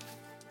few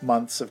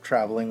months of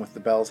traveling with the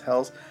Bell's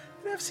Hells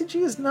that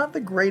FCG is not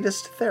the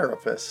greatest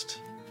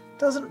therapist.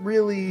 Doesn't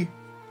really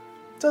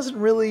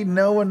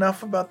know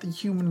enough about the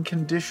human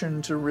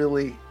condition to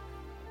really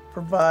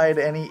provide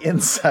any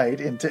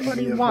insight into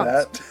any of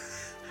that.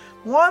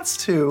 Wants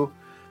to,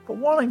 but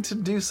wanting to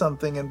do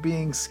something and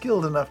being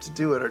skilled enough to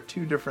do it are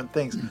two different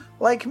things.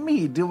 Like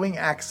me doing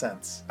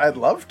accents. I'd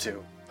love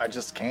to. I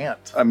just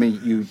can't. I mean,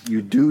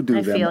 you do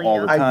I them feel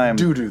all you. the time. I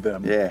do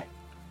them. Yeah.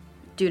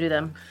 Due to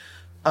them.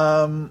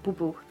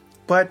 Boo-boo.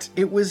 But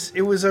it was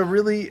a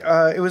really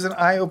it was an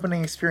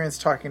eye-opening experience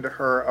talking to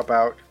her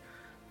about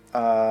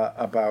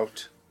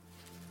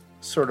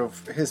sort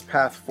of his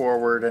path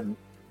forward and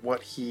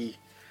what he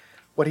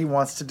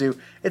wants to do.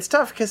 It's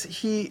tough because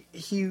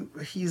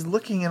he's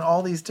looking in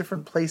all these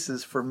different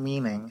places for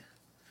meaning.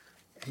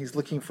 He's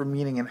looking for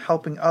meaning in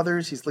helping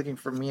others. He's looking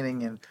for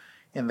meaning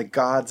in the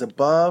gods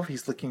above.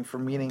 He's looking for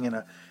meaning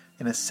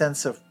in a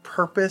sense of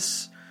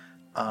purpose.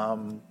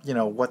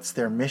 What's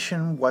their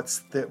mission? What's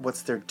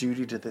their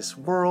duty to this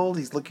world?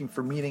 He's looking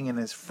for meaning in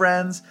his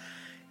friends.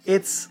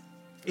 It's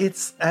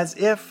as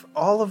if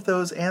all of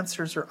those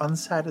answers are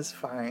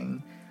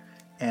unsatisfying,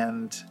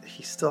 and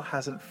he still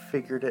hasn't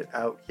figured it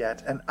out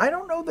yet. And I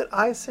don't know that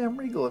I, Sam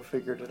Riegel, have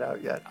figured it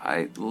out yet.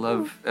 I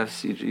love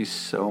FCG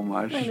so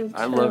much. I do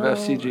I love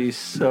too. FCG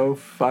so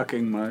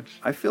fucking much.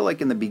 I feel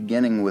like in the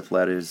beginning with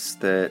Letters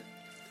that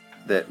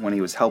when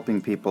he was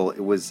helping people,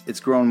 it's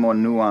grown more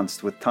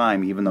nuanced with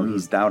time, even though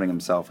he's doubting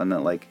himself, and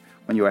that like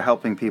when you were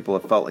helping people,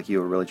 it felt like you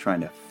were really trying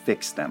to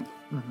fix them.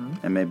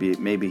 And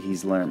maybe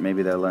he's learned,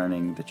 maybe they're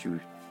learning that you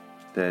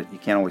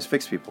can't always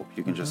fix people.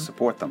 You can just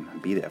support them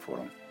and be there for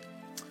them.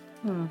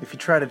 If you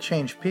try to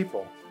change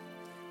people,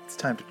 it's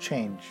time to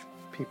change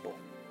people.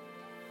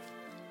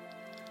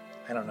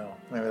 I don't know.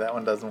 Maybe that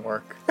one doesn't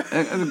work.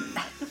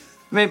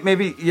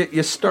 Maybe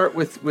you start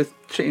with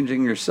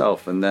changing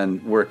yourself and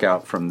then work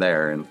out from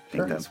there, and I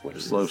think that's what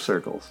it slow is.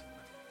 circles.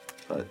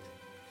 But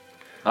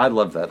I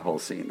love that whole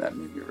scene. That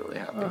made me really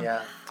happy.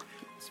 Yeah.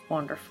 It's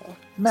wonderful.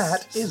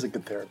 Matt is a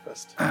good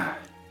therapist. I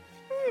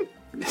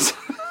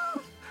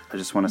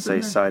just want to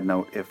say, side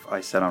note, if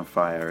I set on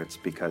fire, it's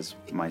because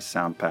my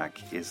sound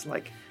pack is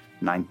like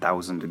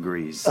 9,000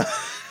 degrees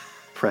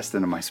pressed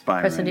into my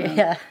spine right now.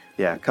 Yeah.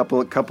 Yeah, a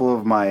couple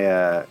of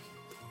my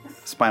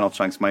spinal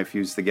chunks might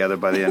fuse together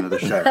by the end of the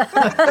show.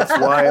 That's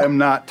why I'm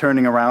not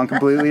turning around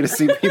completely to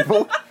see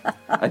people.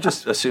 I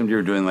just assumed you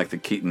were doing like the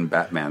Keaton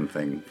Batman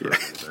thing. Yeah.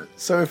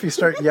 So if you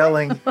start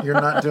yelling, you're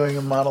not doing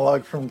a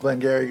monologue from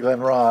Glengarry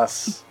Glen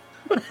Ross.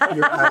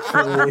 You're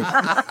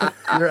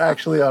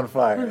actually on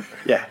fire.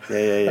 Yeah.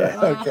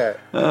 Okay.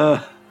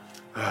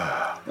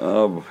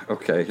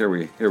 Okay. Here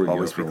we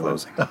Always go. be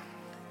closing.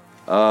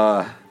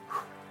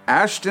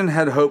 Ashton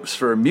had hopes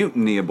for a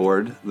mutiny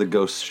aboard the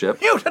Ghost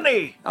ship.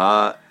 Mutiny!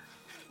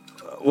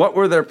 What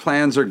were their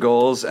plans or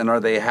goals, and are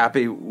they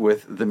happy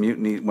with the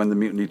mutiny when the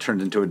mutiny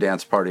turned into a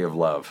dance party of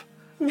love?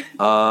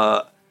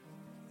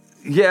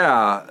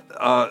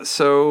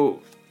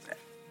 So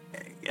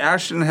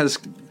Ashton has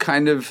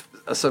kind of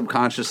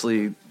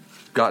subconsciously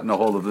gotten a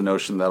hold of the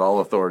notion that all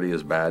authority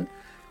is bad,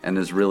 and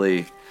is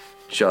really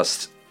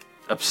just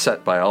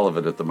upset by all of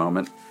it at the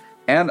moment,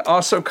 and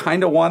also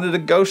kind of wanted a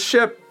ghost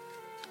ship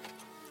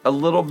a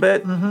little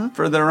bit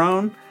for their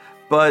own.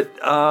 But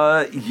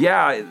the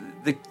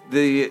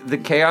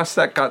chaos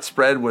that got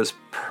spread was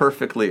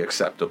perfectly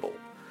acceptable.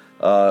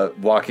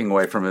 Walking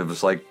away from it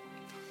was like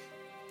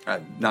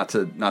not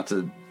to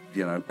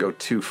go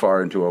too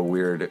far into a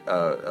weird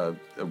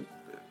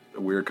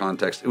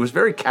context. It was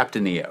very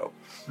Captain EO.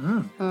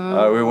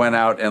 We went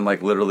out and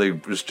like literally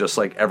it was just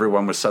like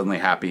everyone was suddenly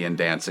happy and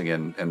dancing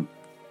and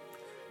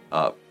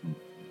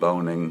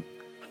boning.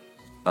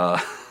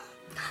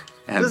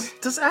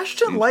 Does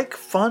Ashton like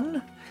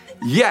fun?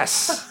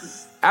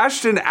 Yes.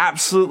 Ashton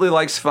absolutely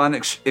likes fun,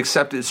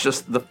 except it's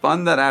just the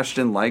fun that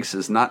Ashton likes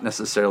is not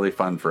necessarily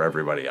fun for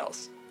everybody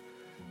else.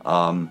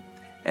 And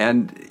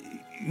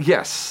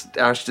yes,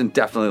 Ashton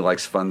definitely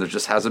likes fun. There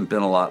just hasn't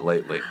been a lot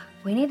lately.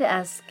 We need to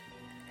ask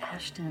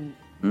Ashton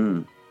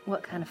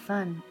what kind of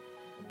fun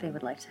they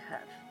would like to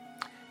have.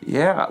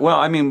 Yeah. Well,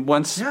 I mean,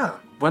 once they've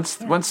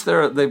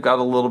got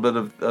a little bit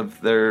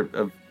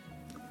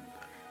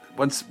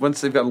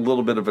once they've got a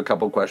little bit of a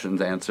couple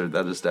questions answered,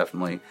 that is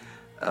definitely.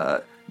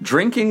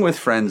 Drinking with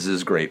friends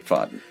is great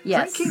fun.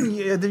 Yes. Drinking,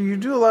 you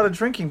do a lot of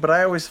drinking, but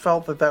I always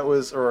felt that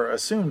was, or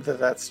assumed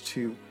that's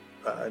to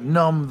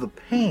numb the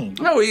pain.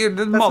 No,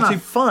 that's not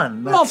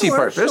fun. That's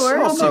Multi-purpose.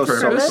 Sure. So,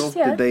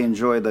 Yeah. did they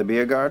enjoy the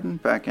beer garden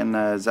back in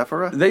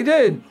Zephyra? They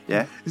did.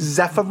 Yeah.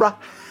 Zephyra.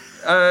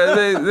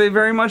 They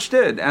very much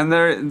did, and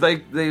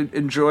they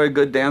enjoy a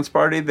good dance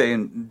party. They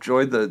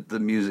enjoyed the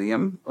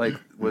museum,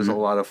 was a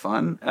lot of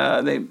fun.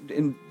 They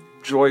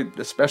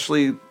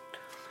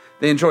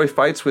enjoy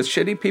fights with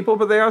shitty people,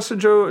 but they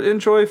also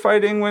enjoy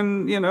fighting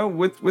when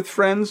with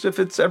friends if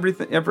it's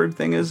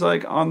everything is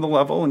like on the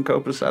level and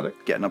copacetic.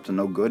 Getting up to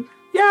no good.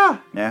 Yeah.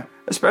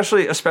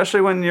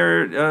 Especially when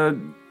you're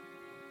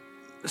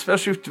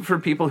especially for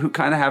people who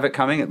kind of have it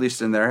coming, at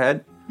least in their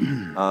head,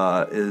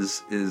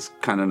 is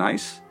kind of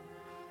nice.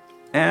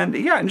 And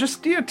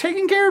just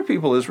taking care of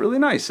people is really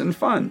nice and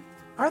fun.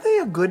 Are they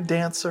a good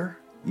dancer?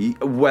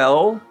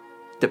 Well,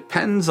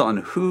 depends on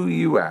who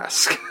you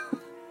ask.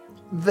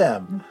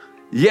 Them.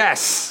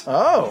 Yes.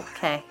 Oh.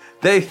 Okay.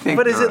 They think.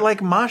 But is it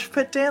like mosh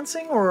pit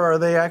dancing, or are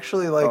they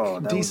actually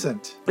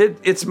decent?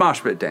 It's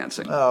mosh pit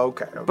dancing. Oh,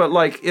 okay. But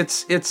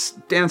it's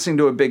dancing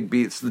to a big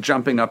beat. It's the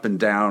jumping up and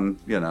down.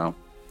 Do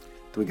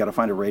we got to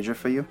find a rager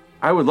for you?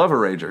 I would love a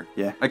rager.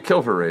 Yeah. I'd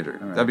kill for a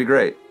rager. Right. That'd be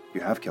great.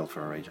 You have killed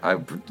for a rager. I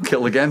would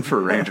kill again for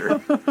a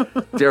ranger.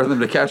 Dare them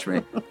to catch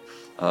me.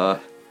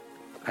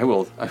 I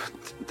will.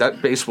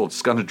 That base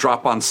is going to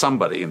drop on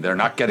somebody, and they're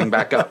not getting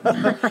back up.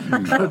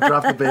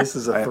 Drop the base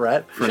as a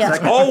threat. For a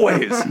second,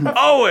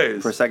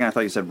 always. For a second, I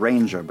thought you said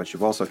ranger, but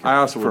you've also. I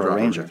also for would a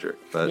ranger.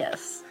 But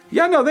yes.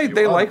 Yeah, no,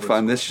 they like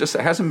fun. It's just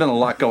it hasn't been a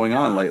lot going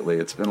on lately.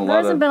 It's been a lot.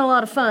 It hasn't been a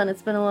lot of fun.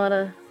 It's been a lot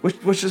of.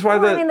 Which is why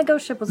the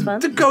ghost ship was fun.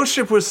 The ghost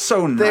ship was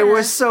so nice. They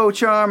were so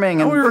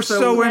charming, and we were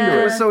so into It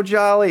it. was so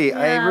jolly. Yeah.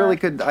 I really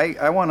could.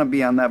 I want to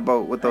be on that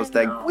boat with those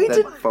dead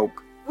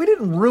folk. We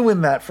didn't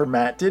ruin that for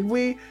Matt, did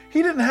we?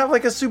 He didn't have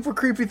like a super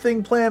creepy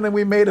thing planned, and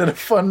we made it a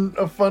fun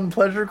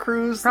pleasure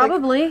cruise.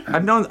 Probably.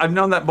 I've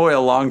known that boy a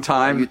long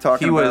time. You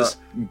talking he was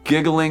about-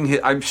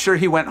 giggling. I'm sure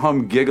he went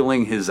home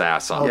giggling his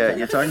ass off. Yeah,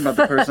 you're talking about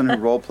the person who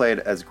role played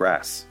as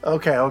Grass.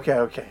 Okay.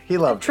 He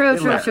loved True, it.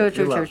 He loved true, it.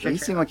 true, He true, loved true, it. He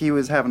seemed like he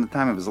was having the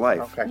time of his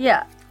life. Okay.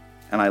 Yeah.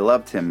 And I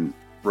loved him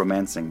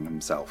romancing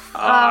himself.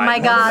 Oh my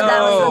God,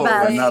 that was the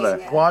best.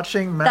 Another.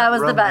 Watching Matt That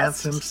was the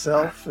romance best.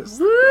 himself is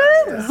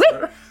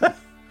Woo!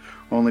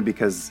 Only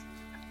because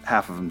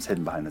half of him's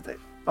hidden behind the tape.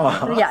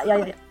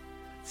 Yeah.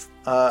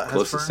 has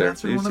Closest Fern there.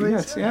 answered one of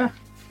these? Yeah.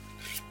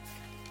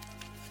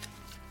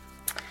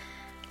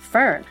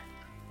 Fern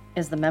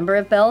is the member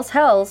of Bell's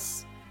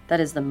Hells that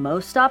is the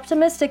most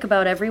optimistic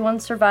about everyone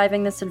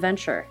surviving this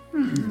adventure.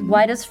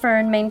 Why does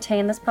Fern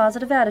maintain this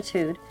positive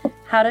attitude?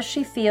 How does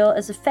she feel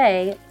as a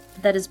fae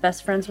that is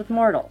best friends with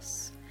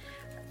mortals?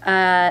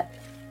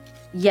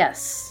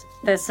 Yes,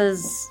 this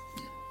is...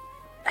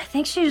 I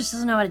think she just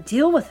doesn't know how to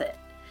deal with it.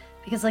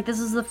 Because, like, this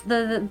is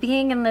the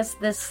being in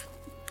this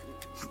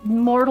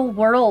mortal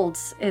world,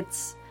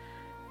 it's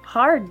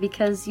hard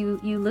because you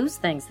lose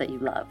things that you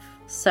love.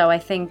 So I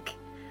think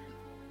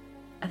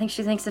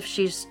she thinks if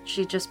she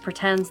just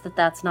pretends that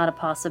that's not a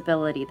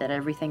possibility, that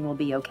everything will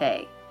be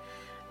okay.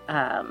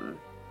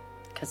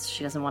 Because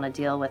she doesn't want to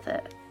deal with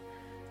it.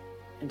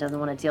 And doesn't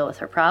want to deal with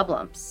her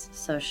problems.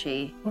 So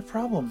she... What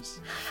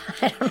problems?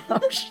 I don't know.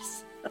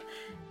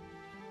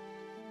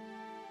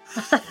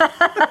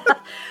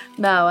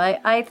 No,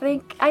 I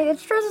think it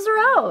stresses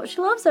her out. She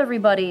loves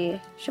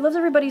everybody. She loves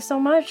everybody so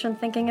much, and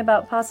thinking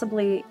about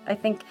possibly, I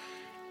think,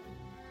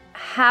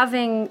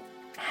 having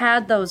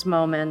had those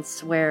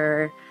moments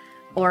where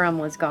Orem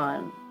was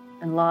gone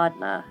and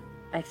Laudna,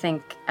 I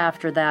think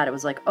after that it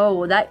was like, oh,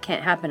 well, that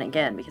can't happen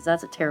again, because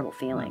that's a terrible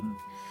feeling.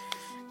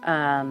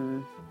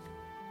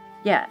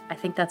 Yeah, I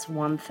think that's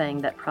one thing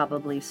that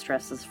probably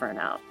stresses Fern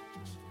out.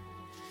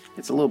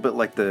 It's a little bit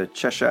like the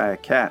Cheshire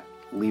Cat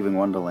leaving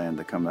Wonderland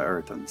to come to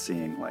Earth and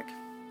seeing like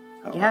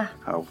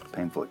how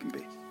painful it can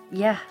be.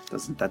 Yeah.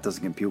 That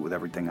doesn't compute with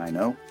everything I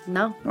know.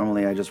 No.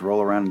 Normally I just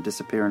roll around and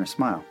disappear in a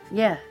smile.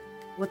 Yeah.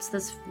 What's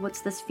this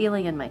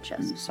feeling in my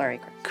chest? Sorry,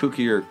 Chris.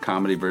 Kookier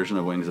comedy version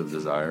of Wings of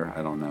Desire.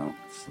 I don't know.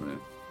 It's,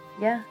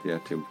 Yeah. yeah,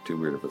 too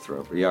weird of a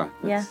throw. But yeah.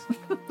 Yeah.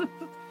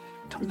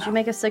 Did you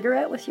make a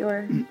cigarette with your...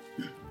 I'm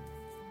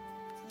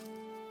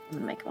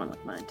gonna make one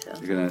with mine too.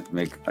 You're gonna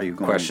make Are you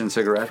going question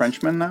cigarettes?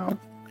 Frenchman now?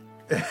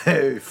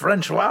 Hey,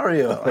 French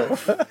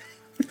Wario.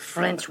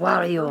 French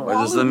Wario.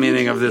 What is the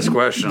meaning of this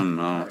question?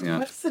 Oh, yeah.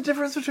 What's the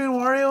difference between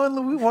Wario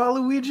and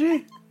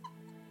Waluigi?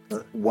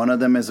 One of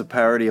them is a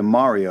parody of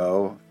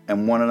Mario,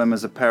 and one of them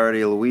is a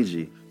parody of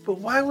Luigi. But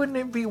why wouldn't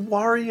it be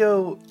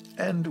Wario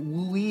and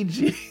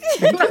Luigi?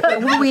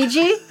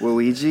 Luigi?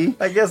 Luigi?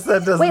 I guess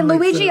that doesn't Wait, make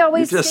Luigi sense. You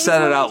always just stays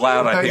said it out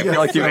Luigi? loud. I feel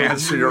like you so.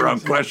 answered your own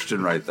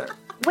question right there.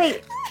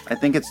 Wait, I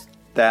think it's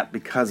that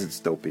because it's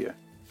dopier.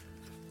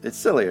 It's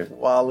sillier.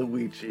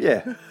 Waluigi.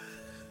 Yeah.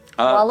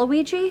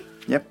 Waluigi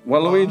Yep.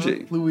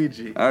 Waluigi.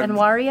 Luigi. and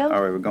Wario?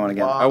 All right, we're going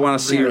again. I want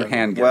to see your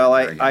hand get Well,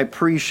 in there I again.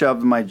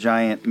 pre-shoved my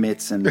giant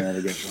mitts in there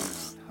to get.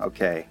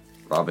 Okay.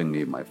 Robbing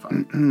me of my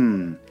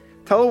fun.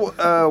 Tell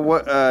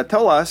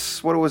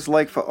us what it was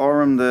like for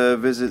Orem to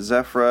visit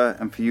Zephyra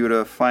and for you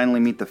to finally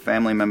meet the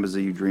family members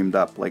that you dreamed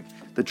up, like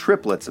the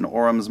triplets and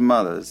Orem's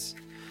mothers.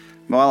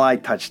 Well, I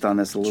touched on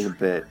this a little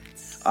bit.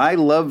 I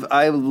love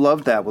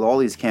that with all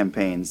these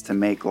campaigns to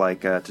make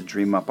like to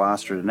dream up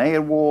Astrid and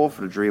Eowulf,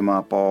 to dream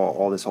up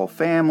all this whole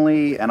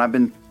family, and I've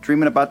been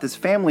dreaming about this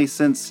family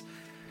since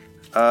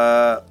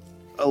a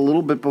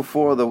little bit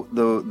before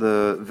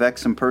the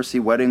Vex and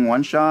Percy wedding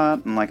one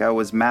shot, and like I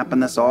was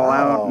mapping this all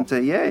out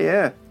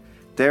into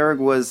Derek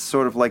was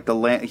sort of like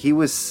he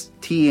was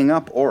teeing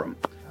up Orem.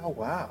 Oh,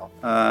 wow.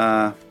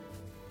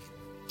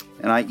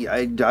 And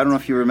I don't know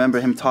if you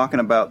remember him talking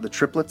about the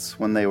triplets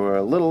when they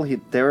were little.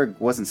 Derek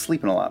wasn't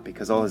sleeping a lot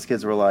because all his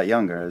kids were a lot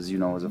younger. As you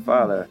know, as a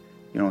father,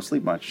 you don't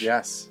sleep much.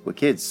 Yes. With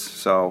kids,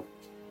 so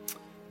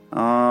you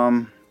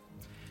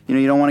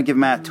don't want to give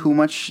Matt too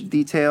much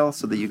detail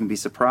so that you can be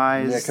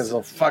surprised. Yeah, because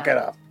he'll fuck it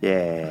up.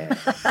 Yeah.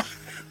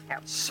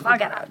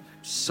 Fuck it up.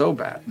 So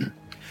bad.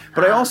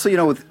 But I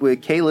also,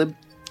 with Caleb,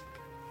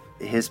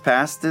 his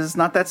past is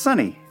not that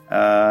sunny.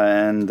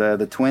 And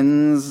the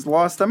twins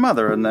lost their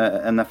mother, and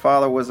the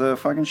father was a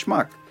fucking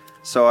schmuck.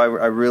 So I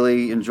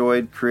really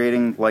enjoyed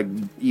creating, like,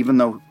 even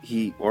though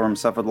Orem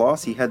suffered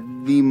loss, he had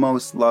the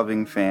most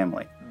loving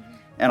family. Mm-hmm.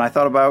 And I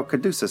thought about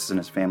Caduceus and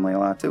his family a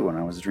lot too when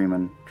I was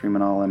dreaming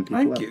all them people.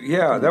 Thank up. you.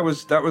 Yeah, that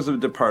was a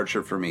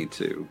departure for me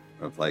too.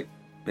 Of like,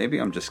 maybe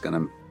I'm just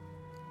gonna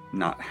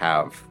not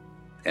have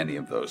any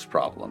of those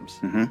problems.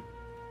 Mm-hmm.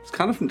 It's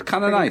kind of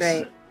nice.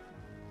 Great.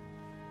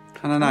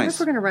 Kind of I wonder nice. if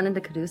we're gonna run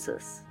into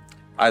Caduceus.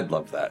 I'd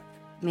love that.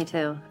 Me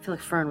too. I feel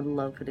like Fern would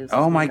love Caduceus.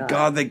 Oh my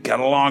god, they get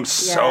along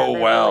so they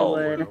well.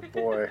 really would. Oh,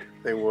 boy,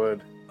 they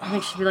would. I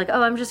think she'd be like,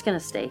 "Oh, I'm just gonna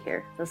stay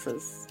here. This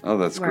is Oh,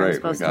 that's where I'm great. We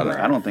supposed to got live."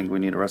 it. I don't think we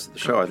need the rest of the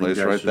show. I think Place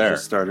you guys right should there.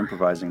 just start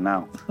improvising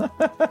now.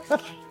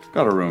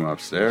 Got a room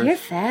upstairs. You're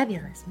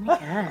fabulous. My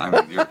God.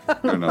 I mean,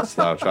 you're no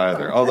slouch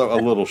either. Although a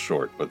little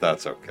short, but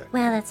that's okay.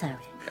 Well, that's all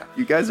right.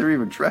 You guys are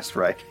even dressed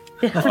right.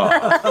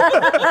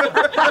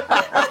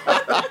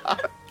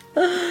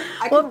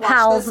 What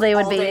pals they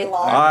would be.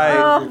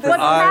 Long. What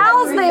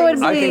pals they would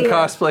be. I can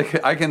cosplay.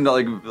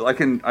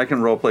 I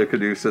can role play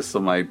Caduceus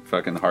till my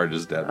fucking heart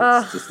is dead.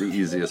 It's just the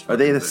easiest. Are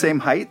they fucking the thing. same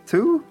height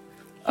too?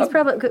 He's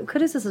probably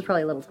Caduceus is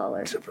probably a little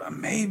taller.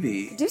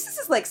 Maybe. Deuces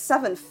is like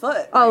 7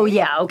 foot. Oh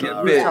yeah, okay,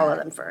 Yeah, he's big. taller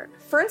than Fern.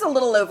 Fern's a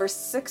little over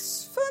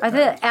 6 foot. I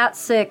think at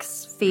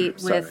 6 feet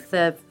Sorry. with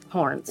the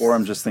horns. Or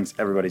I'm just thinks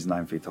everybody's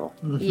 9 feet tall.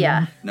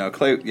 Yeah, No,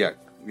 Clay. Yeah.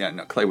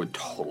 No, Clay would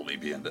totally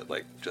be into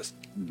like just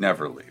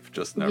never leave.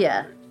 Just never.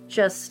 yeah. Leave.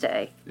 Just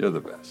stay. You're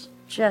the best.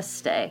 Just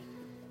stay.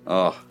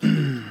 Oh,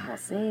 We'll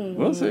see.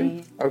 we'll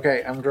see.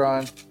 Okay, I'm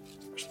drawing.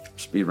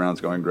 Speed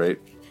round's going great.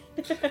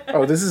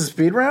 Oh, this is a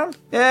speed round?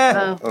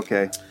 Yeah. Oh.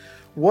 Okay.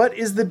 What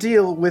is the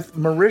deal with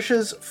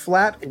Marisha's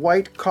flat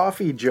white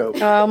coffee joke?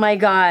 Oh my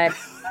God.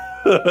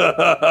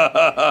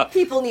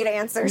 People need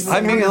answers.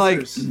 I mean, like,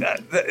 it's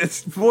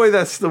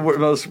that's the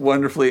most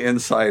wonderfully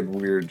inside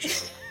weird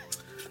joke.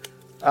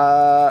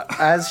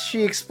 As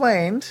she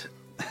explained,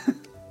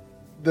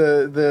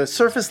 the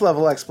surface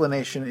level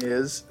explanation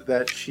is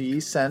that she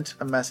sent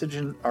a message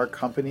in our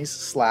company's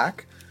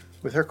Slack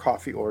with her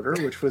coffee order,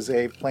 which was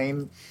a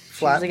plain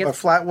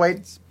flat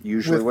white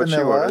Usually with what she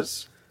vanilla,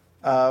 orders.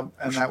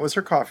 and that was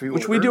her coffee order.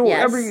 Which we do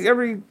Yes.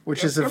 every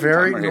which is a every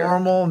very time we're here.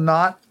 normal,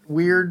 not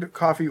weird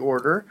coffee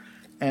order.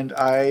 And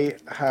I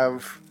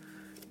have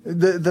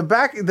the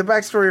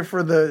backstory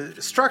for the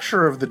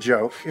structure of the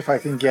joke, if I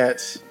can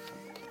get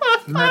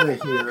meta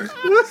here.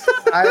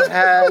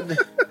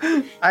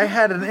 I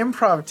had an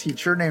improv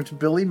teacher named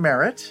Billy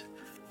Merritt,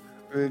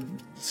 a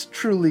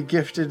truly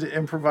gifted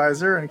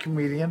improviser and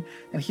comedian,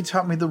 and he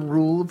taught me the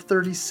rule of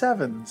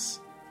 37s,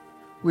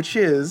 which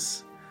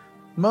is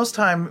most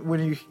time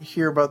when you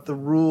hear about the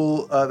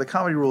rule, the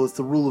comedy rule is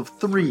the rule of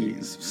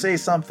threes. Say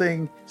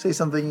something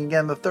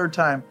again the third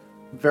time,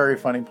 very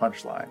funny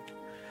punchline.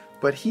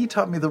 But he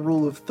taught me the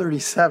rule of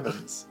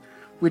 37s,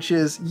 which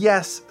is,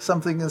 yes,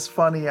 something is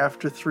funny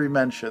after 3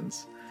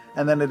 mentions,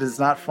 and then it is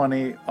not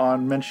funny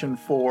on mention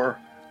 4,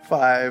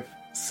 5,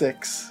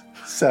 6,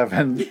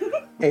 7,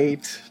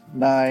 8,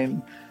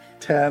 9,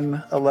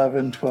 10,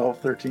 11, 12,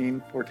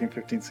 13, 14,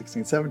 15,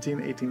 16,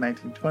 17, 18,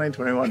 19, 20,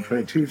 21,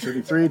 22,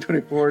 23,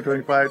 24,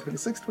 25,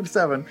 26,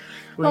 27,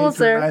 28, Almost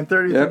there. 29,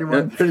 30, Yep, 31,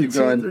 yep, keep 32,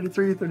 going.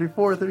 33,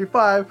 34,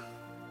 35,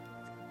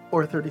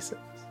 or 36.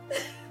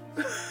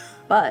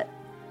 But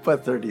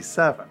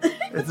 37.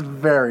 It's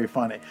very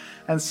funny.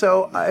 And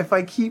so if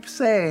I keep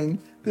saying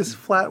this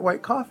flat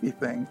white coffee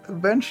thing,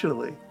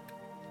 eventually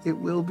it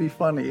will be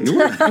funny.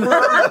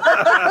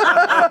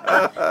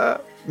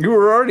 You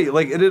were already,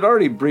 like, it had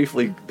already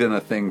briefly been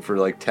a thing for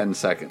like 10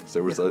 seconds.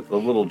 There was a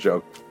little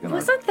joke.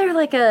 wasn't there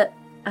like a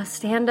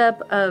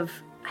stand-up of,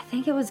 I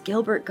think it was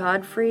Gilbert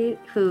Gottfried,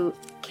 who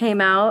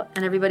came out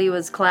and everybody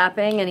was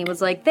clapping and he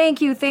was like,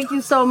 thank you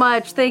so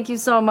much, thank you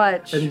so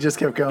much. And he just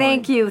kept going.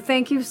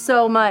 Thank you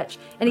so much.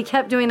 And he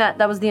kept doing that.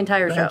 That was the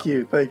entire show.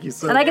 Thank you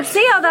so And I could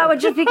see how that would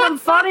just become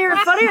funnier and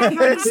funnier. You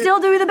could still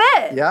do the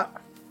bit. Yeah.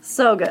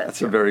 So good.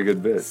 That's a very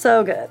good bit.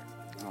 So good.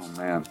 Oh,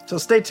 man. So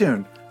stay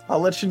tuned.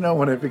 I'll let you know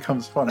when it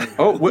becomes funny.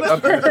 Oh,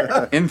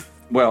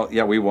 well,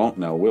 yeah, we won't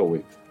know, will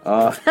we?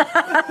 God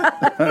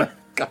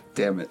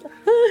damn it.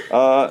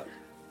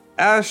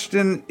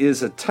 Ashton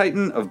is a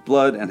titan of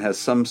blood and has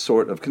some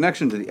sort of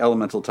connection to the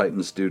elemental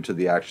titans due to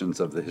the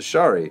actions of the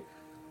Hishari.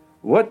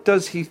 What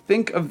does he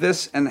think of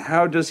this, and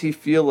how does he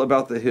feel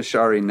about the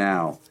Hishari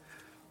now?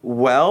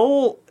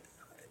 Well,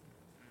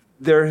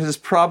 there has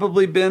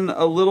probably been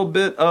a little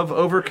bit of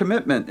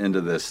overcommitment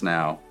into this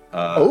now.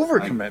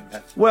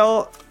 Overcommitment?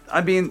 Well, I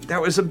mean, that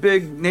was a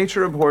big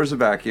nature abhors a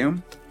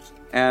vacuum,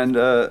 and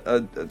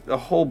a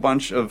whole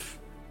bunch of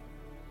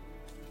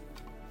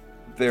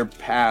their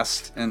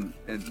past and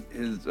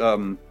his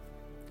a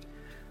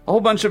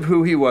whole bunch of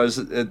who he was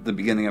at the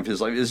beginning of his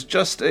life is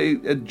just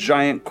a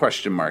giant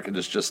question mark. It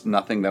is just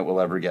nothing that will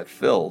ever get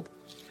filled,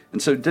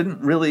 and so it didn't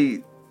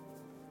really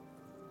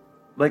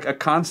like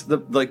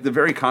the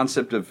very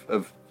concept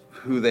of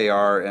who they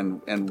are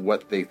and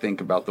what they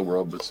think about the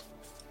world was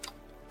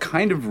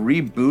kind of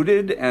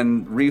rebooted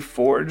and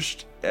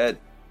reforged at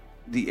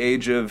the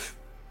age of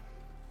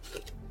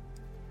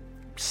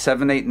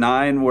 7, 8,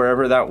 9,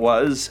 wherever that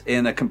was,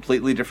 in a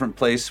completely different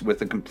place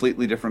with a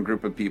completely different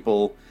group of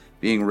people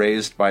being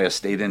raised by a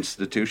state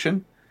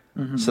institution.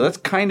 Mm-hmm. So that's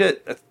kind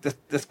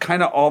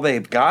of all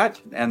they've got,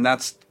 and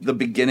that's the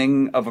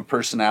beginning of a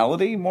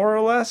personality, more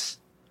or less.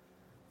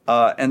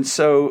 And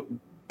so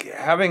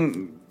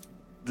having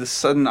the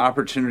sudden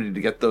opportunity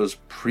to get those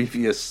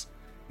previous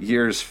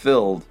years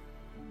filled,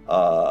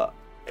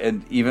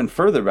 and even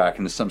further back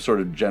into some sort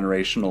of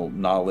generational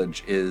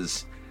knowledge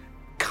is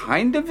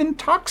kind of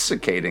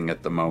intoxicating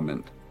at the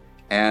moment,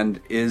 and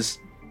is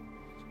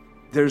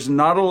there's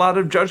not a lot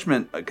of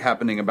judgment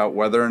happening about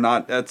whether or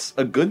not that's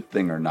a good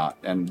thing or not,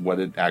 and what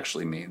it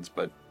actually means.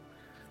 But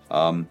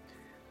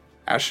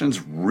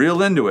Ashton's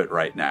real into it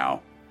right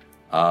now,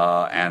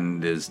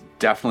 and is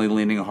definitely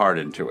leaning hard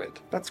into it.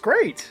 That's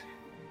great.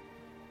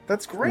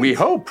 That's great. We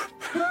hope.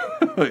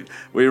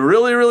 We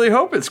really, really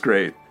hope it's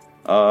great.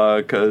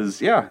 Because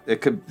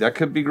that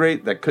could be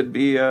great. That could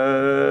be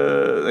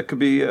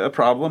a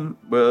problem.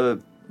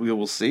 We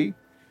will see.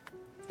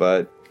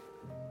 But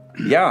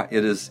yeah,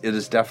 it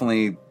is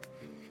definitely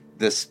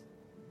this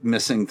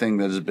missing thing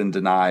that has been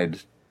denied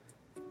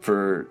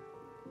for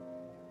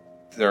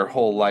their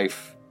whole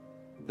life,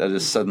 that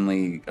is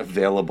suddenly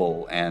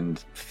available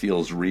and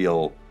feels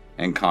real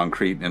and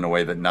concrete in a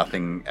way that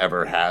nothing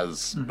ever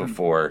has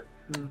before.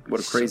 What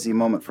a crazy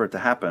moment for it to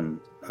happen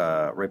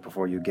right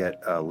before you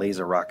get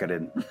laser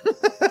rocketed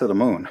to the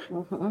moon.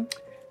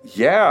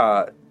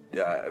 Yeah.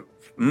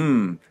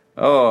 I'm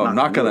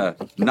not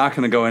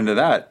gonna go into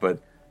that, but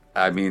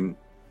I mean,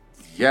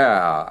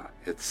 yeah,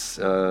 it's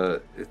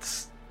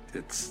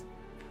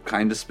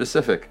kind of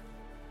specific.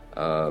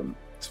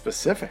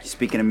 Specific.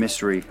 Speaking of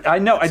mystery, I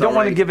know I don't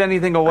want to give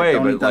anything away, I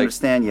don't but need to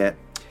understand yet.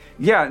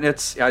 Yeah,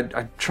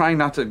 I'm trying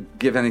not to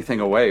give anything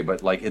away,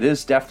 but like it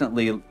is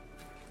definitely,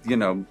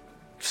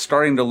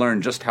 starting to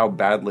learn just how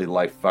badly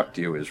life fucked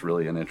you is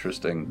really an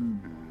interesting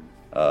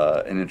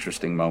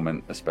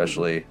moment,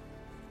 especially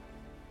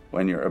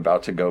when you're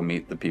about to go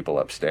meet the people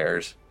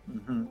upstairs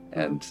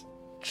and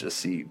just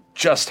see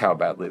just how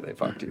badly they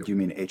fucked you. Do you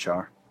mean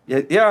HR?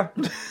 Yeah.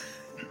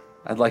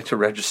 I'd like to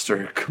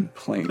register a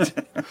complaint.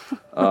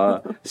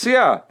 That's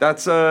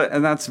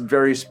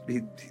very.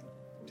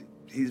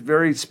 He's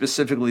very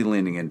specifically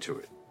leaning into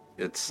it.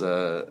 It's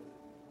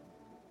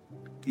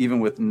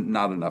even with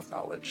not enough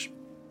knowledge,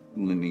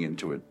 leaning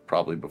into it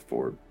probably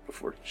before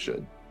he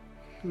should.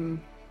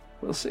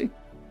 We'll see.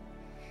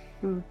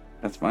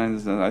 That's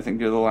mine. I think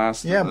you're the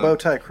last. Yeah, bow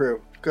tie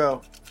crew,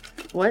 go.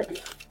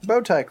 What?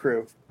 Bow tie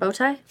crew. Bow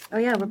tie? Oh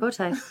yeah, we're bow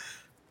tie.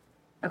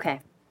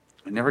 Okay.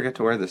 I never get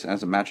to wear this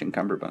as a matching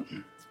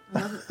cummerbund.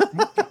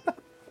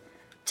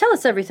 Tell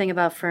us everything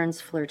about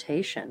Fern's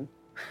flirtation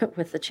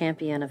with the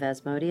champion of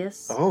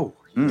Asmodeus. Oh,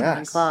 And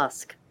yes.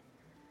 Klosk.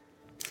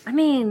 I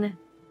mean,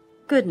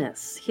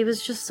 goodness, he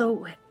was just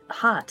so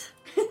hot.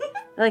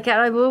 Like,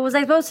 what was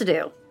I supposed to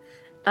do?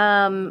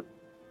 I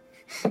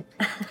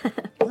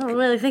don't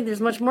really think there's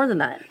much more than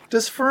that.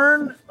 Does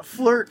Fern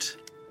flirt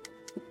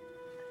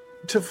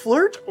to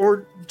flirt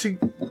or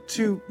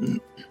to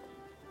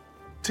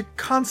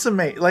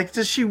consummate? Like,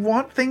 does she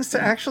want things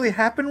to actually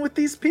happen with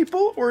these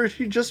people, or is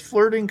she just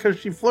flirting because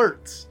she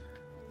flirts?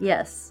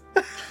 Yes.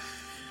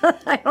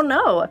 I don't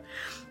know.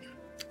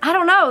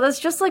 That's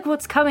just like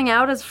what's coming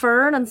out as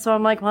Fern, and so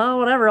I'm like, well,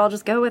 whatever, I'll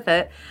just go with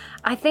it.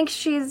 I think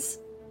she's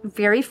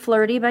very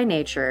flirty by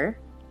nature,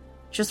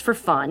 just for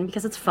fun,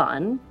 because it's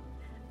fun.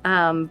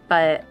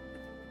 But...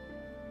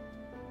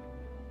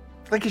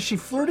 Like, is she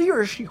flirty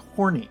or is she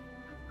horny?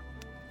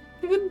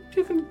 You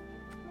can...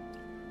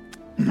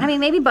 I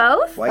mean, maybe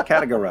both. Why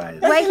categorize?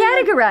 Why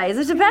categorize?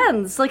 It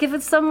depends. Like, if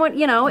it's someone,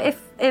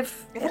 if it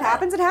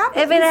happens, it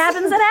happens. If it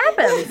happens, it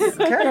happens.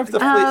 Okay.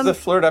 If the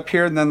flirt up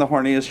here, and then the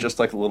horny is just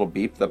like a little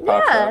beep that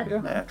pops up.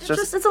 Yeah, It's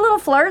a little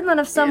flirt, and then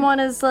if someone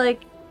is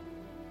like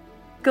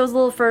goes a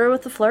little further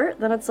with the flirt,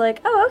 then it's like,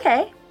 oh,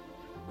 okay.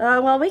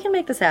 Well, we can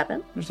make this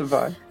happen. There's a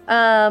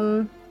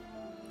vibe.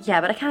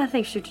 Yeah, but I kind of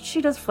think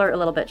she does flirt a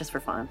little bit just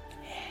for fun.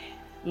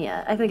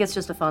 Yeah, I think it's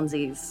just a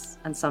funsies,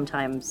 and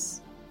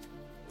sometimes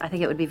I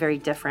think it would be very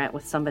different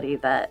with somebody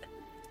that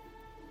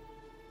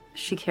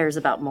she cares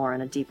about more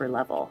on a deeper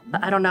level.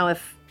 But I don't know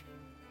if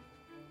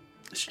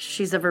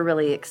she's ever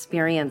really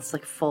experienced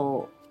like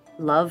full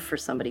love for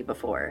somebody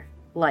before,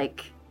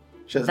 like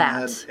She hasn't that.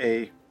 had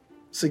a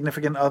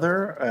significant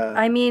other.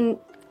 I mean,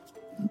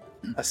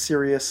 a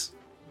serious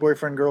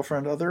boyfriend,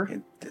 girlfriend,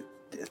 other.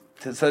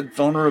 Has that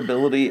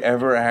vulnerability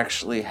ever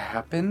actually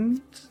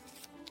happened?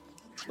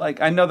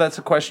 Like, I know that's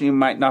a question you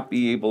might not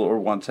be able or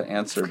want to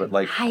answer, but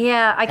like,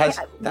 yeah,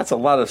 that's a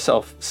lot of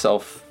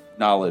self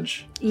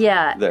knowledge.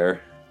 Yeah,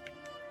 There.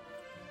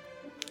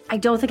 I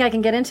don't think I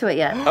can get into it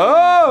yet.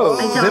 Oh,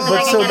 I don't think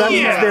I can So get that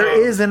into means it.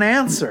 there is an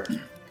answer.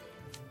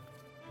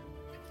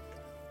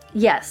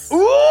 Yes.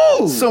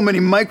 Ooh! So many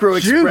micro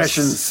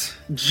expressions.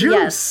 Juice.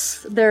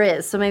 Yes, there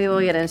is. So maybe we'll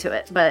get into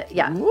it. But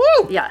yeah.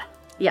 Woo! Yeah.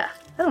 I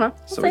don't know.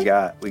 So We'll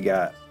we see.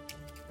 got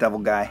Devil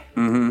Guy.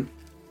 Mm-hmm.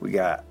 We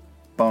got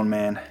Bone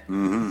Man.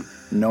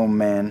 Mm-hmm. Gnome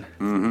Man.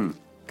 Mm-hmm.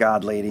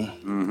 God Lady.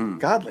 Mm-hmm.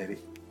 God Lady.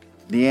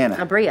 Deanna.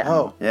 Abria.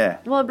 Oh. Yeah.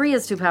 Well,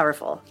 Abria's too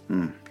powerful.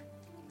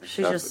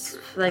 She's That's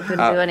just. the I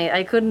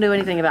couldn't do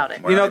anything about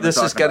it. You know, not even this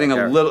is talking getting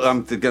about a little.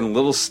 I'm getting a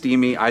little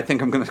steamy. I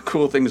think I'm going to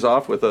cool things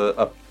off with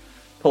a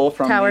pull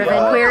from Tower of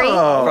the, Inquiry.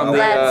 from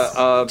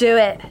Let's do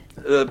it.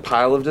 the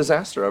pile of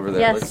disaster over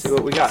there. Yes. Let's see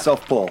what we got.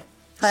 Self pull.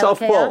 Pile of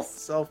Self-pull. chaos.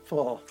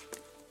 Self-pull.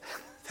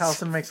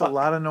 Taliesin makes a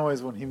lot of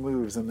noise when he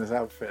moves in this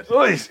outfit.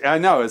 I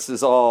know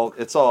it's all.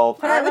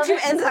 Why would you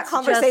end that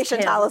conversation,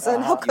 him.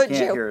 Taliesin? How You could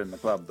can't you? hear it in the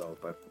club though,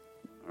 but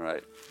All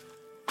right.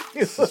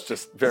 This is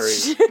just very...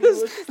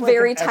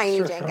 Very an tiny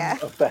extra Jenga.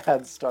 from a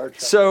bad Star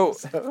Trek. So,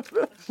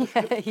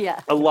 Yeah.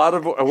 a lot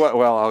of...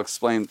 Well, I'll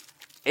explain.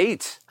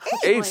 8.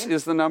 8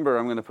 is the number.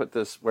 I'm going to put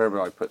this... Where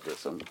do I put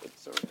this? I'm going to put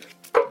this over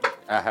here.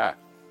 Aha.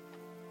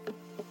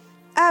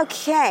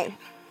 Okay.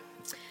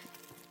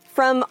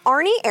 From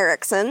Arnie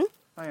Erickson.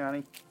 Hi,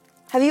 Arnie.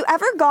 Have you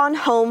ever gone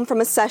home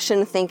from a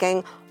session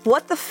thinking,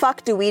 what the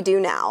fuck do we do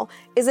now?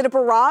 Is it a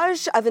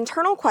barrage of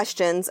internal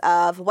questions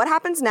of what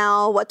happens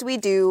now? What do we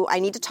do? I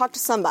need to talk to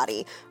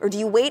somebody. Or do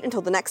you wait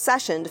until the next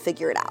session to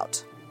figure it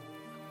out?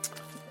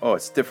 Oh,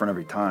 it's different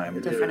every time.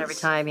 Different every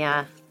time,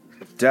 yeah.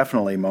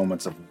 Definitely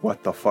moments of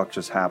what the fuck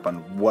just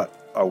happened?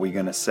 What are we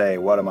going to say?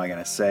 What am I going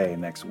to say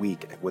next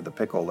week with the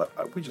pickle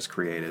that we just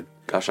created?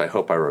 Gosh, I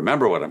hope I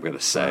remember what I'm going to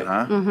say.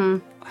 Uh-huh.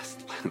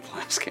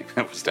 Last game,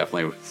 I was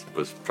definitely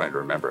was trying to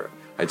remember.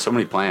 I had so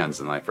many plans,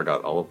 and I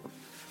forgot all of them.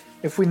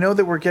 If we know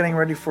that we're getting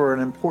ready for an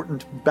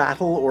important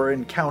battle or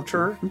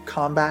encounter,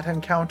 combat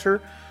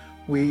encounter,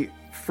 we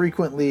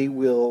frequently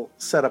will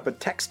set up a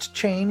text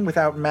chain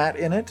without Matt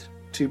in it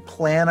to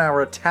plan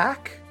our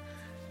attack,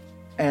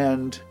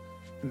 and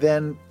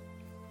then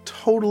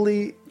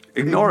totally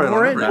Ignore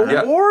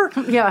it. Or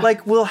Yeah.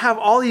 like we'll have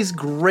all these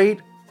great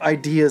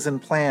ideas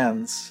and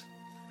plans.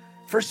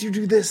 First you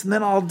do this, and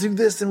then I'll do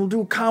this, and we'll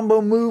do a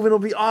combo move, and it'll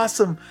be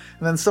awesome.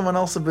 And then someone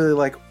else will be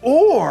like,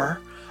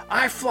 or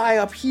I fly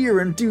up here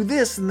and do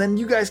this, and then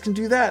you guys can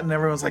do that. And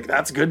everyone's like,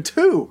 that's good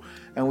too.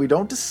 And we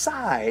don't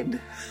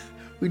decide.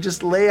 We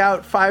just lay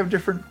out 5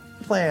 different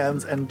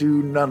plans and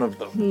do none of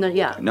them. No,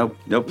 yeah. No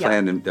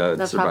plan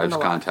That's survives happened a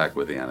lot. contact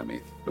with the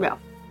enemy. But Yeah.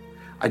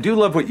 I do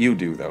love what you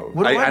do, though.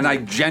 What do I do? I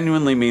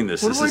genuinely mean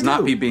this. What This do I is not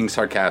do? me being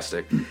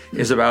sarcastic.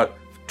 Is about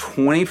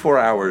 24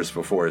 hours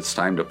before it's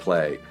time to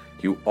play,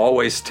 you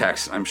always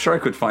text. I'm sure I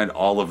could find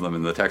all of them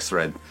in the text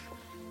thread.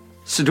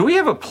 So do we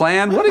have a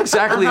plan? What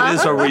exactly it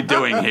is are we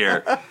doing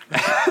here?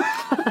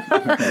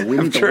 We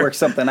need to work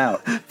something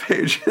out.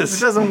 Pages. It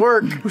doesn't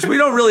work. We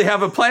don't really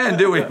have a plan,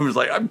 do we? It was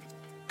like,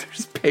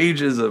 there's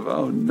pages of,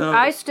 oh no.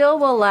 I still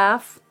will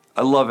laugh.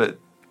 I love it.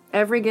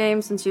 Every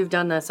game since you've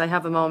done this, I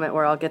have a moment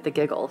where I'll get the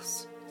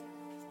giggles.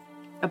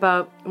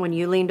 About when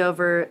you leaned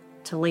over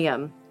to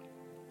Liam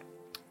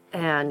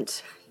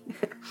and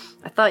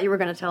I thought you were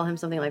going to tell him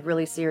something like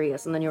really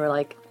serious, and then you were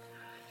like,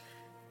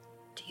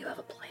 do you have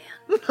a plan?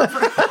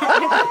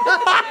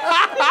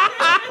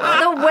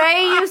 The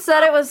way you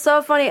said it was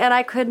so funny, and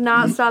I could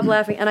not stop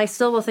laughing, and I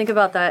still will think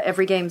about that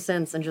every game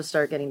since and just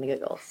start getting the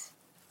giggles.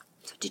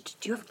 So do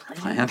you have a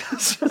plan?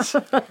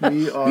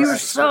 We are You were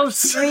so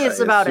serious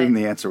about I assume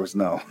it. the answer was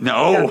no.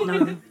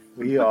 No.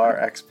 We are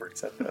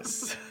experts at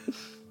this.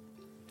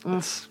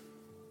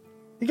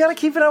 You got to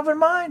keep an open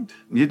mind.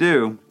 You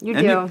do. You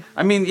And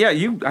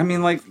do.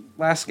 like,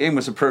 last game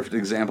was a perfect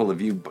example of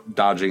you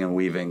dodging and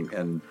weaving,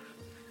 and,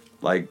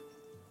 like,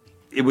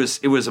 it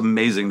was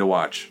amazing to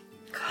watch.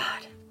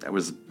 God. That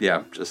was,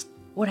 just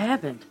What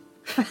happened?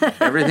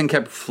 everything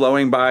kept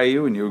flowing by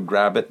you, and you would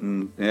grab it,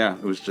 and,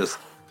 it was just,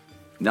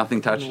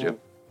 nothing touched you.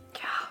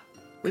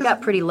 We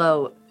got pretty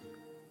low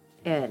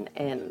in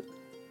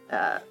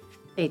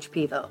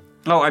HP, though.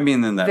 Oh, I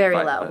mean, in that Very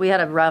fight, low. but- We had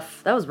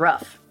that was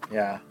rough.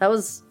 Yeah, That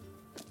was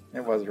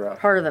it was rough.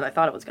 harder than I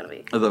thought it was going to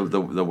be.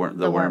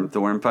 The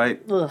worm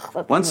fight. Ugh, that thing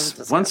was Once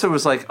disgusting. it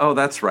was like, oh,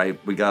 that's right,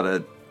 we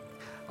gotta.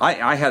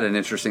 I had an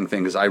interesting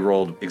thing because I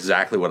rolled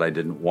exactly what I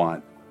didn't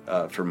want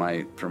for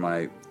my.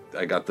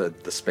 I got the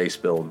space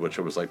build, which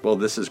was like, well,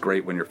 this is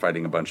great when you're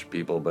fighting a bunch of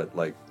people, but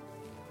like,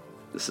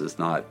 this is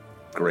not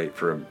great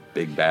for a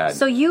big bad.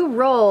 So you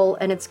roll,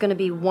 and it's going to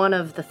be one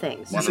of the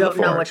things. One You of don't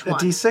the know four. which A one.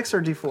 D6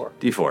 or D4?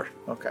 D4,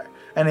 Okay.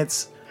 And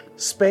it's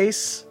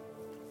space,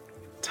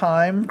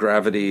 time,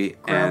 gravity,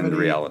 and Gravity.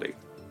 reality,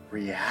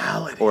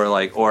 reality.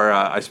 or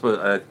I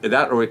suppose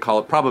that, or we call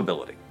it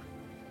probability,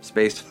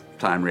 space,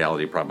 time,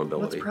 reality, What's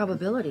probability.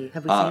 probability?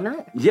 Have we seen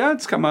that? Yeah,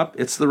 it's come up.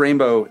 It's the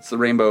rainbow.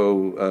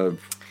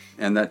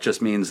 And that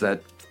just means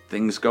that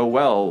things go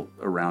well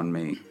around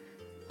me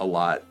a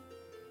lot.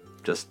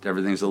 Just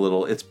everything's a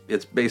little. It's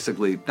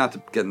basically, not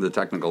to get into the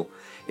technical,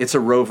 it's a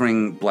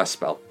roving bless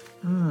spell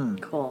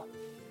Cool.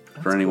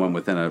 for anyone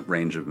within a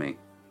range of me.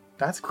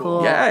 That's cool.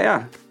 Cool.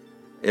 Yeah.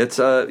 It's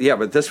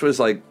but this was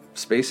like,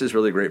 space is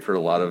really great for a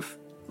lot of,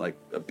 like,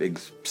 a big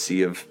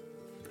sea of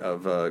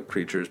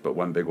creatures, but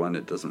one big one,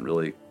 it doesn't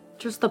really.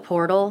 Just the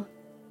portal.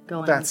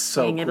 Going That's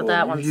so hanging cool. With that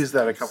You've one's used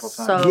that a couple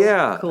times.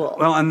 So cool.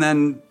 Well, and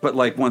then, but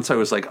like, once I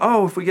was like,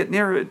 oh, if we get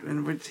near it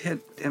and we hit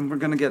and we're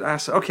gonna get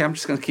asked, okay, I'm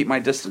just gonna keep my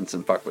distance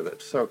and fuck with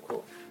it. So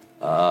cool.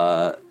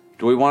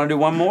 Do we want to do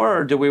one more,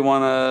 or do we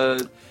want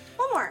to?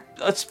 One more.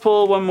 Let's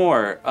pull one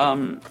more.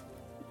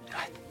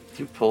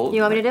 You pulled.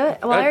 You want me to do it?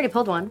 Well, I already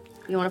pulled one.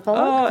 You want to pull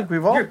I one? think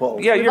we've all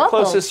pulled. Yeah, We've you're all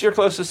pulled. closest. You're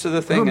closest to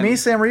the thing. Who, me, and-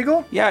 Sam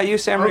Riegel? Yeah, you,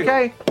 Sam. Regal.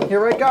 Okay,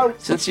 here I go.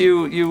 Since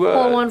you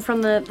Pull one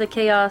from the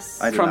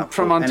chaos. I did from not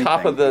from pull on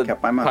top of anything. the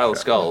Kept my mouth pile of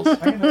shut. skulls.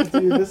 I'm going to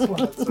do this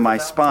one. My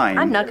spine.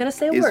 I'm not gonna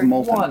say a is word.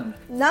 molten. One.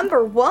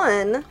 Number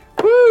 1.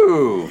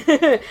 Woo!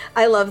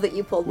 I love that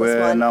you pulled this We're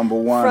one. number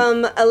 1.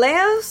 From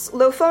Eleos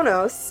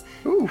Lofonos.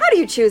 How do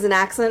you choose an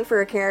accent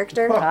for a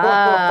character?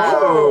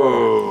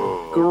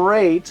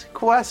 Great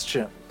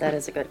question. That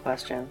is a good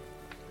question.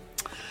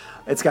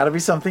 It's got to be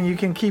something you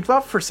can keep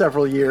up for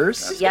several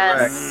years.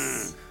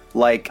 Yes.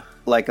 Like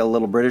a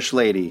little British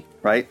lady,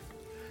 right?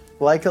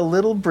 Like a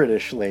little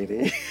British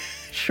lady.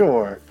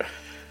 Sure.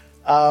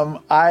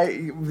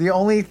 The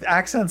only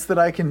accents that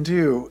I can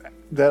do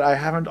that I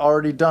haven't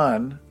already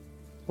done,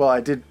 well,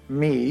 I did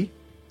me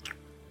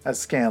as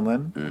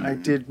Scanlan. I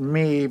did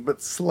me,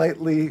 but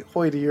slightly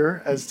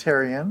hoitier as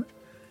Tyrion.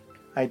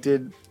 I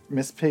did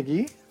Miss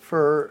Piggy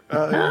for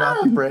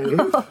Not the Brave.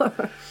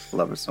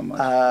 Love her so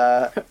much.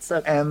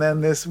 And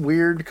then this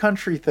weird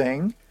country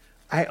thing.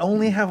 I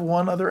only have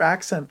one other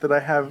accent that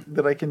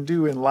I can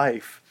do in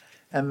life,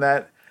 and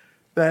that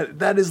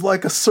is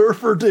like a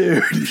surfer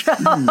dude.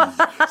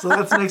 So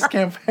that's next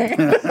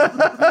campaign.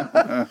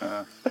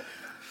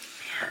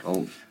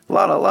 A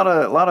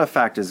lot of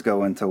factors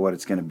go into what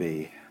it's going to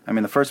be. I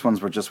mean, the first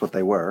ones were just what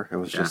they were. It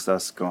was just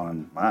us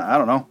going, I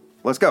don't know,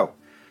 let's go.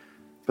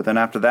 But then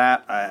after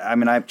that,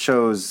 I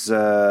chose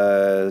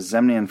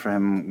Zemnian for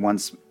him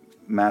once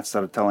Matt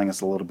started telling us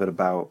a little bit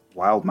about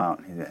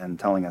Wildmount and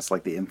telling us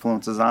like the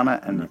influences on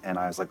it, and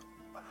I was like,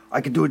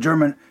 I could do a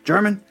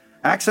German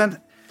accent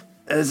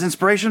as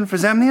inspiration for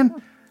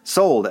Zemnian.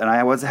 Sold, and I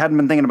hadn't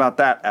been thinking about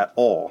that at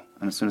all.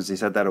 And as soon as he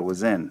said that, it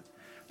was in.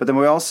 But then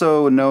we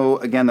also know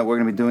again that we're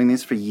going to be doing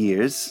these for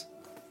years,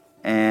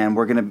 and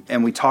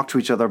we talk to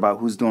each other about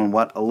who's doing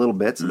what a little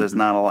bit, so there's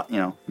not a lot,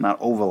 not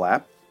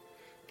overlap.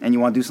 And you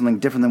want to do something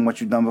different than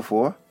what you've done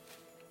before,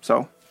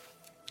 so.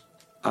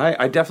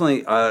 I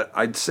definitely,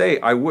 I'd say,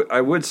 I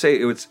would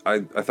say it was, I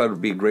thought it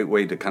would be a great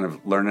way to kind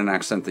of learn an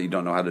accent that you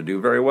don't know how to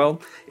do very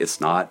well. It's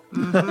not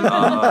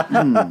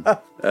at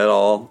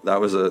all.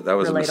 That was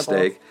a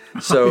mistake.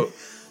 So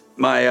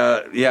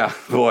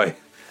boy.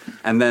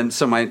 And then,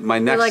 so my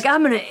next... You're like,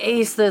 I'm going to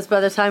ace this by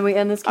the time we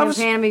end this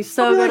campaign. I'm be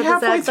so good at this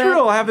halfway accent. through,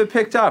 I'll have it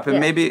picked up, and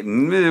maybe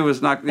it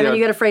was not... And then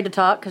you get afraid to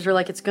talk because you're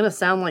like, it's going to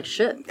sound like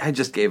shit. I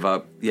just gave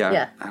up.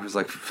 Yeah. I was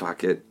like,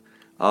 fuck it.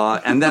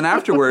 And then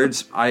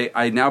afterwards,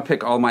 I now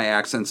pick all my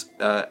accents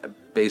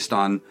based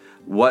on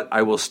what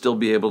I will still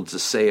be able to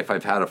say if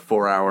I've had a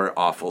 4-hour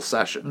awful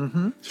session.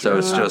 Mm-hmm. So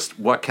it's just,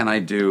 what can I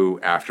do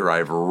after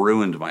I've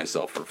ruined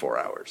myself for 4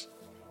 hours?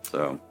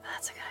 So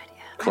that's a good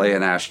idea. Clay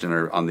and Ashton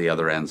are on the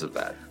other ends of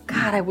that.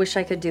 God, I wish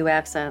I could do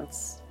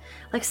accents.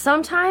 Like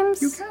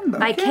sometimes you can, though.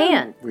 I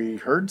can. We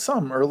heard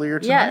some earlier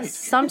tonight. Yes,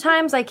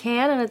 sometimes I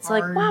can, and it's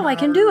like, wow, I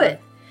can do it.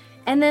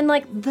 And then,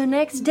 like, the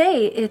next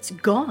day, it's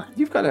gone.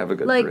 You've got to have a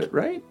good Brit,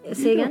 right?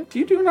 Say again? Do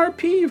you do an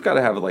RP? You've got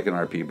to have like an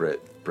RP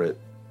Brit.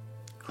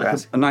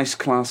 Classy. A nice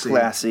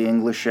classy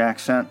English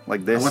accent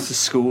like this. I went to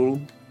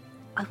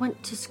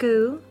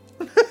school.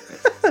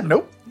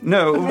 Nope.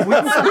 No, we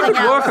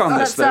could work on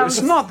this, though.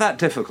 It's not that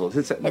difficult.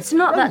 It's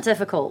not that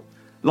difficult.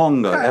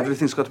 Longer. Okay.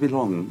 Everything's got to be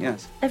long,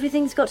 yes.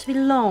 Everything's got to be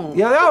long.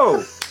 Yeah,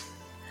 no!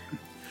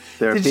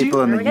 There are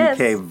people in the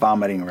UK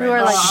vomiting right now. Who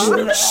are like,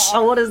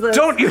 oh, what is this?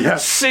 Don't you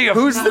see a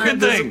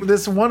fucking thing?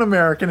 This one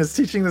American is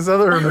teaching this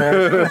other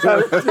American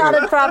how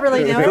to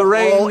properly do it. The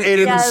rain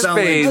in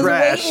Spain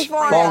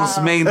falls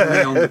mainly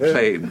on the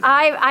plane.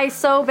 I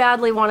so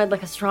badly wanted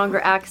like a stronger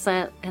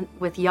accent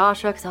with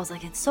Yasha because I was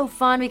like, it's so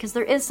fun because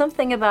there is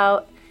something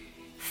about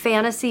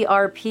fantasy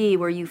RP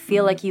where you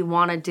feel like you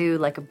want to do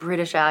like a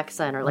British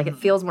accent or like it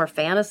feels more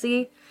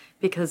fantasy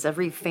because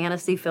every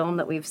fantasy film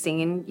that we've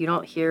seen, you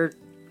don't hear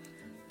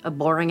a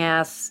boring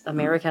ass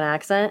American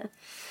accent.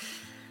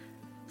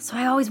 So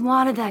I always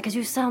wanted that because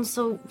you sound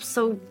so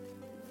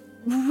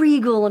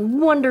regal and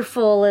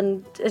wonderful,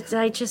 and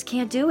I just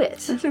can't do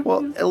it. Well,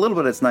 a little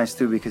bit it's nice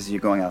too because you're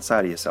going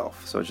outside of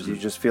yourself, so you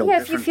just feel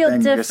if different you feel than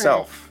different.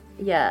 yourself.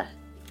 Yeah.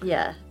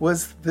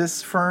 Was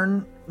this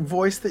Fern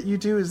voice that you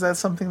do? Is that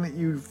something that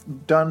you've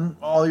done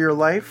all your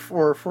life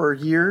or for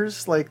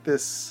years, like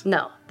this?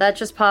 No, that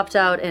just popped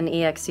out in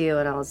EXU,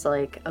 and I was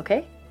like,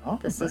 okay. Oh,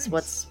 this nice.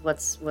 is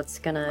what's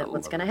gonna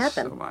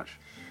happen. So much.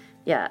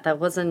 Yeah, that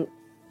was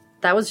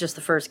just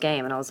the first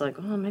game, and I was like,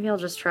 oh, maybe I'll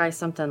just try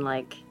something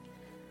like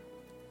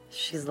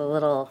she's a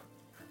little,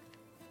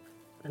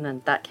 and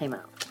then that came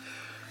out.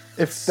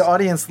 If the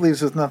audience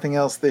leaves with nothing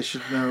else, they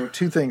should know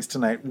two things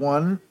tonight.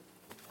 One,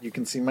 you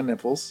can see my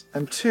nipples,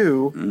 and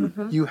two,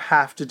 you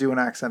have to do an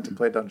accent to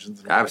play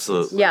Dungeons and Dragons.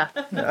 Absolutely. Yeah,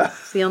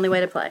 it's the only way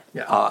to play.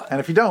 Yeah, and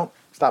if you don't,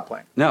 stop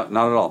playing. No,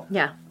 not at all.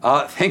 Yeah.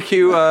 Thank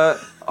you,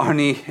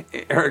 Arnie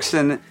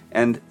Erickson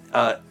and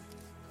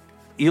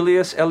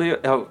Elias.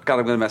 Oh God,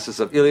 I'm going to mess this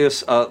up.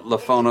 Elias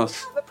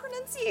Lafonos. The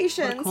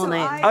pronunciation. Cool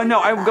name.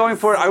 No, I'm going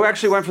for it. I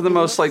actually went for the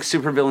most like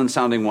supervillain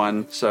sounding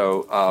one.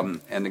 So,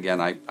 and again,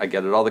 I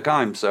get it all the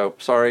time. So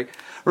sorry.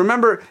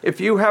 Remember,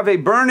 if you have a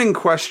burning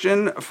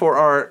question for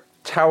our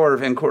Tower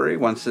of Inquiry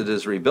once it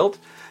is rebuilt,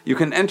 you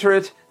can enter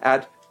it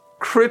at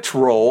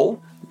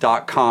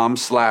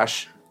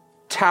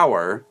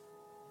critroll.com/tower.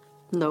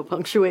 No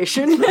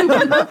punctuation. You did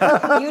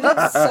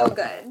so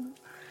good.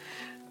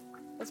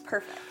 That's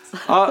perfect.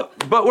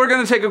 But we're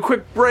going to take a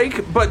quick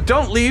break, but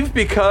don't leave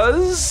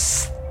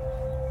because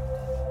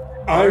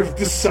I've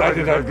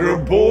decided I've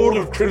grown bored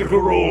of Critical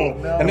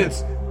Role and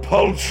its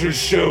paltry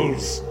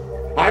shows.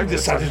 I've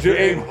decided to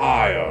aim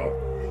higher.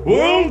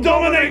 World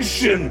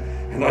domination!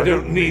 And I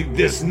don't need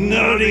this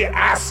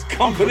nerdy-ass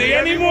company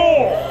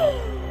anymore!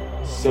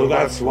 So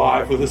that's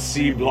why for the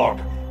C block,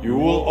 you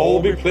will all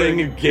be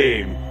playing a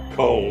game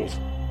called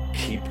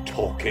Keep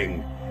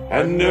Talking,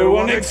 and no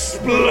one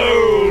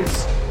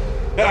explodes!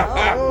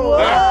 My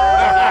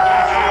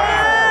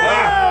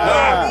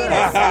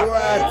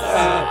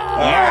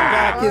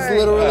back is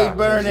literally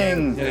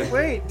burning.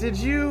 Wait, did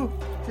you?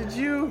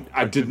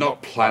 I did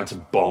not plant a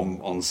bomb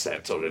on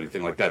set or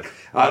anything like that.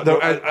 Though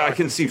I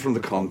can see from the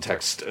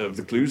context of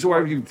the clues, or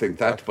however you think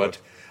that, but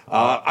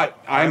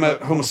I'm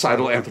a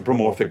homicidal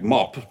anthropomorphic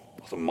mop.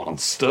 What a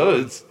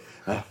monster.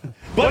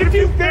 But if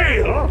you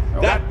fail,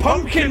 that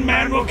pumpkin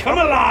man will come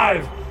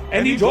alive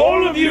and eat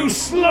all of you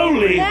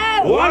slowly,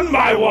 one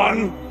by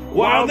one,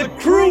 while the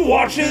crew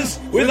watches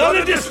with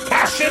utter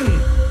dispassion.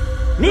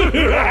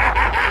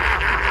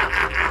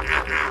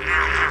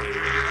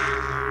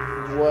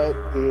 What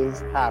is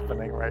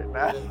happening right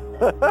now?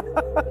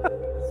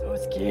 So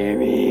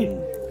scary.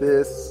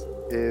 This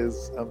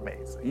is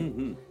amazing.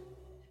 Mm-hmm.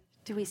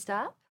 Do we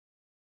stop?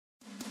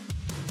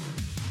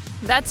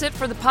 That's it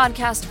for the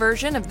podcast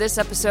version of this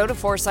episode of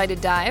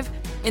Four-Sided Dive.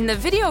 In the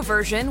video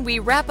version, we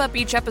wrap up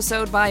each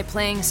episode by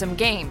playing some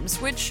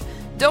games, which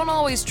don't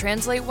always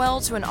translate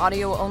well to an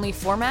audio-only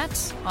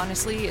format.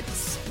 Honestly,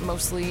 it's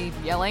mostly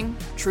yelling,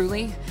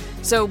 truly.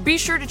 So be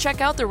sure to check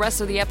out the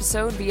rest of the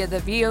episode via the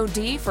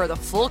VOD for the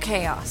full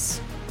chaos.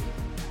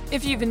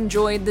 If you've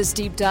enjoyed this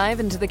deep dive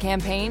into the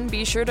campaign,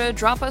 be sure to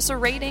drop us a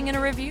rating and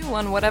a review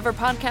on whatever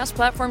podcast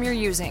platform you're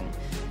using.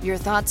 Your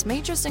thoughts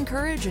may just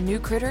encourage a new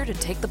critter to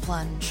take the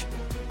plunge.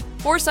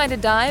 Four-Sided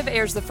Dive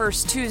airs the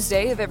first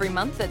Tuesday of every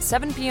month at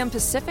 7 p.m.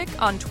 Pacific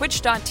on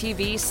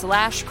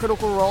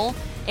twitch.tv/Critical Role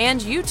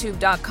and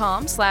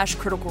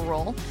youtube.com/Critical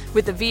Role,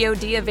 with the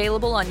VOD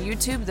available on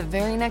YouTube the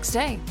very next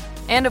day.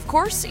 And of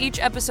course, each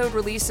episode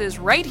releases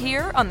right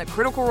here on the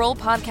Critical Role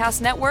Podcast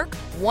Network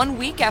 1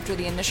 week after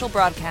the initial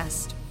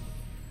broadcast.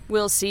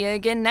 We'll see you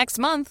again next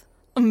month.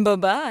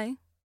 Bye-bye.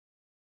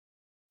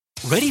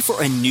 Ready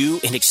for a new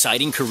and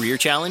exciting career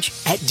challenge?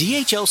 At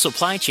DHL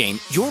Supply Chain,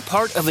 you're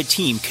part of a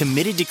team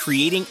committed to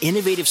creating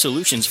innovative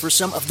solutions for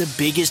some of the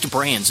biggest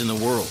brands in the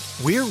world.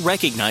 We're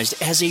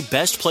recognized as a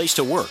best place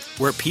to work,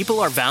 where people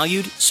are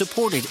valued,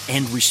 supported,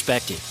 and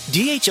respected.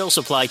 DHL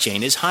Supply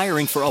Chain is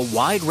hiring for a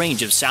wide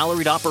range of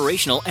salaried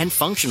operational and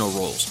functional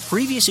roles.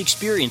 Previous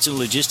experience in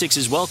logistics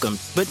is welcome,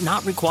 but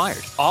not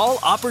required. All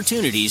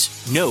opportunities,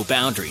 no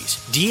boundaries.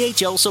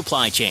 DHL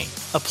Supply Chain.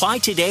 Apply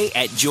today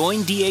at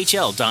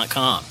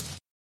joindhl.com.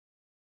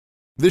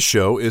 This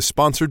show is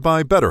sponsored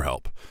by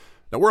BetterHelp.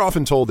 Now, we're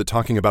often told that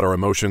talking about our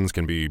emotions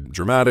can be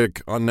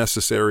dramatic,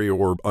 unnecessary,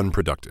 or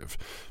unproductive.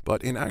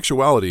 But in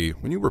actuality,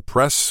 when you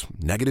repress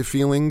negative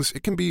feelings,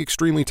 it can be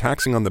extremely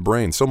taxing on the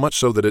brain, so much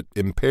so that it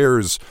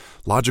impairs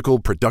logical,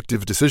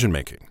 productive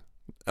decision-making.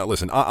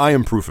 Listen, I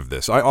am proof of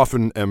this. I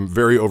often am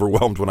very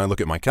overwhelmed when I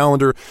look at my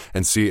calendar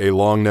and see a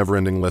long,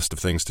 never-ending list of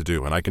things to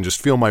do, and I can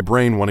just feel my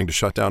brain wanting to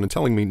shut down and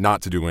telling me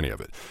not to do any of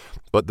it.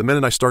 But the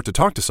minute I start to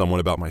talk to someone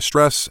about my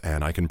stress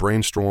and I can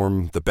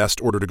brainstorm the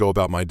best order to go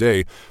about my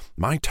day,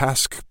 my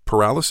task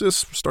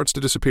paralysis starts to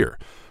disappear.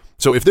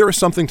 So if there is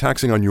something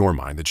taxing on your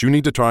mind that you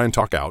need to try and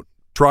talk out,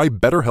 try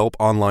BetterHelp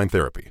Online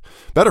Therapy.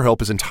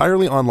 BetterHelp is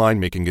entirely online,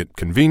 making it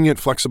convenient,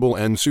 flexible,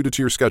 and suited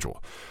to your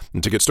schedule.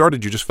 And to get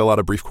started, you just fill out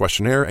a brief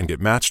questionnaire and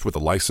get matched with a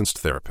licensed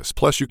therapist.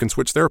 Plus, you can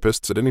switch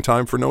therapists at any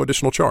time for no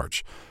additional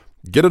charge.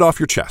 Get it off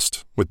your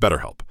chest with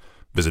BetterHelp.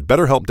 Visit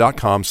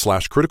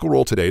BetterHelp.com/Critical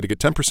Role today to get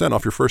 10%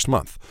 off your first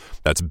month.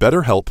 That's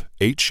BetterHelp,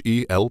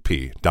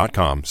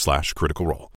 HELP.com/Critical Role.